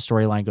the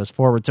storyline goes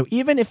forward. So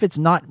even if it's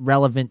not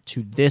relevant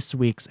to this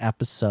week's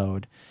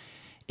episode,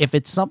 if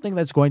it's something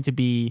that's going to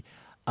be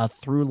a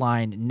through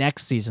line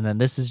next season, then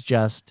this is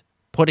just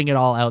putting it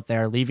all out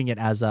there, leaving it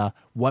as a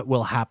what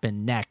will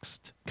happen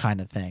next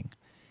kind of thing.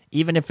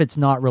 Even if it's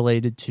not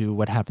related to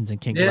what happens in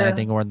King's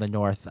Landing or in the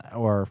North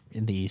or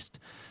in the East,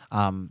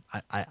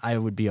 I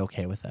would be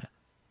okay with it.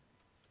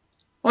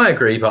 I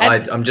agree, but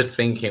I'm just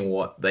thinking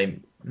what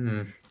they...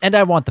 And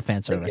I want the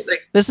fan service.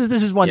 This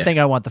is one thing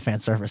I want the fan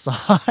service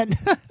on.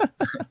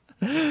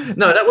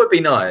 No, that would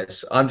be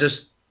nice. I'm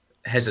just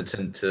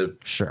hesitant to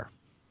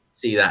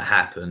see that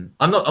happen.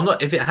 I'm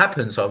not. If it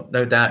happens,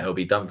 no doubt it'll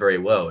be done very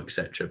well,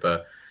 etc.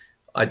 But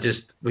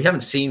we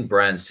haven't seen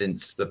Bran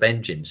since the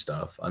Benjen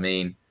stuff. I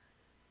mean,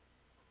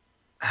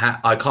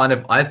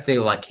 I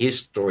feel like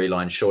his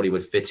storyline surely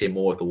would fit in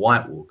more with the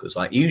White Walkers.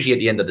 Like usually at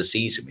the end of the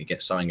season, we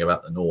get something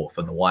about the North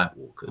and the White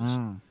Walkers.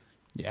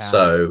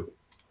 So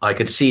I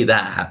could see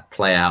that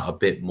play out a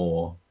bit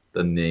more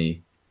than the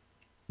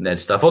Ned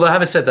stuff. Although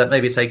having said that,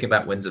 maybe taking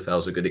back Winterfell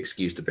is a good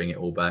excuse to bring it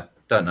all back.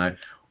 Don't know.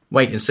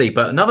 Wait and see.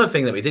 But another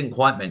thing that we didn't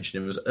quite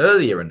mention was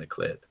earlier in the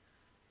clip,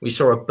 we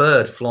saw a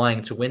bird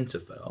flying to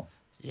Winterfell.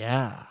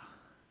 Yeah.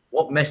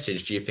 What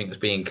message do you think was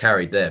being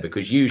carried there?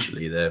 Because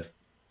usually they're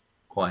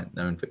quite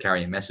known for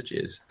carrying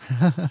messages.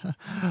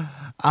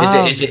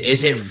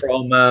 Is it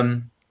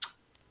from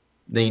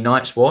the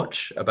Night's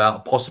Watch about a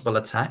possible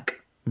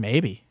attack?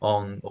 Maybe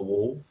on a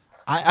wall.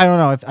 I don't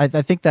know.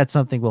 I think that's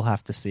something we'll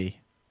have to see.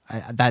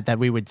 That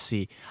we would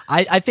see.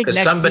 I think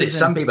next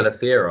some people have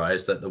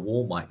theorized that the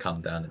wall might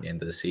come down at the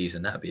end of the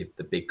season. That'd be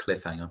the big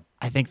cliffhanger.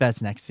 I think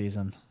that's next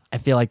season. I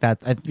feel like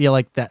that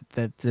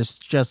there's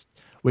just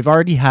we've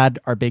already had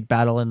our big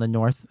battle in the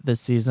North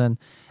this season,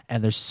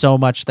 and there's so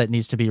much that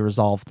needs to be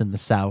resolved in the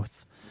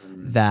South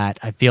that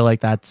I feel like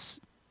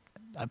that's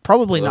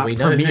probably not. We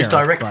know premiere, who's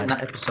directing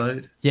that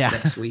episode.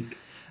 Next week.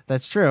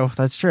 That's true.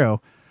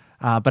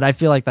 But I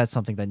feel like that's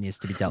something that needs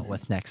to be dealt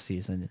with next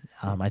season.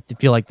 I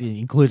feel like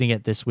including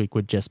it this week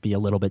would just be a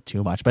little bit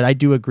too much. But I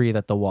do agree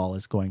that the wall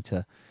is going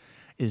to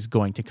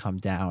come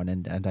down,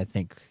 and I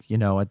think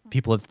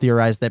people have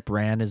theorized that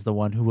Bran is the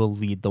one who will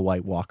lead the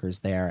White Walkers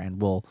there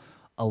and will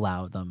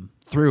allow them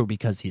through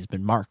because he's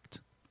been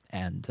marked,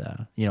 and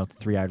the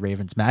Three-Eyed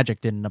Raven's magic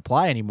didn't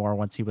apply anymore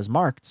once he was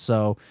marked.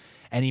 So,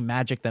 any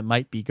magic that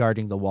might be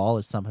guarding the wall,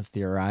 as some have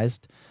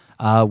theorized,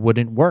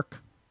 wouldn't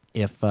work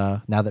if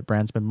now that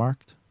Bran's been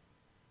marked.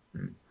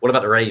 What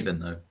about the Raven,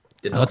 though?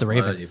 Didn't What ask the my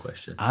Raven? earlier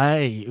question.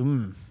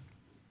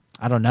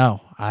 I don't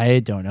know. I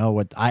don't know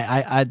what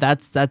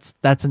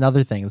that's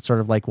another thing. It's sort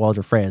of like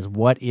Walder Frey is.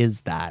 What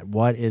is that?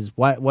 What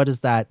does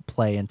that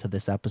play into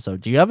this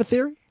episode? Do you have a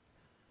theory?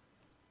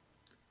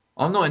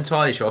 I'm not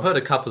entirely sure. I've heard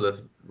a couple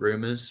of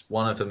rumors.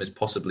 One of them is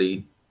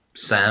possibly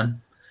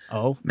Sam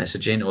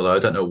messaging, although I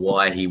don't know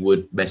why he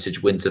would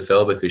message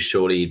Winterfell, because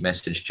surely he'd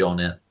message Jon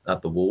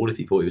at the wall if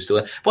he thought he was still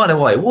there. By the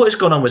way, what has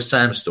gone on with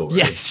Sam's story?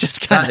 Yeah, it's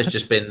just has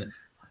just been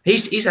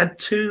he's had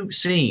 2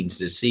 scenes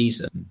this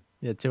season.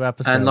 Yeah, 2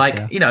 episodes. And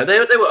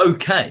they were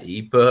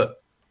okay,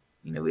 but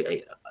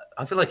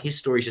I feel like his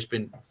story's just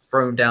been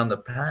thrown down the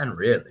pan,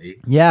 really.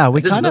 Yeah,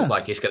 it doesn't look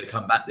like he's going to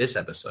come back this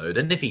episode,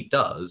 and if he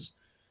does,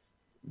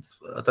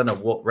 I don't know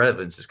what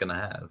relevance it's going to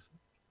have.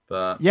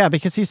 But yeah,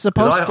 because he's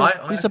supposed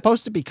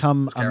to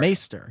become a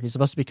maester. He's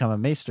supposed to become a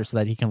maester so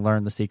that he can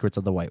learn the secrets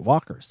of the White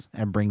Walkers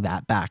and bring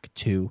that back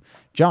to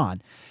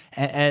Jon.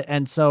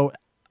 And so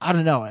I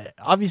don't know.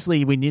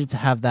 Obviously, we needed to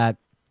have that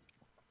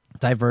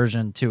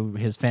diversion to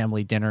his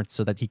family dinner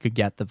so that he could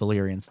get the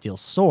Valyrian steel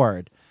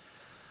sword.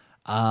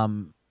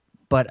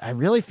 But I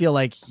really feel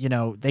like,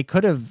 they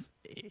could have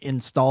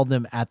installed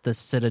him at the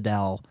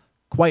Citadel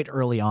quite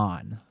early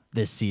on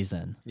this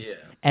season. Yeah.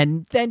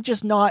 And then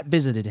just not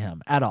visited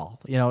him at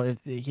all.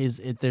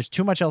 If there's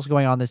too much else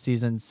going on this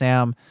season.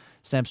 Sam's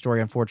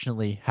story,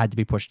 unfortunately, had to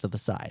be pushed to the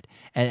side.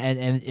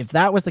 And if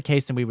that was the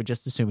case, then we would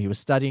just assume he was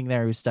studying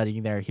there,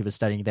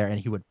 and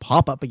he would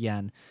pop up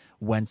again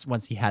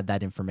once he had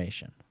that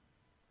information.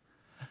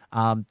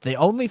 The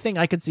only thing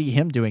I could see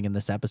him doing in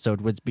this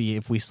episode would be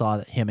if we saw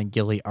him and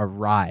Gilly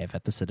arrive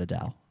at the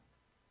Citadel.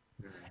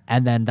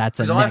 And then that's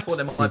a next I thought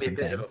there might be a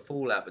bit thing. of a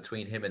fallout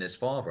between him and his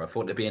father. I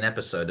thought there'd be an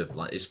episode of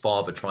like his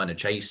father trying to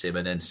chase him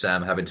and then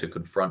Sam having to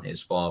confront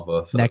his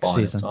father for next the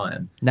final season.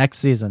 time. Next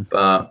season.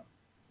 But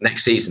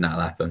next season that'll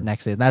happen.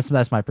 Next season.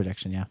 That's my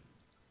prediction, yeah.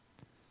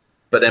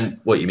 But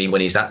then what you mean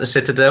when he's at the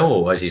Citadel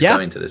or as he's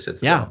going to the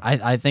Citadel? Yeah,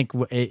 I think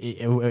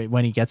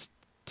when he gets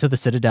to the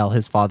Citadel,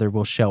 his father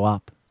will show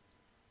up.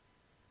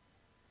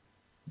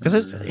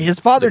 Because his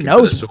father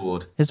knows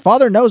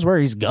where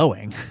he's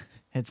going.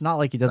 It's not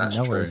like he doesn't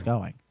know where he's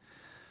going.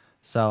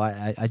 So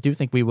I do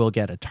think we will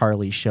get a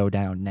Tarly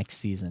showdown next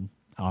season.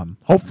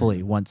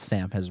 Hopefully, once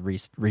Sam has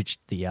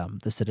reached the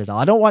Citadel.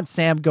 I don't want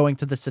Sam going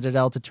to the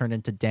Citadel to turn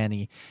into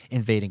Dany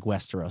invading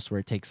Westeros, where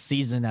it takes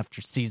season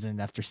after season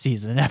after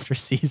season after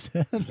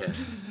season. Yeah.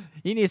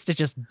 He needs to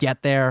just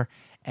get there,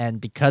 and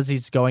because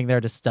he's going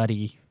there to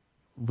study,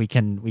 we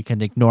can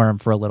ignore him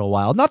for a little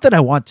while. Not that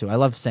I want to. I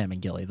love Sam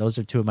and Gilly; those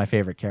are 2 of my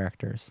favorite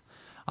characters.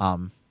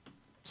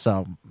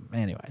 So,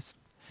 anyways.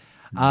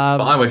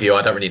 But I'm with you.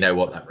 I don't really know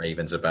what that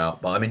Raven's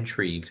about, but I'm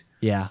intrigued.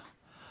 Yeah.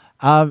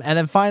 And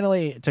then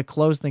finally, to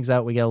close things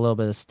out, we get a little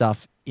bit of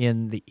stuff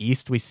in the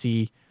East. We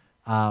see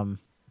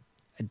Dany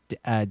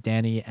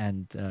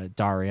and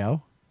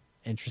Dario.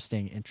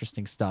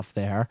 Interesting stuff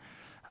there.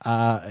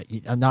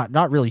 I'm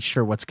not really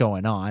sure what's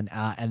going on.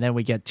 And then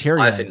we get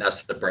Tyrion. I think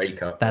that's the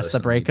breakup. That's the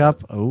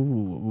breakup.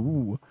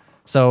 Ooh.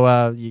 So,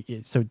 are you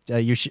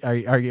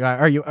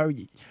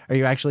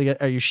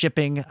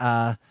shipping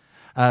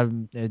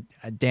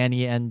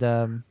Dany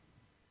and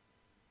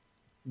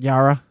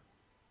Yara?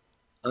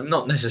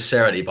 Not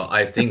necessarily, but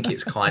I think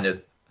it's kind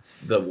of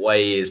the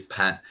way is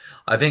Pat.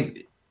 I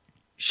think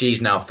she's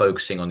now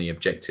focusing on the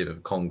objective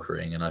of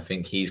conquering, and I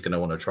think he's going to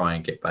want to try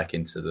and get back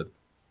into the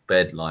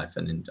bed life,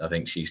 and I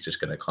think she's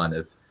just going to kind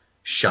of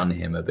shun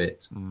him a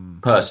bit,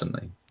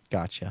 personally.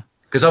 Gotcha.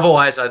 Because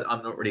otherwise, I'm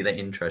not really that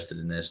interested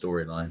in their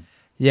storyline.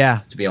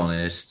 Yeah. To be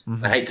honest.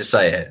 I hate to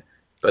say it,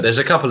 but there's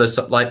a couple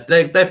of, like,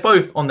 they're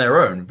both on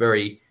their own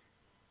very...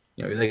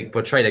 they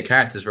portray their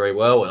characters very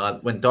well.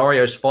 When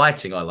Dario's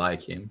fighting, I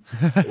like him.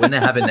 But when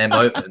they're having their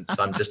moments,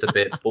 I'm just a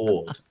bit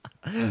bored.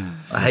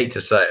 I hate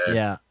to say it.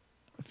 Yeah,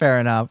 fair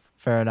enough.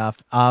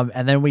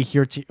 And then we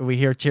hear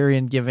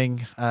Tyrion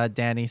giving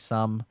Dany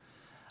some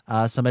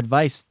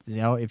advice.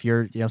 If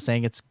you're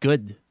saying it's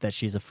good that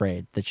she's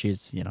afraid, that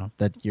she's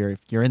that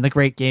you're in the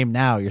great game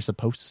now. You're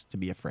supposed to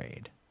be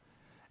afraid.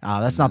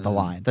 That's not the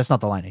line. That's not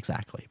the line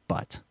exactly,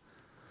 but.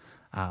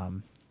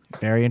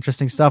 Very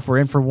interesting stuff. We're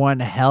in for one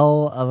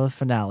hell of a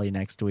finale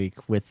next week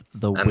with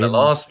the And the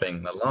last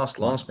thing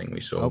we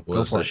saw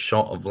was the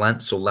shot of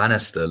Lancel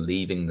Lannister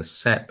leaving the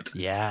Sept.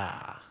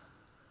 Yeah.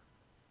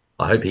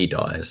 I hope he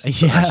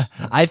dies. Yeah,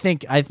 I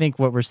think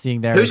what we're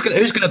seeing there. Who's going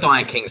to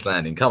die at King's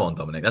Landing? Come on,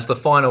 Dominic. That's the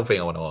final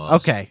thing I want to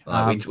ask. Okay.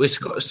 We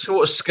sort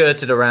of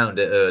skirted around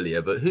it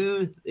earlier, but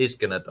who is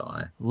going to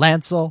die?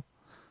 Lancel,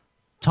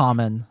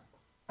 Tommen,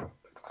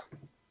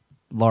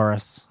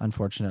 Loras,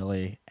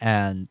 unfortunately,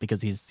 and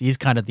because he's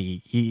kind of the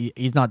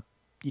he's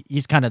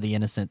kind of the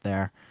innocent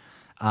there,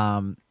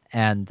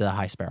 and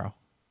High Sparrow,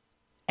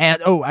 and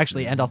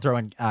and I'll throw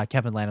in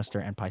Kevin Lannister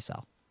and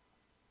Pycelle.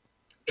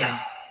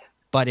 Yeah,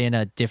 but in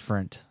a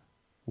different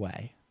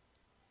way.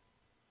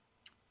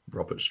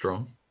 Robert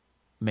Strong,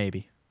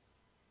 maybe.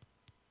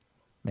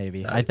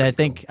 Maybe. I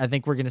think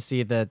we're going to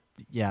see that.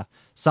 Yeah,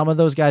 some of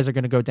those guys are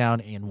going to go down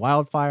in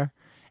Wildfire,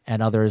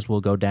 and others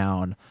will go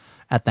down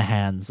at the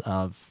hands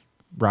of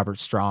Robert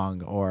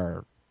Strong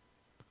or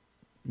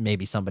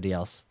maybe somebody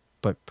else,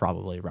 but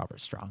probably Robert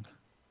Strong.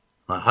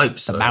 I hope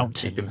so. The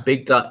Mountain.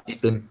 He's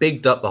been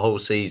bigged up the whole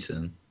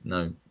season.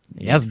 No,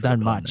 he hasn't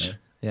done much.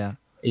 Yeah,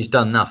 he's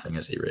done nothing,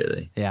 has he?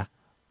 Really? Yeah.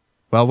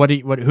 Well,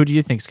 who do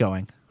you think's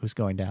going? Who's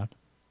going down?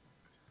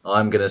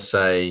 I'm gonna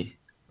say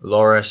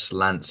Loras,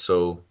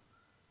 Lancel.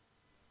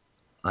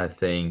 I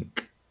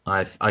think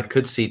I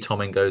could see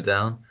Tommen go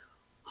down.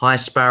 High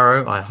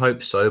Sparrow, I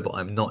hope so, but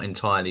I'm not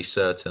entirely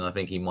certain. I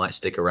think he might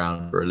stick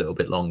around for a little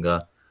bit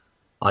longer.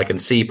 I can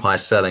see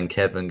Pycelle and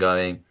Kevin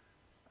going.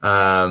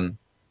 I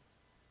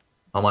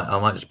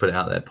might just put it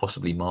out there,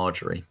 possibly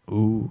Marjorie.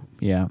 Ooh,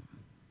 yeah.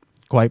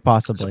 Quite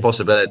possibly. It's a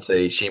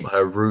possibility.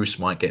 Her ruse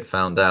might get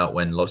found out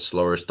when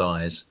Loras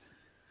dies,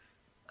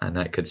 and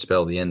that could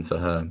spell the end for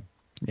her.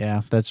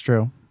 Yeah, that's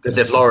true. Because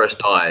if Loras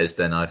dies,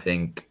 then I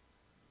think...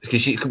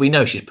 Because we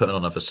know she's putting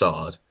on a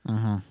facade.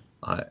 Mm-hmm.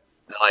 I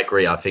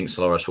agree. I think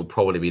Loras will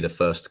probably be the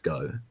first to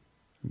go.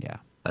 Yeah.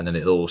 And then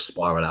it'll all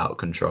spiral out of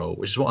control,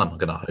 which is what I'm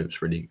going to hope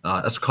is really...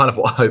 that's kind of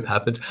what I hope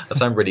happens. I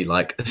sound really,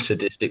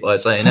 sadistic by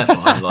saying that, but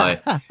I'm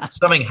like,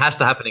 something has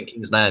to happen in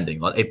King's Landing.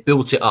 Like, they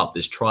built it up.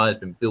 This trial has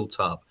been built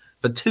up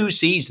for 2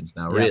 seasons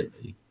now,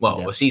 really.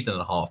 Well, a season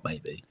and a half,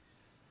 maybe.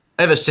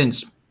 Ever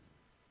since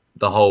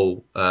the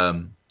whole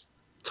time...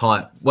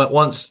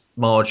 Once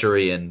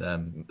Marjorie and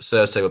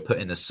Cersei were put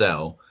in a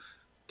cell,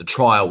 the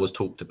trial was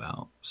talked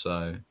about.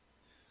 So...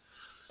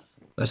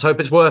 let's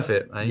hope it's worth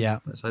it, mate. Yeah.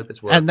 Let's hope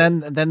it's worth it.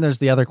 And then there's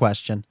the other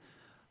question.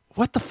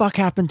 What the fuck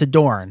happened to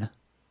Dorne?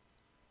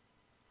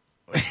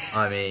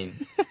 I mean,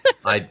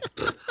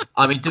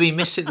 do we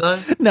miss it though?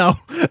 No,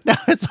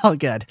 it's all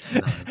good.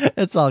 No.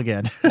 It's all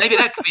good. Maybe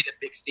that could be the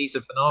big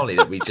season finale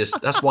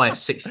that's why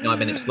it's 69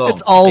 minutes long.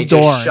 It's all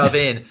Dorne. Just shove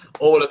in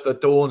all of the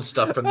Dorne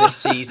stuff from this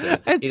season.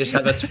 You just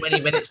have a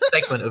 20-minute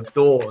segment of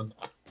Dorne.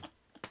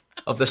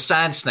 Of the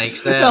sand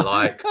snakes there,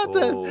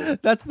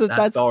 that's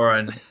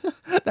Dorne.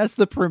 That's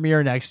the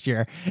premiere next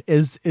year.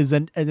 Is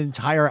an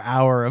entire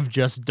hour of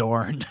just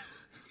Dorne.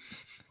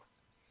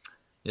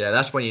 Yeah,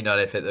 that's when you know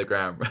they've hit the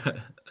ground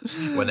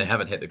when they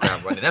haven't hit the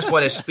ground running. That's why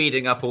they're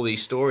speeding up all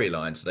these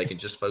storylines so they can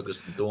just focus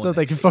on Dorne. So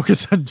they can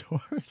focus on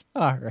Dorne.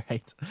 All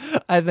right,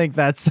 I think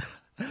that's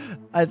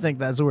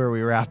where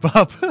we wrap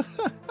up.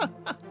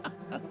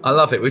 I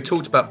love it. We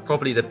talked about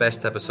probably the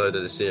best episode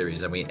of the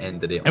series, and we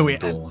ended it on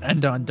Dorne.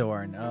 End on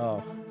Dorne.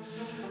 Oh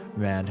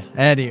man.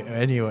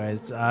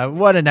 Anyways,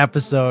 what an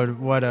episode!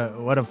 What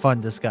a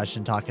fun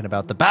discussion talking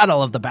about the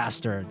Battle of the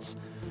Bastards,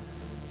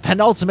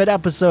 penultimate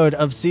episode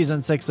of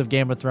season 6 of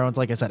Game of Thrones.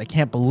 Like I said, I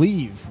can't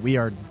believe we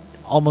are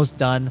almost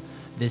done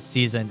this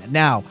season.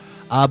 Now,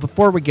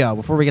 before we get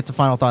to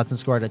final thoughts and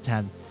score out of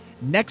 10.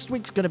 Next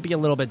week's going to be a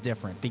little bit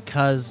different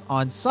because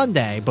on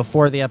Sunday,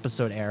 before the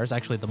episode airs,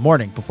 actually the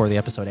morning before the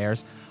episode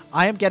airs,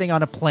 I am getting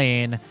on a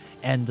plane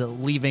and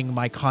leaving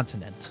my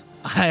continent.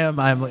 I'm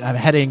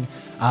heading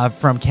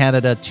from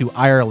Canada to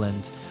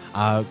Ireland,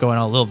 going on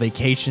a little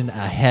vacation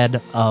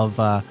ahead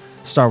of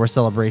Star Wars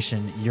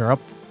Celebration Europe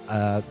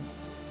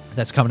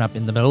that's coming up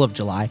in the middle of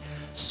July.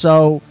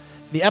 So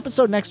the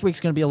episode next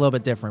week's going to be a little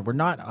bit different. We're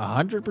not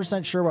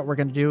 100% sure what we're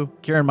going to do.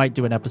 Ciaran might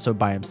do an episode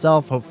by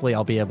himself. Hopefully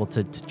I'll be able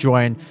to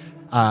join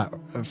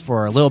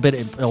for a little bit.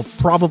 It'll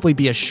probably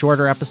be a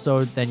shorter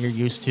episode than you're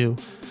used to.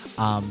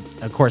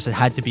 Of course, it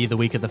had to be the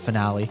week of the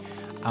finale.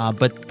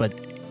 But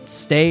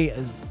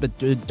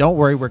don't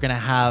worry. We're going to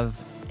have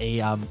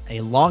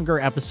a longer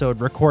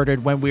episode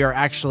recorded when we are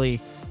actually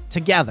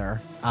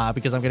together,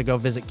 because I'm going to go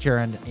visit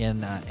Ciaran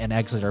in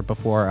Exeter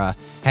before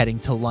heading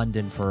to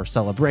London for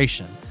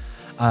Celebration.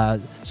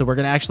 So we're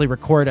going to actually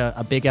record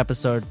a big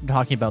episode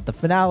talking about the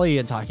finale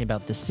and talking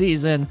about the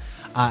season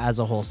as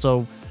a whole.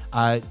 So,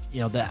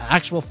 the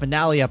actual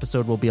finale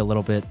episode will be a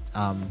little bit,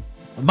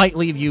 might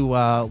leave you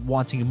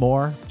wanting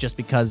more just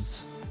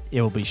because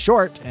it will be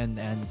short and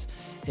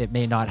it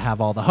may not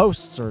have all the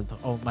hosts or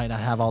might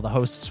not have all the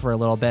hosts for a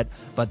little bit,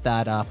 but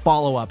that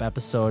follow-up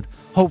episode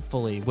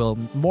hopefully will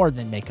more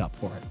than make up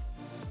for it.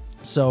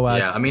 So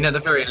yeah, I mean, at the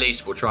very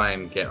least, we'll try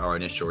and get our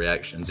initial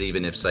reactions,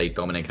 even if, say,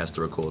 Dominic has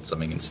to record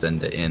something and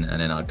send it in,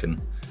 and then I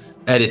can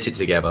edit it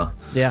together.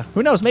 Yeah,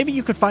 who knows? Maybe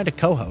you could find a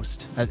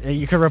co-host.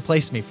 You could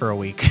replace me for a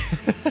week.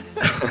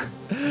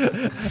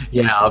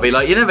 Yeah, I'll be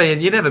like,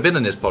 you've never been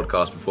on this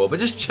podcast before, but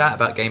just chat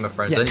about Game of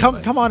Thrones. Yeah,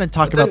 anyway. come on and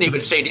talk about. Don't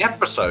even say the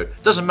episode.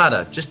 Doesn't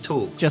matter. Just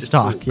talk. Just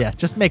talk. Yeah,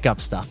 just make up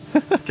stuff.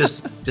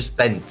 just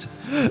vent.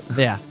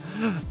 Yeah.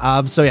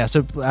 So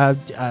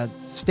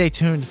stay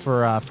tuned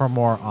for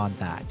more on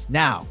that.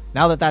 Now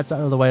that that's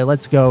out of the way,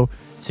 let's go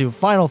to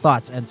final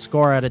thoughts and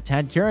score out of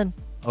 10. Ciaran,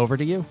 over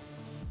to you.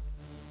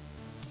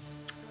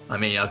 I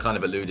mean, I kind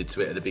of alluded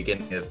to it at the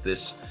beginning of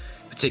this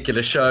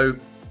particular show.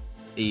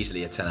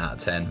 Easily a 10 out of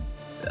 10.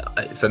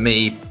 For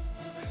me,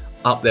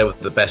 up there with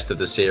the best of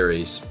the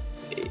series.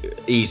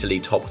 Easily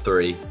top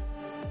 3.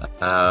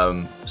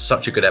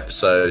 Such a good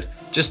episode.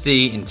 Just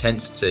the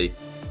intensity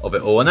of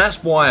it all. And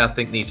that's why I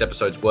think these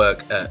episodes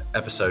work at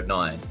episode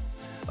 9.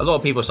 A lot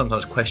of people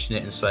sometimes question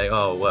it and say,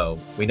 oh, well,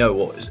 we know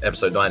what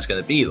episode 9 is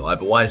going to be like,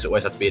 but why does it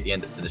always have to be at the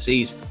end of the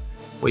season?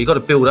 Well, you've got to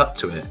build up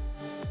to it.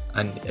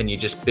 And you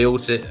just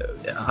built it.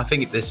 I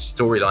think this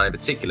storyline in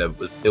particular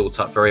was built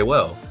up very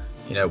well.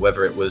 You know,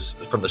 whether it was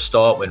from the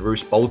start when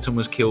Roose Bolton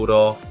was killed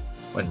off,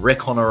 when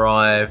Rickon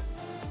arrived,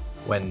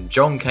 when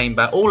Jon came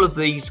back, all of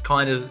these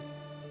kind of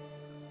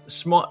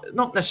smart,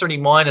 not necessarily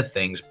minor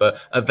things, but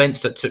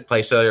events that took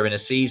place earlier in a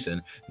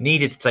season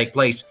needed to take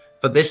place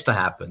for this to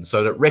happen,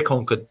 so that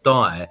Rickon could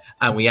die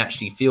and we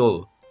actually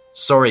feel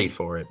sorry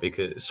for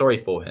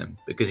him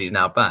because he's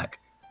now back.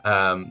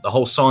 The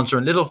whole Sansa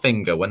and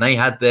Littlefinger, when they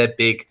had their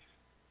big,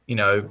 you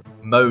know,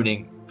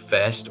 moaning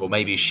fest, or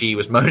maybe she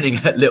was moaning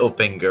at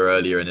Littlefinger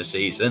earlier in the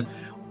season.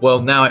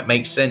 Well, now it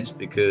makes sense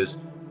because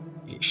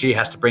she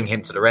has to bring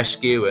him to the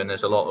rescue, and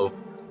there's a lot of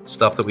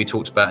stuff that we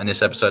talked about in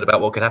this episode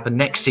about what could happen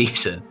next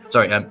season.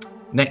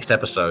 Next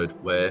episode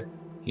where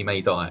he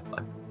may die.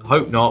 I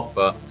hope not,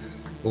 but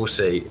we'll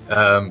see.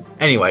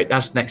 Anyway,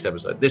 that's next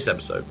episode. This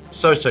episode,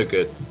 so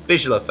good.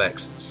 Visual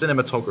effects,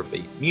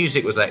 cinematography,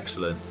 music was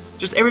excellent.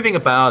 Just everything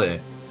about it.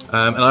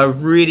 And I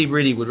really,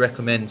 really would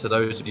recommend to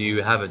those of you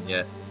who haven't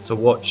yet to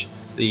watch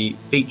the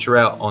feature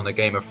out on the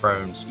Game of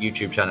Thrones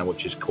YouTube channel,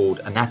 which is called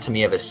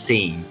Anatomy of a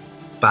Scene,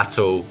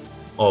 Battle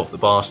of the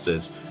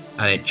Bastards.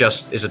 And it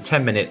just is a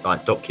 10-minute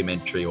like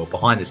documentary or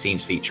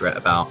behind-the-scenes featurette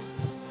about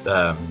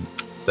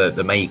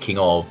the making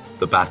of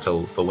the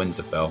battle for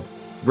Winterfell.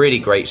 Really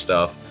great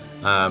stuff.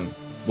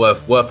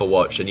 Worth a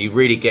watch, and you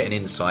really get an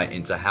insight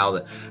into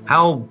how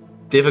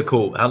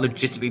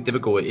logistically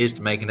difficult it is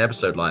to make an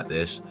episode like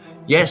this.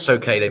 Yes,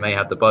 okay, they may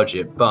have the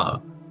budget,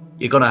 but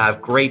you've got to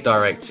have great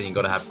directing, you've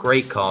got to have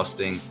great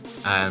casting,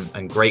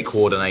 and great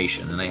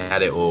coordination, and they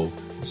had it all.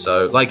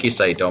 So, like you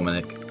say,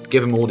 Dominic,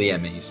 give them all the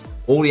Emmys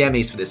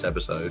for this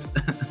episode.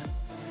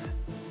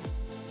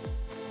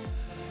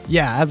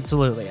 Yeah,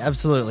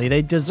 absolutely.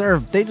 They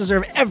deserve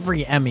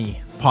every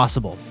Emmy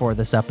possible for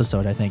this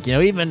episode. I think,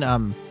 even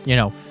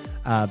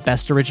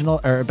best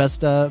original or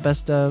best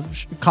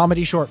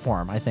comedy short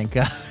form. I think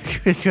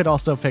could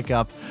also pick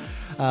up.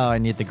 Oh, I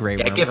need the Grey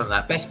Worm. Yeah, give them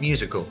that best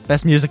musical.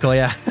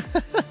 Yeah.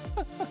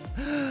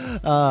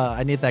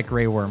 I need that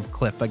Grey Worm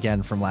clip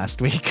again from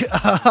last week.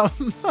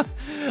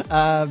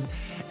 Yeah,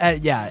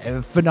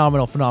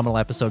 phenomenal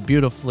episode.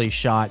 Beautifully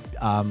shot,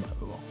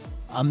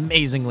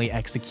 amazingly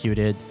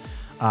executed.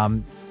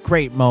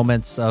 Great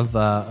moments of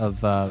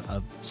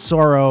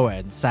sorrow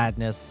and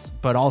sadness,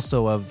 but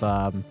also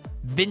of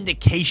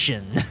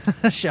vindication,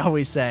 shall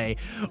we say,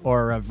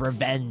 or of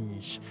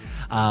revenge.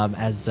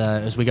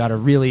 As we got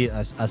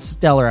a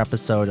stellar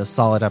episode, a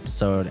solid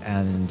episode,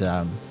 and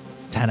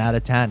 10 out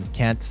of 10.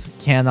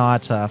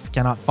 Cannot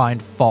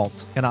find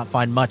fault. Cannot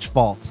find much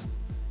fault,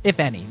 if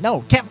any.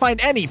 No, can't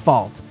find any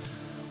fault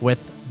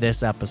with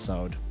this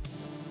episode.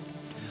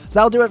 So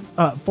that'll do it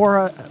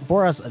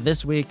for us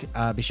this week.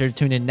 Be sure to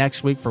tune in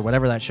next week for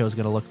whatever that show is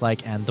going to look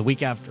like, and the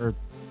week after.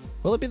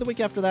 Will it be the week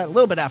after that? A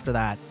little bit after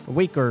that, a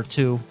week or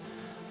two.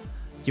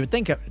 You would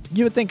think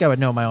I would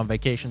know my own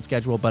vacation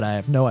schedule, but I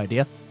have no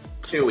idea.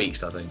 2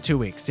 weeks, I think. 2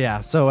 weeks,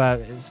 yeah.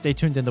 So stay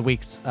tuned in the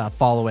weeks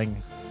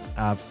following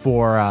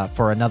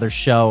for another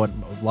show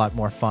and a lot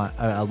more fun,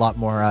 a lot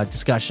more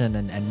discussion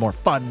and more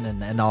fun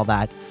and all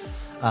that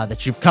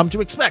that you've come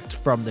to expect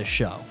from this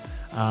show.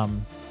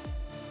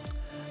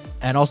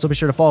 And also be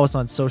sure to follow us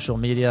on social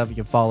media. You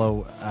can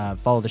follow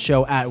the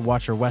show at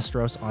Watcher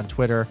Westeros on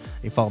Twitter.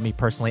 You can follow me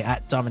personally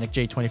at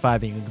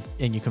DominicJ25,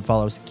 and you can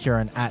follow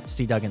Ciaran at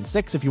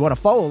CDuggan6. If you want to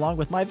follow along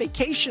with my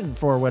vacation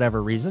for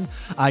whatever reason,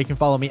 you can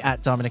follow me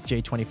at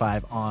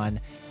DominicJ25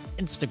 on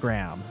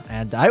Instagram.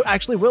 And I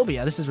actually will be.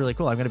 This is really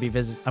cool.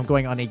 I'm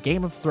going on a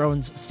Game of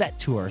Thrones set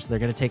tour. So they're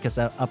going to take us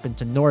up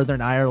into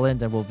Northern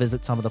Ireland, and we'll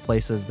visit some of the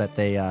places that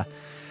they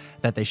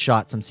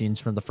shot some scenes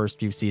from the first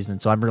few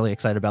seasons. So I'm really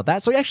excited about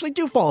that. So you actually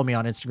do follow me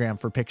on Instagram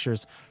for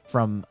pictures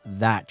from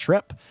that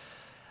trip.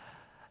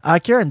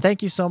 Ciaran,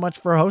 thank you so much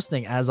for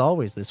hosting, as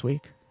always, this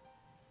week.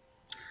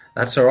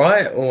 That's all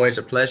right. Always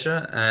a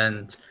pleasure.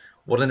 And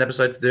what an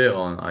episode to do it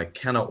on. I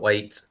cannot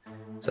wait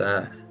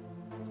to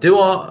do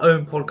our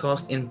own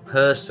podcast in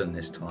person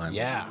this time.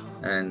 Yeah.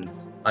 And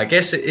I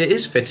guess it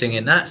is fitting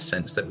in that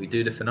sense that we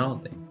do the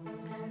finale,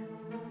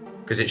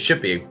 because it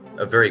should be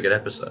a very good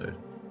episode.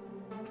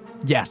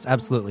 Yes,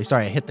 absolutely.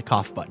 Sorry, I hit the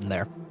cough button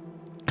there.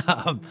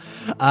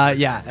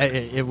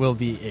 It will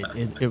be.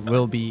 It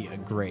will be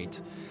great.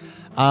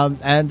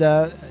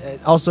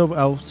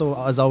 Also,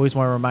 as always,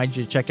 want to remind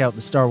you to check out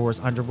the Star Wars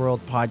Underworld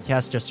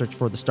podcast. Just search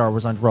for the Star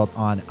Wars Underworld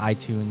on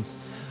iTunes.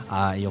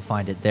 You'll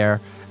find it there,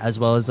 as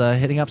well as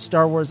hitting up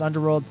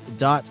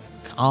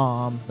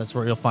StarWarsUnderworld.com. That's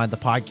where you'll find the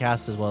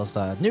podcast, as well as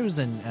news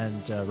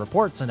and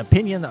reports and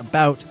opinion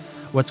about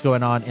what's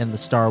going on in the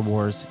Star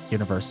Wars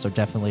universe. So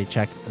definitely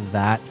check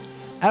that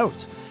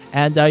out.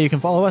 And you can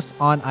follow us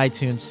on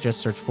iTunes.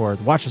 Just search for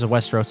The Watchers of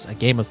Westeros, a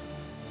Game of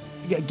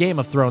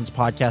Thrones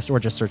podcast, or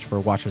just search for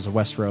Watchers of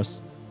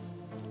Westeros,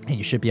 and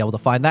you should be able to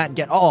find that and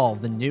get all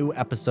the new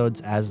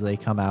episodes as they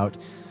come out.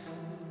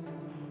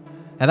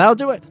 And that'll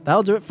do it.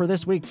 That'll do it for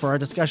this week for our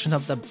discussion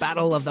of the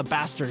Battle of the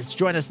Bastards.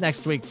 Join us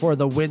next week for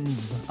the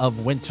Winds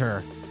of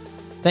Winter.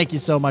 Thank you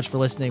so much for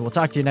listening. We'll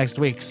talk to you next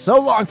week. So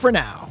long for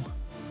now.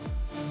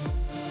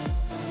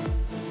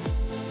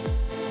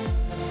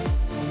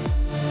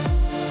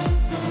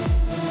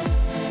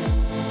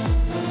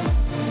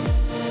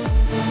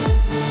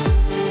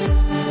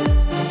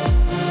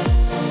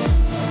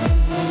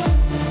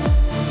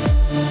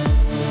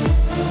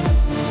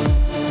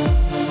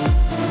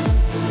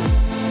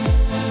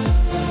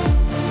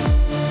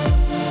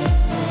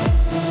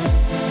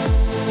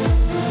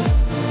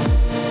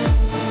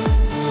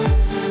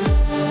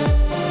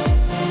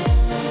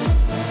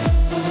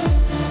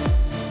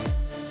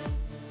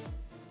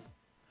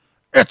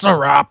 It's a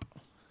wrap.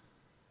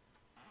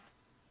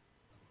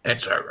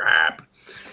 It's a wrap.